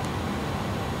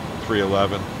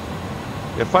 311.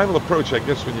 Yeah, final approach, I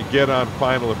guess when you get on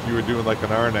final, if you were doing like an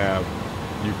RNAV,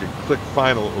 you can click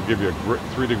final, it will give you a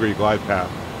 3-degree glide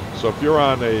path. So if you're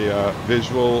on a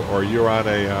visual, or you're on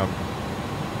a,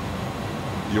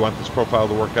 you want this profile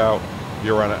to work out,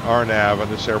 you're on an RNAV on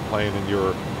this airplane and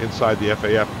you're inside the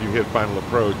FAF, if you hit final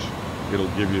approach, it'll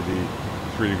give you the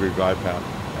 3-degree glide path,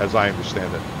 as I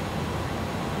understand it.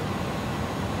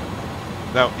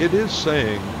 Now, it is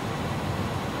saying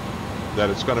that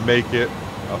it's going to make it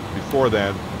before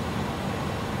then,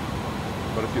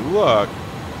 but if you look,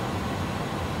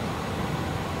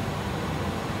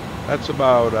 that's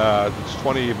about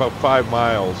about 5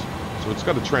 miles, so it's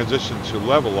going to transition to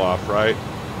level off, right?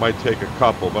 Might take a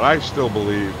couple, but I still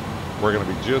believe we're going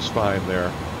to be just fine there.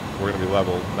 We're going to be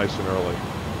level nice and early.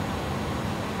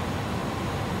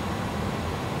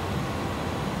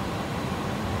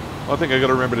 One thing I got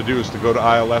to remember to do is to go to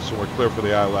ILS when we're clear for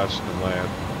the ILS and land.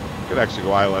 You could actually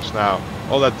go ILS now.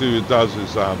 All that does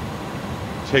is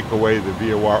take away the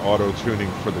VOR auto tuning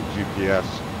for the GPS.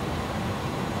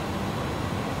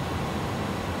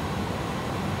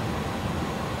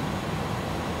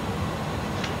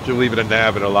 If you leave it a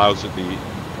nav, it allows it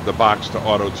the box to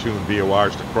auto tune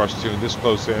VORs to cross tune. This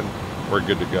close in, we're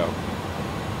good to go.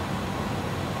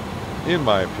 In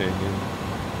my opinion.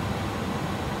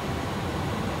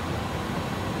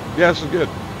 Yeah, this is good.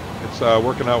 It's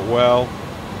working out well.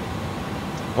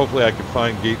 Hopefully I can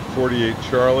find gate 48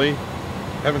 Charlie.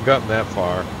 Haven't gotten that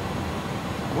far.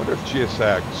 I wonder if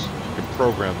GSX, if you can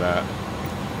program that.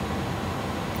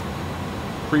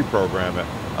 Pre-program it.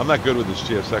 I'm not good with this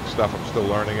GSX stuff. I'm still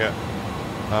learning it.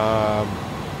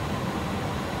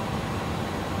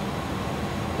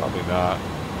 Probably not.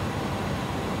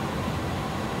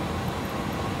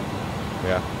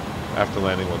 Yeah. After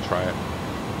landing, we'll try it.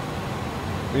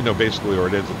 We know basically where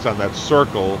it is. It's on that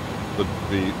circle,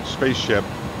 the spaceship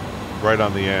right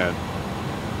on the end.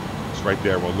 It's right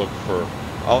there. We'll look for...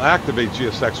 I'll activate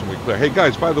GSX when we clear. Hey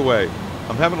guys, by the way,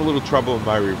 I'm having a little trouble with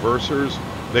my reversers.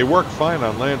 They work fine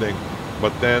on landing,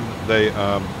 but then they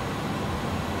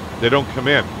don't come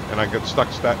in, and I get stuck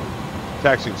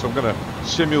taxiing. So I'm going to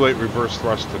simulate reverse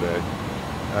thrust today,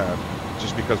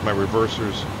 just because my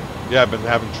reversers, yeah, I've been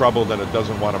having trouble. Then it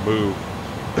doesn't want to move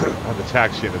on the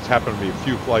taxi, and it's happened to me a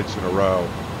few flights in a row.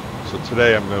 So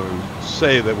today I'm going to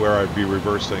say that where I'd be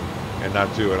reversing and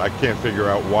not do it. I can't figure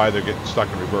out why they're getting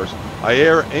stuck in reverse. I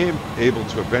am able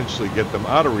to eventually get them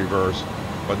out of reverse,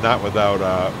 but not without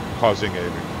causing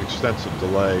an extensive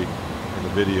delay in the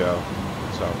video.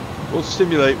 So we'll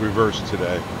simulate reverse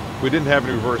today. We didn't have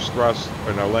any reverse thrust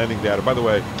in our landing data. By the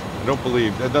way, I don't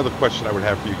believe, another question I would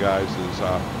have for you guys is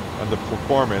on the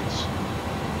performance,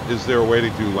 is there a way to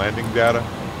do landing data?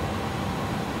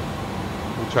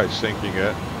 We'll try syncing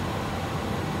it.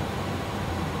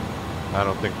 I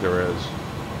don't think there is.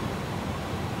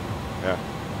 Yeah.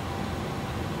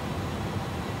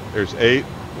 There's 8,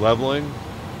 leveling.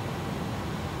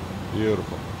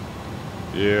 Beautiful.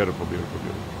 Beautiful, beautiful,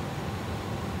 beautiful.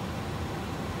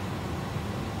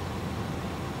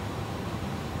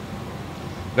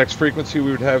 Next frequency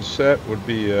we would have set would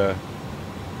be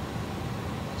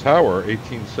Tower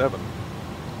 18.7.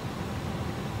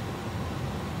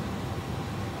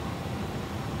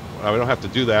 We don't have to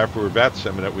do that if we were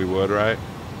VATSIMing it, we would, right?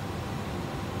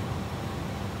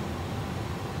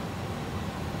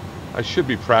 I should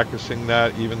be practicing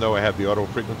that even though I have the auto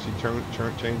frequency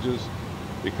changes,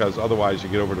 because otherwise you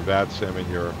get over to VATSIM and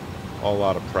you're all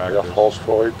out of practice. Air France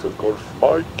 48 Golf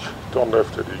Mike, turn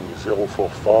left heading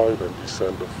 045 and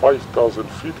descend 5,000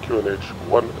 feet QNH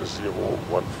 1015,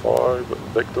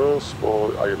 vectors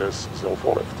for ILS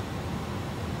 04 left.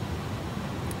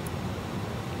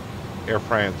 Air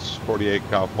France 48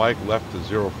 Golf Mike, left to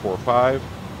 045,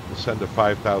 descend to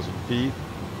 5,000 feet,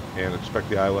 and expect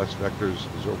the ILS vectors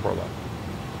 04 left.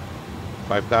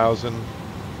 5,000.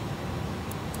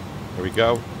 There we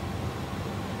go.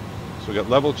 So we got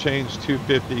level change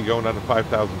 250 going down to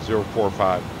 5,000,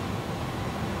 045.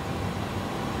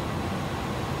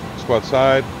 Let's go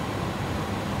outside.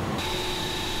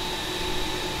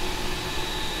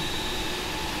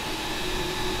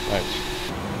 Nice.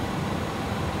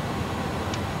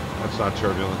 That's not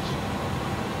turbulence.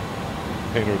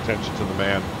 Pay no attention to the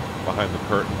man behind the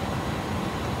curtain.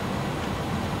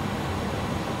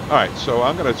 Alright, so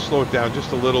I'm going to slow it down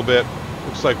just a little bit.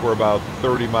 Looks like we're about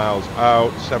 30 miles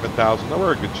out, 7,000. Now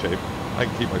we're in good shape. I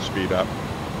can keep my speed up.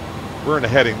 We're in a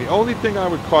heading. The only thing I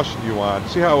would caution you on,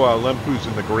 see how Lempu's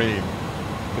in the green.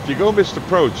 If you go missed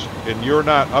approach and you're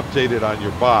not updated on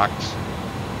your box,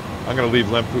 I'm going to leave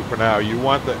Lempu for now. You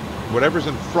want whatever's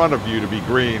in front of you to be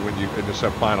green when you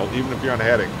intercept final, even if you're on a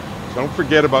heading. So don't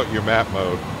forget about your map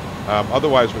mode.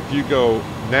 Otherwise, if you go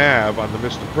nav on the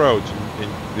missed approach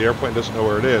and the airplane doesn't know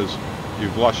where it is,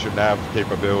 you've lost your nav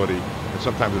capability. And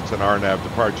sometimes it's an RNAV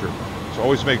departure. So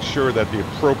always make sure that the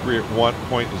appropriate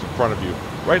point is in front of you.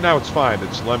 Right now it's fine.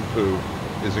 It's Lempu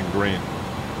is in green.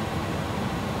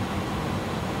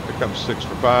 Here comes 6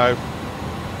 for 5.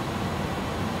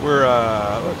 We're,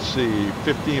 let's see,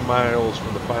 15 miles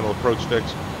from the final approach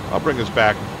fix. I'll bring us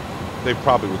back. They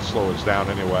probably would slow us down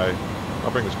anyway.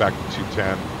 I'll bring us back to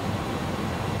 210.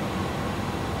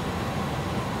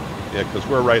 Yeah, because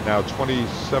we're right now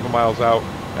 27 miles out.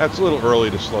 That's a little early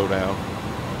to slow down.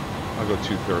 I'll go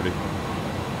 230.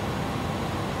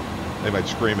 They might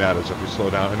scream at us if we slow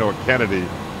down. I know at Kennedy,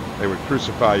 they would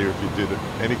crucify you if you did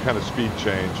any kind of speed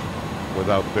change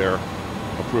without their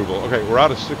approval. Okay, we're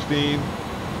out of 16.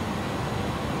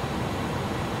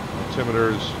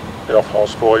 Altimeters. Air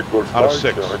France 48 Golf Out of Mike,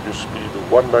 6. reduce speed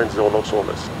 190 knots or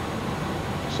less.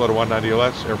 Slow to 190 or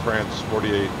less, Air France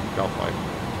 48 Golf Mike.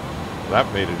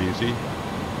 That made it easy.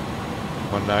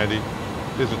 190.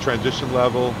 There's a transition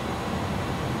level.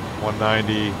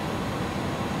 190.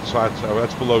 Slots, oh,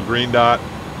 that's below green dot.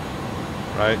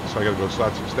 Right, so I gotta go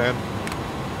slots extend.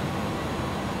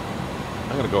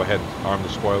 I'm gonna go ahead and arm the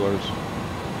spoilers.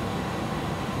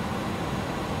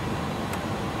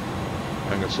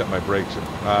 I'm gonna set my brakes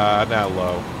at, now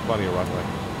low. Plenty of runway.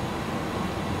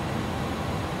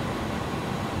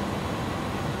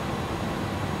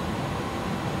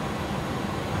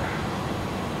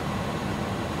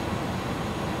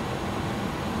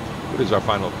 What is our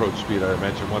final approach speed? I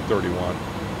mentioned 131.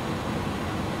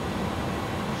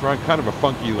 It's running kind of a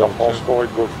funky Air little France tune.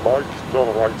 48 Golf Mike, turn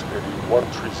right heading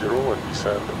 130 and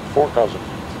descend 4,000 feet.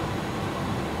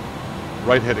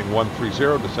 Right heading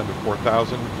 130, descend to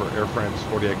 4,000 for Air France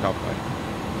 48 Golf Mike.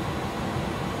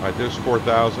 All right, there's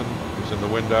 4,000 is in the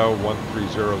window, 130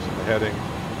 is in the heading.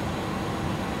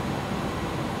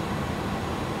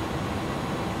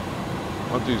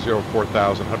 One three zero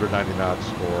 4,000, 190 knots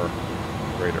or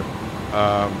greater.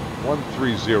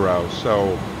 130.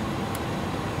 So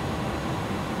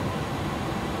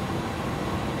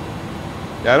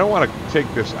yeah, I don't want to take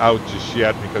this out just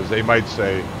yet because they might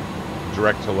say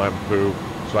direct to Lempu,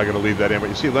 so I got to leave that in. But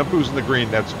you see, Lempu's in the green.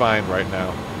 That's fine right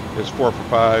now. It's 4 for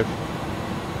 5.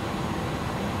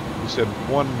 You said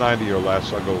 190 or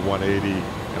less. I'll go 180,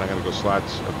 and I'm going to go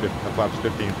slots 15,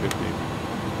 15.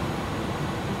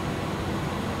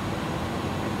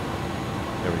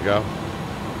 There we go.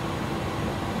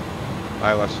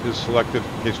 ILS is selected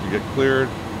in case we get cleared.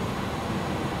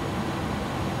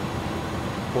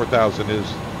 4,000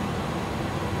 is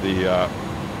the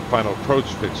final approach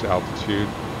fixed altitude,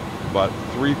 but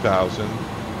 3,000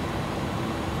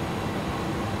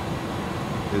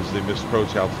 is the missed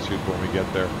approach altitude when we get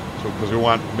there. So because we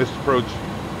want missed approach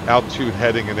altitude,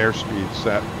 heading, and airspeed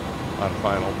set on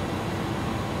final.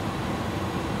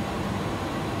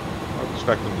 I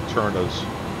expect them to turn us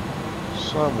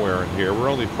somewhere in here. We're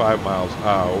only 5 miles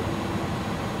out.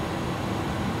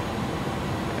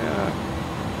 Yeah.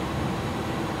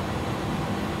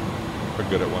 We're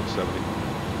good at 170.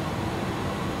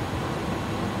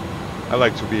 I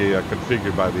like to be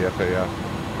configured by the FAF.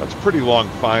 That's a pretty long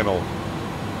final.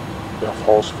 Air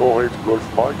France 48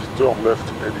 Golf Mike, turn left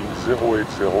heading 080,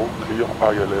 clear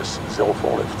ILS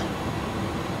 04 left.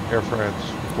 Air France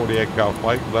 48 Golf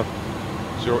Mike, left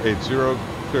 080,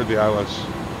 cleared the ILS.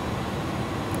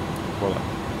 Well,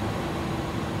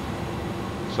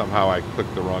 somehow I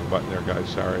clicked the wrong button there, guys,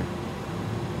 sorry.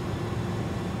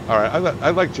 All right,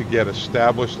 I'd like to get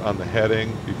established on the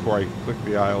heading before I click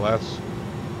the ILS,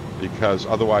 because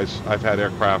otherwise I've had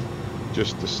aircraft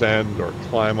just descend or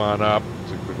climb on up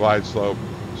to the glide slope.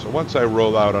 So once I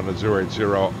roll out on a 080,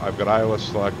 I've got ILS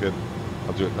selected.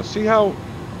 I'll do it. Now see how,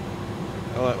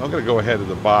 I'm going to go ahead of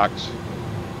the box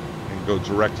and go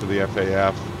direct to the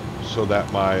FAF so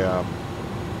that my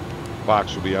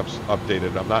box will be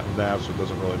updated. I'm not in nav, so it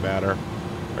doesn't really matter.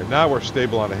 Right now we're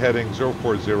stable on a heading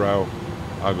 040.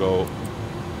 I'll go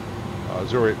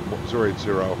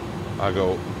 080. I'll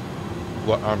go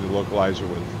arm the localizer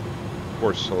with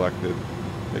course selected.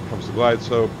 It comes to glide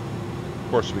slope.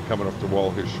 Course will be coming off the wall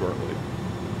here shortly.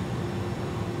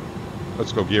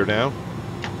 Let's go gear down.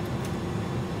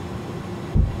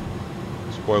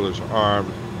 Spoilers are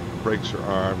armed. Brakes are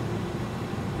armed.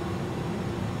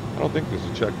 I don't think there's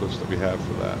a checklist that we have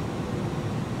for that.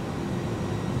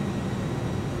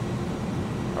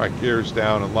 All right, gears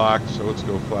down and locked, so let's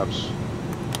go flaps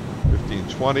 15,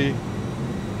 20.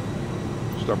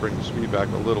 Start bringing the speed back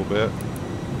a little bit.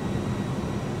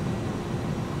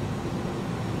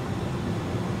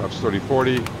 Flaps 30,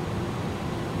 40. And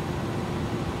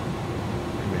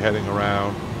we're heading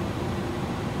around.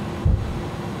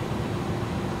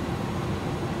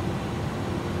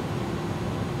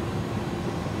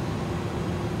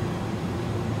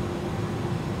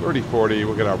 .30-40,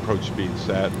 we'll get our approach speed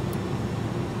set.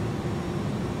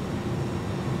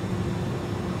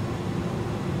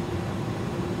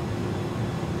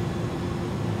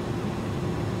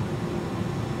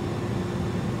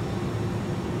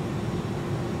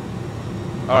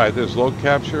 All right, there's load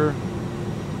capture.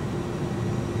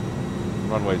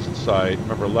 Runway's in sight.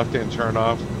 Remember, left-hand turn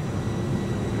off.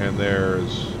 And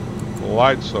there's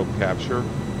glide slope capture.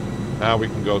 Now we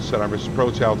can go set our missed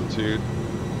approach altitude.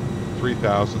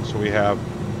 3,000, so we have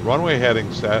runway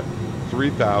heading set,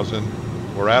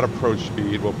 3,000. We're at approach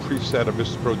speed. We'll preset a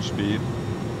missed approach speed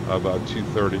of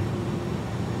 230.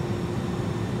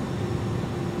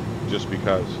 Just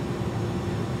because.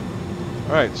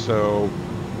 All right, so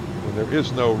And there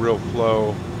is no real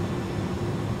flow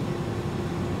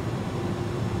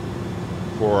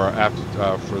for after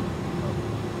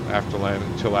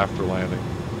landing until after landing.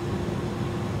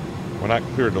 We're not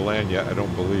cleared to land yet, I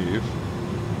don't believe.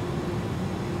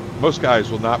 Most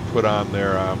guys will not put on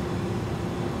their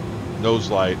nose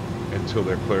light until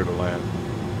they're clear to land.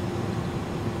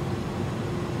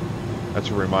 That's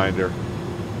a reminder.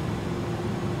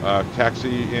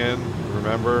 Taxi in,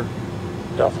 remember?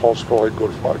 Air France 48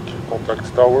 Golf Mike.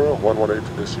 Contact tower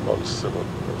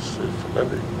 118.7. Safe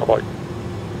landing. Bye-bye.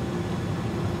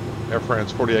 Air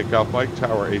France 48 Golf Mike,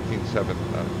 tower 18.7.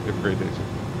 Have a great day, sir.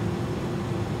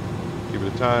 Give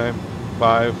it a time.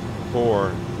 5,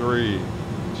 4, 3,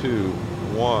 2,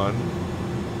 1.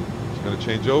 It's going to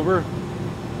change over.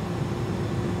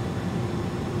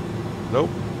 Nope.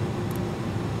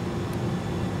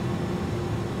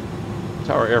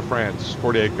 Tower Air France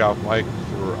 48 Golf Mike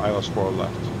for ILS 4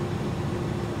 left.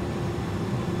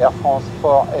 Air France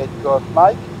 48 Golf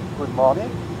Mike, good morning.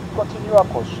 Continue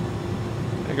approach.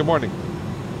 Hey, good morning.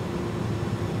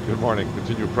 Good morning.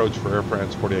 Continue approach for Air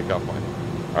France 48 Golf Mike.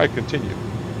 All right, continue.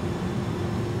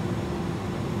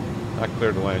 Not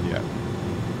clear to land yet.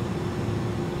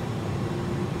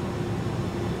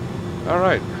 All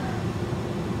right.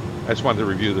 I just wanted to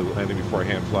review the landing before I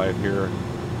hand fly it here.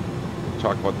 We'll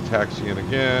talk about the taxiing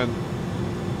again.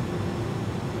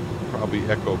 Probably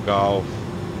Echo Golf.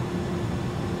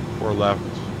 4 left.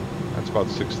 That's about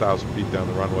 6,000 feet down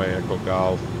the runway. Echo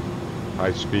Golf.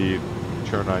 High speed.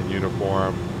 Turn on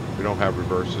uniform. We don't have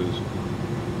reverses.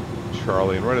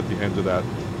 Charlie, and right at the end of that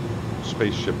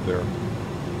spaceship there,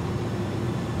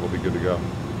 we'll be good to go.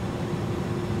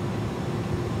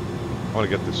 I want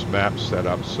to get this map set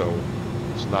up so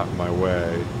it's not in my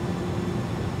way.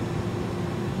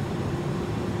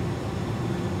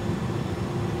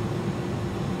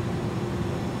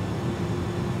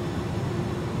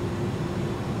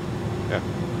 Yeah,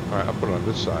 all right, I'll put it on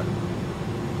this side.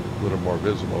 A little more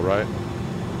visible, right?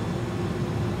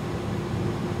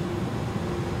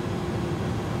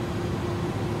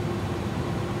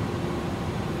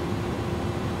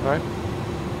 All right.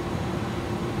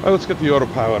 All right, let's get the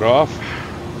autopilot off.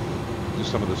 Do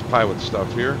some of this pilot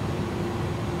stuff here.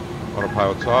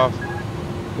 Autopilot's off.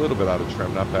 A little bit out of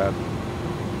trim, not bad.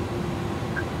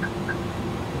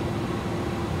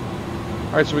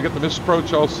 All right, so we get the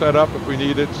misapproach all set up if we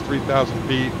need it. It's 3,000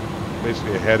 feet.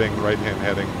 Basically a heading, right-hand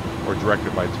heading, or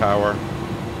directed by tower.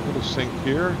 A little sink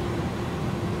here.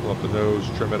 Pull up the nose,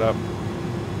 trim it up.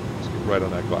 Let's get right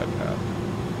on that glide path.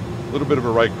 A little bit of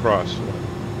a right cross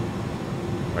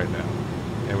right now.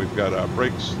 And we've got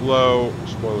brakes low,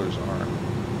 spoilers on.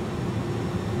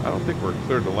 I don't think we're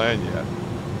cleared to land yet.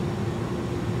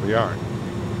 We aren't.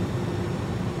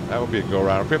 That would be a go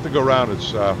round. If we have to go around,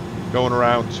 it's going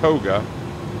around Toga,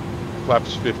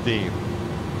 flaps 15.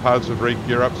 Positive rate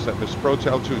gear up, set this approach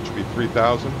altitude should be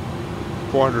 3,000.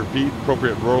 400 feet,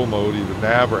 appropriate roll mode, either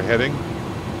nav or heading.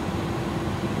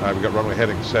 We've got runway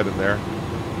heading set in there.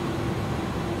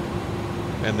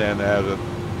 And then at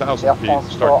 1,000 feet,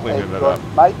 start cleaning it up.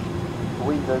 Mike,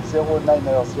 wind 090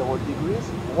 degrees,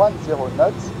 10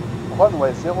 knots,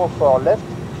 runway 04 left,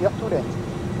 clear to land.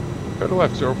 Clear to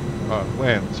left,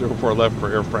 land, 04 left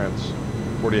for Air France,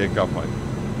 48 Golf Mike.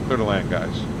 Clear to land,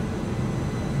 guys.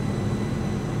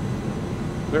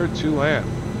 Clear to land.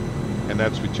 And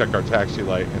that's, we check our taxi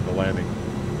light and the landing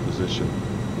position.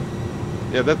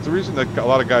 Yeah, that's the reason that a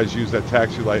lot of guys use that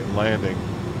taxi light and landing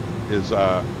is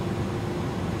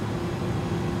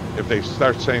if they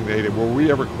start saying, hey, were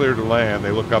we ever clear to land,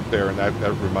 they look up there and that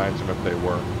reminds them if they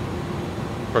were.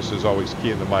 Of course, there's always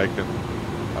key in the mic and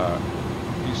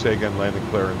you say again landing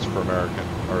clearance for American,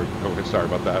 or okay, sorry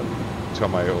about that. Tell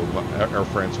my old Air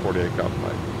France 48 Golf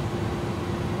Mike.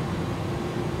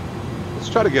 Let's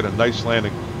try to get a nice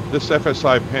landing. This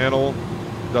FSiPanel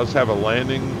does have a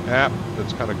landing app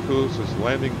that's kind of cool. It says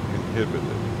landing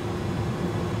inhibited.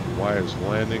 Why is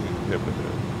landing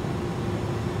inhibited?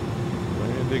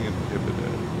 Landing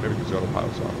inhibited. Maybe because the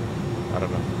autopilot's off. I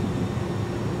don't know.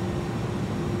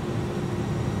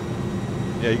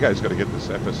 Yeah, you guys got to get this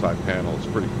FSiPanel. It's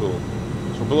pretty cool.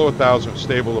 So below 1,000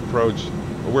 stable approach.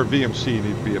 We're VMC,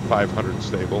 need to be at 500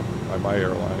 stable by my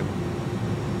airline,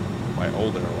 my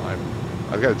old airline.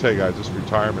 I got to tell you guys, this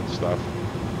retirement stuff,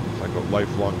 it's like a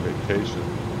lifelong vacation.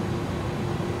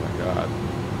 Oh my God.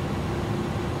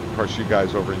 Of course, you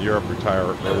guys over in Europe retire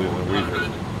earlier than we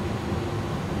do.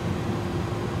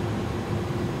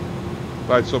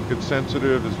 Glide slope gets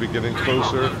sensitive as we get in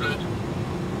closer.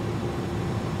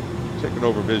 Taking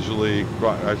over visually.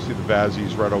 I see the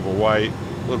VATSIM's red over white.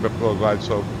 A little bit below glide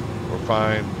slope. We're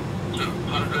fine.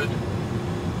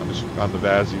 I'm just on the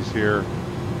VATSIMs here.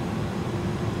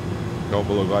 Going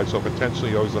below glide, so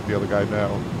potentially you always let the other guy know.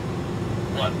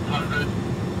 100.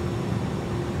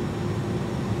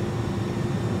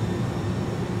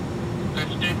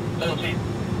 50, 40,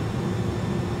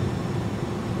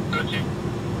 30,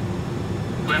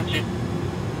 20,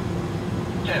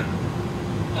 10,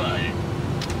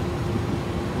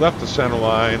 5. Left the center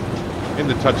line, in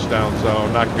the touchdown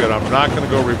zone. Not good. I'm not going to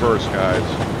go reverse, guys.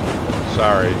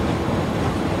 Sorry.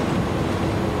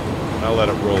 I'll let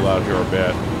it roll out here a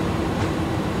bit.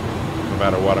 No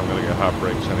matter what, I'm going to get hot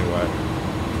brakes anyway.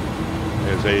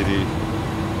 There's 80.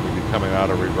 We'll be coming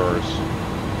out of reverse.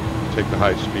 Take the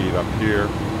high speed up here.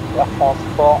 Air France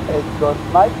 48 Golf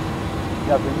Mike,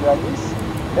 bienvenue à Nice,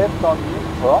 left on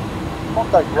uniform,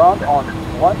 contact ground on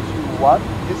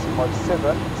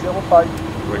 121.705.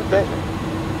 Great day.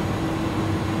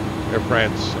 Air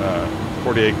France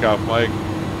 48 Golf Mike,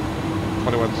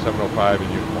 21705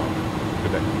 in uniform.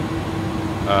 Good day.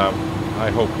 I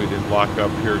hope we didn't lock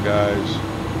up here, guys.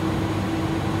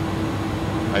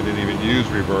 I didn't even use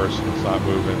reverse. It's not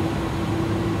moving.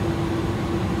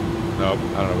 Nope,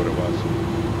 I don't know what it was.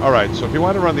 All right, so if you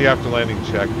want to run the after landing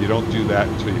check, you don't do that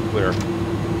until you clear.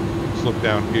 Let's look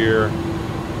down here.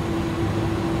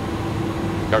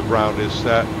 Our ground is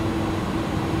set.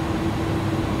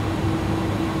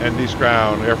 ND's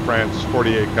ground, Air France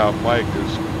 48 Golf Mike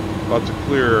is about to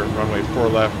clear runway 4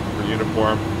 left for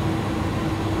uniform.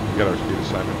 We got our speed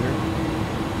assignment here.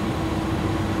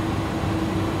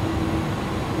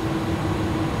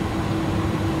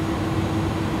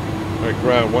 All right,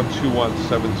 ground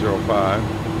 121705.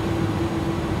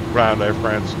 Ground Air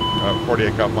France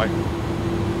 48 Golf Mike.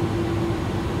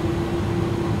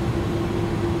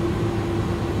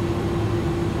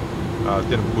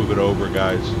 Didn't move it over,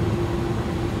 guys.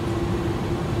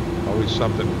 Always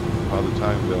something all the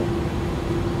time, Bill.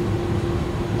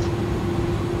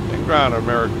 And ground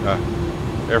America,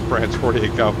 Air France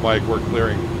 48 Golf Mike. We're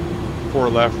clearing 4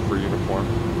 left for uniform.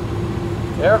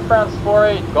 Air France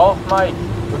 48 Golf Mike.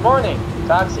 Good morning.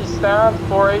 Taxi stand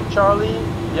 48 Charlie.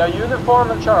 Yeah,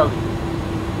 uniform and Charlie.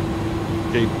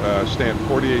 Gate stand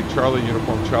 48 Charlie,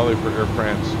 uniform Charlie for Air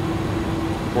France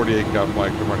 48 Golf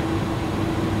Mike. Good morning.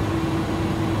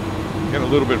 Getting a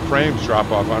little bit frames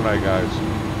drop off, aren't I, guys?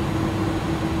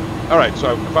 All right,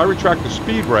 so if I retract the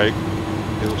speed brake,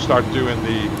 it'll start doing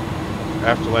the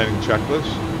after landing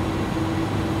checklist.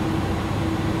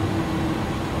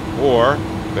 Or,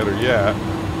 better yet,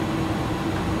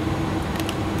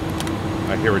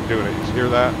 I hear it doing it. You hear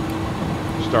that?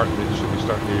 It should be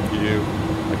starting the APU.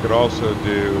 I could also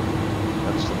do,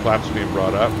 that's the flaps being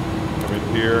brought up. Come in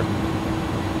here.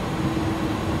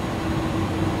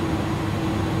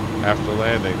 After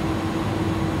landing.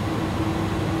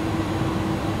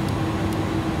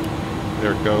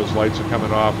 There it goes. Lights are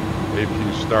coming off.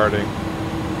 APU starting.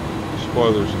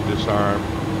 Spoilers are disarmed.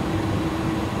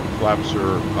 Flaps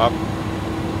are up.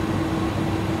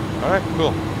 All right,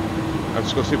 cool.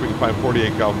 Let's go see if we can find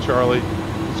 48 Golf Charlie.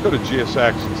 Let's go to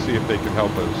GSX and see if they can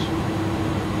help us.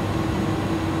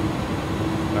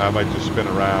 I might just spin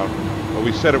around. Well,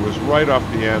 we said it was right off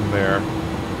the end there.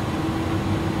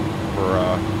 For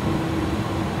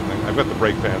I've got the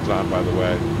brake fans on, by the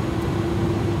way.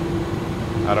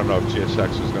 I don't know if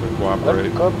GSX is going to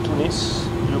cooperate. Welcome to Nice.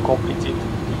 You completed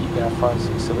the Air France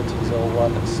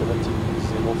 1701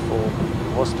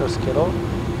 1704 roster schedule.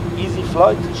 Easy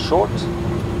flight, short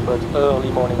but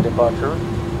early morning departure.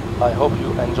 I hope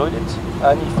you enjoyed it.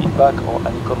 Any feedback or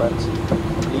any comments,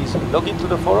 please log into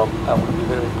the forum. I will be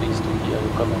very pleased to hear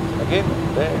your comment. Again,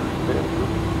 very, very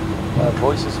good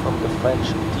voices from the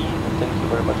French team. Thank you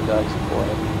very much, guys, for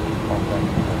having me on that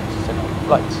second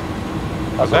flight.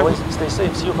 As always, stay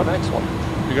safe. See you for the next one.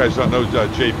 You guys don't know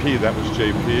JP. That was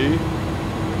JP.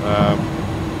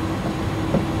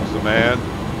 He's the man.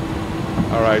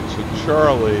 All right, so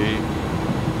Charlie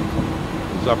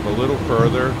is up a little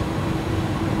further.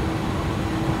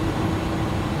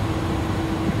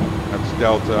 That's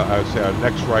Delta. I would say our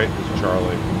next right is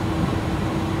Charlie.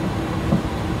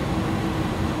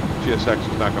 GSX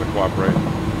is not going to cooperate.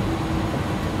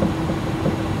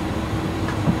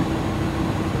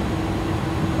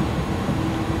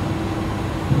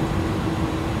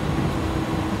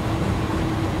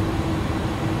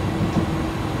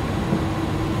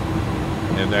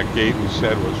 And that gate we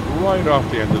said was right off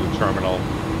the end of the terminal. I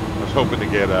was hoping to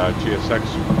get GSX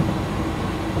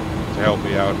to help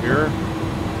me out here.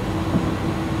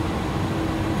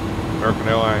 American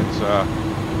Airlines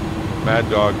Mad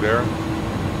Dog there.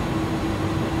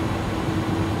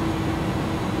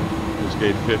 This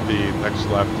gate 50, next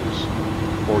left is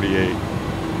 48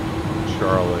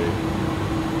 Charlie.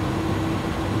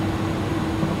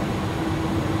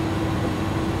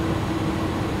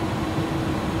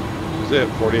 That's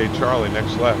it. 48 Charlie,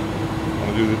 next left.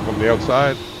 Want to do this from the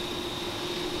outside?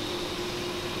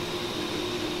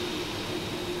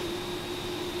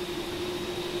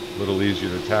 A little easier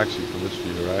to taxi from this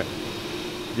view, right?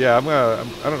 Yeah,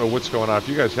 I don't know what's going on. If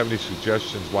you guys have any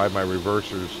suggestions why my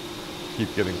reversers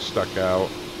keep getting stuck out,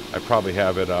 I probably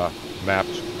have it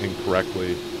mapped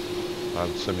incorrectly on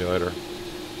simulator.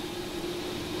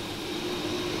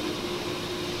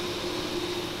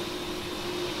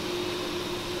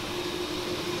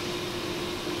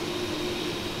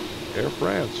 Air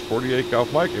France, 48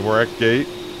 Golf Mike, and we're at gate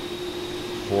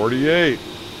 48.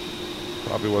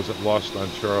 Probably wasn't lost on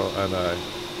Charles and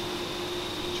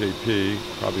JP.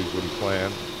 Probably is what he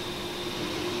planned.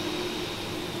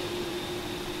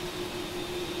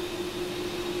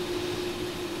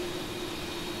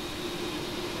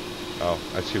 Oh,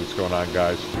 I see what's going on,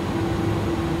 guys.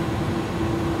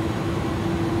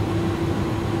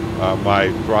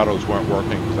 My throttles weren't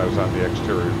working because I was on the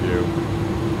exterior view.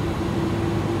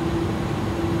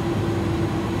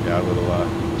 Yeah, a little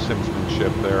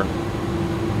simsmanship there.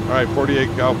 All right,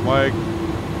 48 Golf Mike.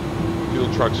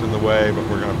 Fuel truck's in the way, but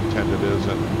we're going to pretend it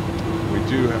isn't. We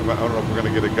do have, I don't know if we're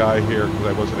going to get a guy here because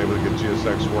I wasn't able to get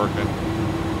GSX working.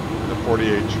 The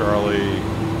 48 Charlie.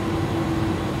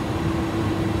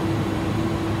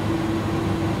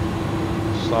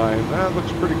 Sign, that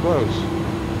looks pretty close.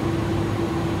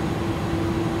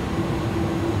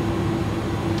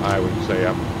 I would say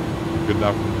I'm good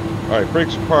enough. All right,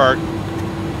 brakes apart.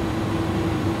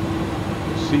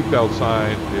 Seatbelt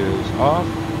sign is off.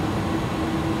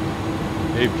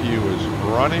 APU is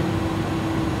running.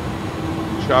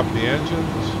 Chop the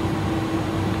engines.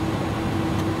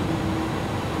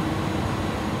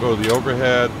 Go to the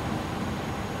overhead.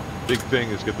 Big thing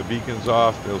is get the beacons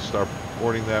off. They'll start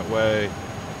reporting that way.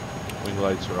 Wing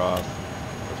lights are off.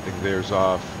 Everything there's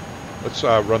off. Let's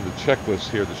run the checklist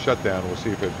here, the shutdown. We'll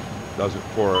see if it does it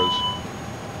for us.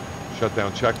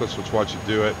 Shutdown checklist. Let's watch it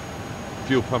do it.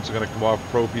 Fuel pumps are going to come off.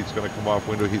 Probe heat's going to come off.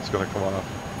 Window heat's going to come off.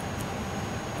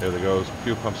 There it goes.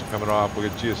 Fuel pumps are coming off. We'll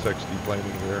get GSX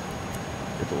deplaning here.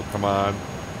 If it will come on.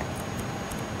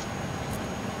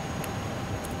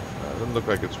 Doesn't look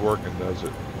like it's working, does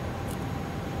it?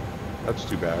 That's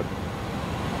too bad.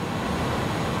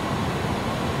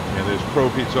 And there's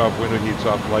probe heat's off, window heat's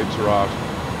off, lights are off.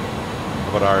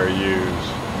 How about RAUs?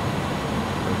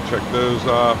 Check those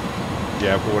off.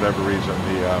 Yeah, for whatever reason,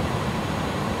 the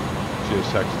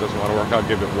GSX doesn't want to work. I'll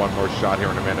give it one more shot here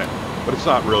in a minute, but it's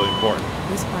not really important.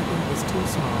 This parking is too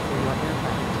small for your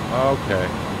aircraft. Okay.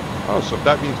 Oh, so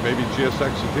that means maybe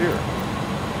GSX is here.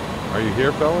 Are you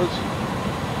here, fellas?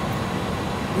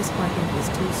 This parking is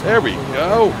too small. There we for your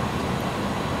go.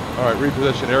 aircraft. All right,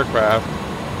 reposition aircraft.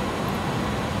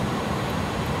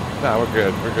 No, we're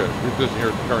good. We're good. Reposition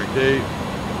your current gate.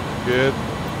 Good.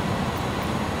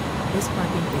 This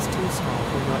parking is too small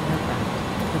for your aircraft.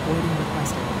 The boarding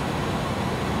requested.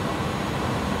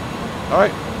 All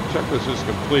right, checklist is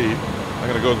complete. I'm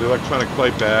going to go to the electronic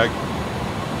flight bag.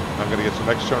 I'm going to get some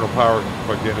external power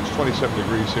plugged in. It's 27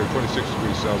 degrees here, 26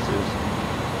 degrees Celsius.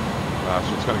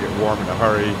 So it's going to get warm in a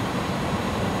hurry.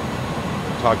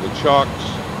 Toggle chocks.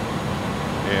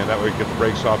 And that way we get the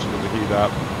brakes off so we get the heat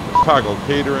up. Let's toggle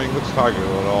catering. Let's toggle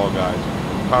it all, guys.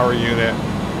 Power unit.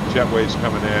 Jetway's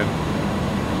coming in.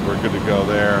 We're good to go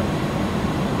there.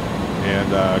 And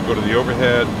go to the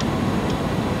overhead.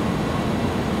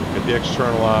 Get the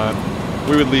external on.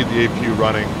 We would leave the APU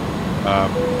running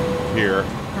here.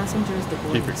 Passengers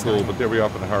Keep it cool, but they'll be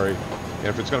off in a hurry. And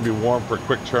if it's going to be warm for a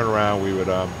quick turnaround, we would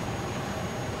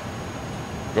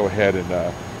go ahead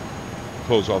and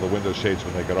close all the window shades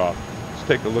when they get off. Let's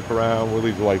take a look around. We'll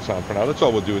leave the lights on for now. That's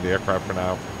all we'll do in the aircraft for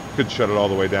now. Could shut it all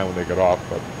the way down when they get off,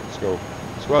 but let's go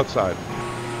outside.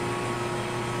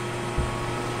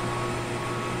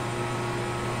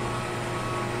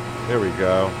 There we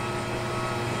go.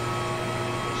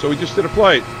 So we just did a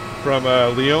flight from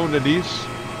Lyon to Nice.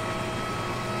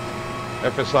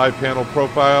 FSiPanel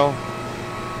profile.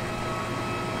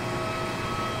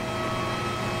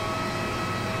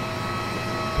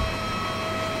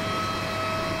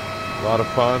 A lot of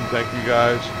fun. Thank you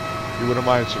guys. If you wouldn't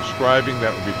mind subscribing,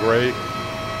 that would be great.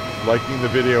 Liking the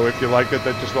video if you like it,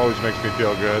 that just always makes me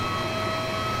feel good.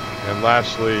 And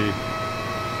lastly,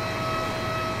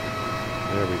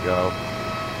 there we go.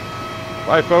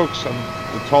 Bye folks. I'm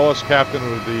the tallest captain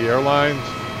of the airlines.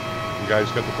 You guys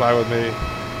get to fly with me.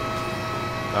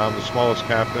 I'm the smallest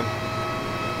captain.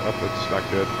 Oh, that's not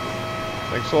good.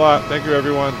 Thanks a lot. Thank you,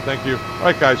 everyone. Thank you. All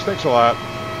right, guys. Thanks a lot.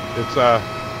 It's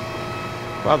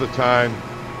about the time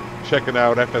checking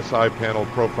out FSiPanel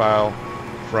profile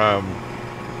from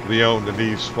Lyon to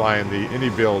Nice, flying the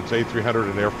IniBuilds A300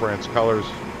 in Air France colors.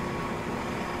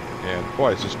 And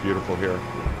boy, it's just beautiful here.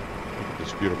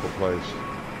 This beautiful place.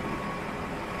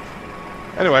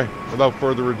 Anyway, without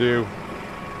further ado,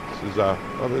 this is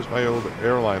oh, there's my old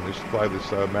airline. I used to fly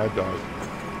this Mad Dog.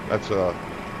 That's a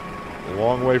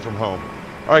long way from home.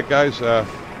 All right, guys,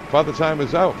 Father Time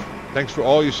is out. Thanks for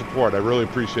all your support. I really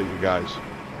appreciate you guys.